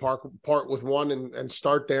willing to part with one and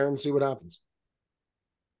start there and see what happens.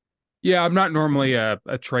 Yeah, I'm not normally a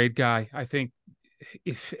trade guy. I think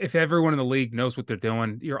if everyone in the league knows what they're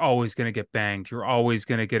doing, you're always going to get banged. You're always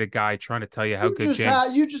going to get a guy trying to tell you how good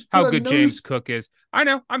James Cook is. I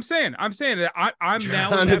know. I'm saying that I'm now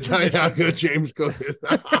trying to tell you how good James Cook is.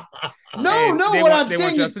 What I'm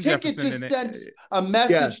saying is Ticket just sent a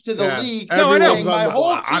message to the league. No, I know. My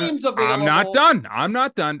whole team's available. I'm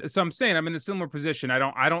not done. So I'm saying I'm in a similar position. I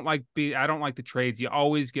don't like the trades. You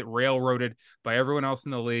always get railroaded by everyone else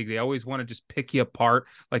in the league. They always want to just pick you apart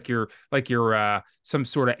like you're some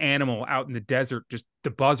sort of animal out in the desert. Just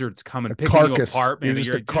the buzzards come and pick you apart, man.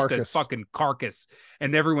 You're just a fucking carcass,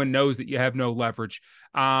 and everyone knows that you have no leverage.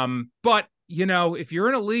 But if you're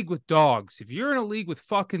in a league with dogs, if you're in a league with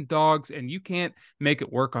fucking dogs and you can't make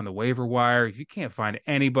it work on the waiver wire, if you can't find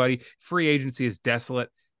anybody, free agency is desolate.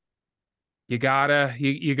 You gotta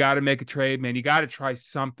make a trade, man. You gotta try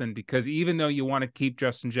something, because even though you want to keep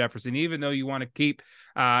Justin Jefferson, even though you want to keep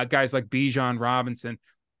guys like Bijan Robinson,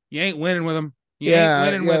 you ain't winning with them.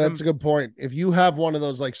 That's a good point. If you have one of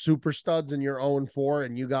those like super studs and you're 0-4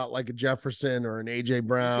 and you got like a Jefferson or an AJ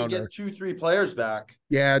Brown, you get 2-3 players back.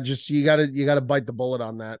 Yeah, just you gotta bite the bullet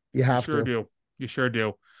on that. You sure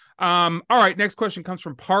do. All right, next question comes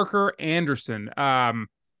from Parker Anderson.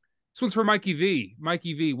 This one's for Mikey V.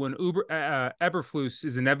 Mikey V, when Eberflus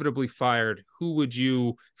is inevitably fired, who would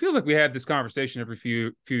you? Feels like we have this conversation every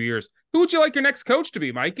few years. Who would you like your next coach to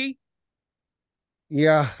be, Mikey?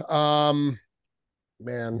 Yeah.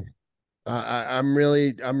 Man, I'm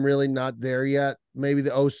really not there yet. Maybe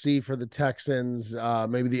the OC for the Texans,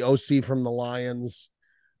 maybe the OC from the Lions.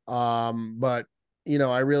 But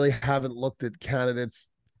I really haven't looked at candidates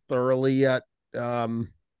thoroughly yet. I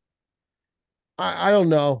don't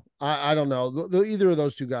know. I don't know. Either of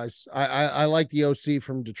those two guys. I like the OC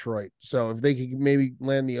from Detroit. So if they could maybe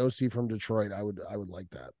land the OC from Detroit, I would like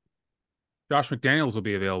that. Josh McDaniels will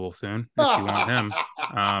be available soon if you want him.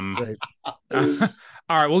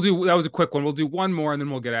 All right, that was a quick one. We'll do one more and then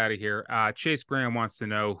we'll get out of here. Chase Graham wants to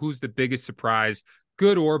know who's the biggest surprise,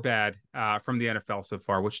 good or bad, from the NFL so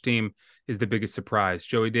far. Which team is the biggest surprise?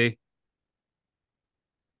 Joey D?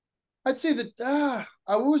 I'd say that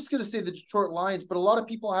I was going to say the Detroit Lions, but a lot of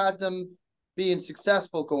people had them being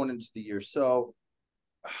successful going into the year. So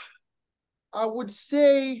I would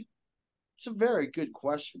say it's a very good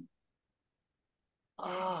question.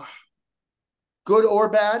 Good or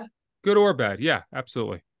bad? Good or bad. Yeah,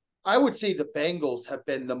 absolutely. I would say the Bengals have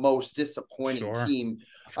been the most disappointing team.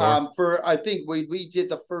 Sure. I think we did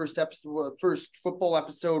the first football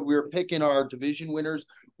episode. We were picking our division winners.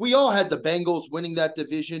 We all had the Bengals winning that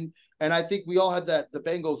division, and I think we all had the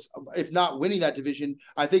Bengals, if not winning that division.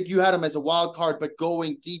 I think you had them as a wild card, but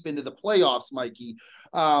going deep into the playoffs, Mikey.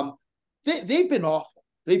 They've been awful.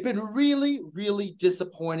 They've been really, really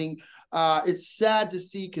disappointing. It's sad to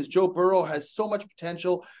see because Joe Burrow has so much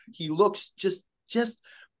potential. He looks just.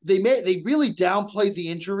 They really downplayed the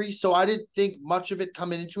injury, so I didn't think much of it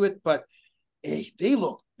coming into it, but they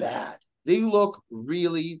look bad. They look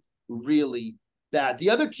really, really bad. The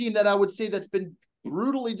other team that I would say that's been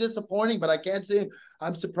brutally disappointing, but I can't say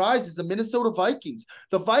I'm surprised, is the Minnesota Vikings.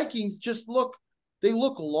 The Vikings look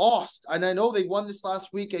lost. And I know they won this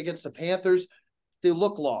last week against the Panthers. They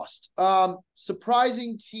look lost.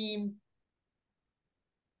 Surprising team.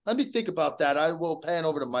 Let me think about that. I will pan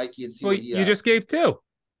over to Mikey and see what you just gave two.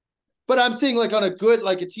 But I'm saying like on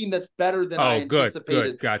a team that's better than I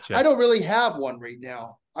anticipated. Good. Gotcha. I don't really have one right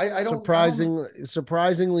now. I don't.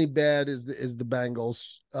 Surprisingly bad is the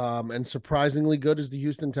Bengals, and surprisingly good is the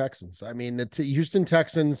Houston Texans. I mean, the Houston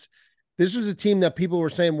Texans. This was a team that people were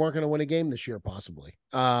saying weren't going to win a game this year, possibly.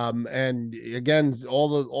 And again,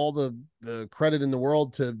 all the credit in the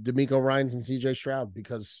world to DeMeco Ryans and CJ Stroud,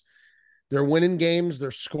 because they're winning games,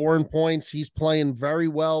 they're scoring points. He's playing very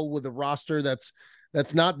well with a roster that's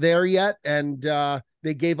not there yet. And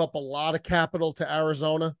they gave up a lot of capital to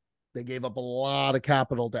Arizona.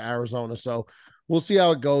 So we'll see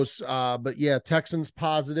how it goes. But yeah, Texans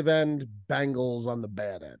positive end, Bengals on the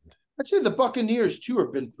bad end. I'd say the Buccaneers too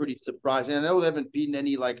have been pretty surprising. I know they haven't beaten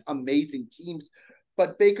any like amazing teams,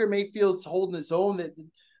 but Baker Mayfield's holding his own.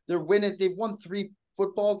 They're winning. They've won 3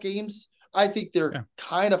 football games. I think they're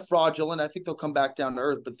kind of fraudulent. I think they'll come back down to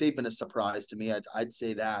earth, but they've been a surprise to me. I'd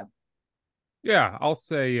say that. Yeah, I'll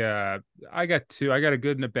say I got 2. I got a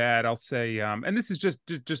good and a bad. I'll say and this is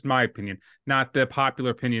just my opinion, not the popular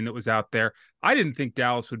opinion that was out there. I didn't think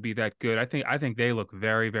Dallas would be that good. I think they look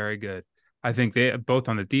very, very good. I think they both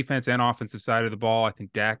on the defense and offensive side of the ball. I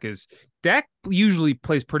think Dak usually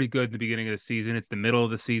plays pretty good in the beginning of the season. It's the middle of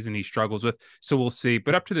the season he struggles with. So we'll see.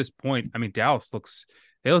 But up to this point, I mean, Dallas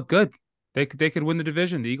they look good. They could win the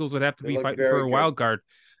division. The Eagles would have to be fighting for a wild card.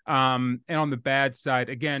 And on the bad side,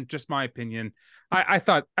 again, just my opinion, I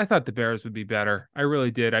thought the Bears would be better. I really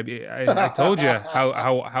did. I told you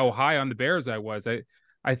how high on the Bears I was.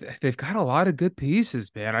 They've got a lot of good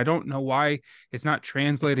pieces, man. I don't know why it's not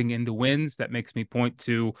translating into wins. That makes me point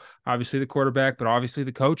to obviously the quarterback, but obviously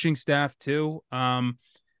the coaching staff too.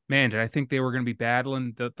 Man, did I think they were going to be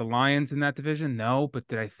battling the Lions in that division? No, but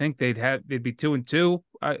did I think they'd be 2-2?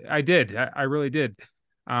 I did. I really did.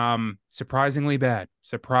 Surprisingly bad.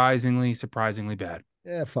 Surprisingly bad.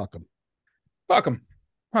 Yeah, fuck them.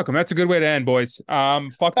 That's a good way to end, boys.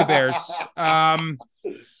 Fuck the Bears.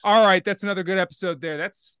 All right, that's another good episode there.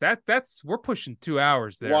 That's we're pushing 2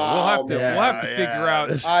 hours there. Wow, we'll have to figure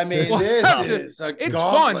out. I mean, it's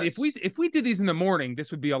fun. If we did these in the morning, this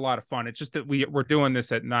would be a lot of fun. It's just that we're doing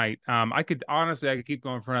this at night. I could keep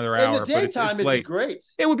going for another hour. In the daytime, it'd be great.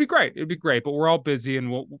 It would be great, but we're all busy, and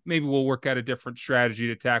we'll work out a different strategy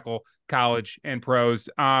to tackle college and pros.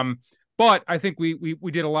 But I think we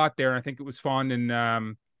did a lot there, and I think it was fun, and I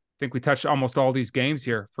think we touched almost all these games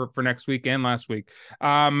here for next week and last week.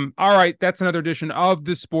 All right, that's another edition of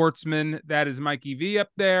The Sportsman. That is Mikey V up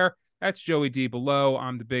there. That's Joey D below.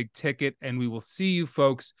 I'm the Big Ticket, and we will see you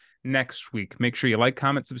folks next week. Make sure you like,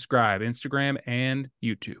 comment, subscribe, Instagram, and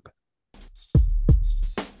YouTube.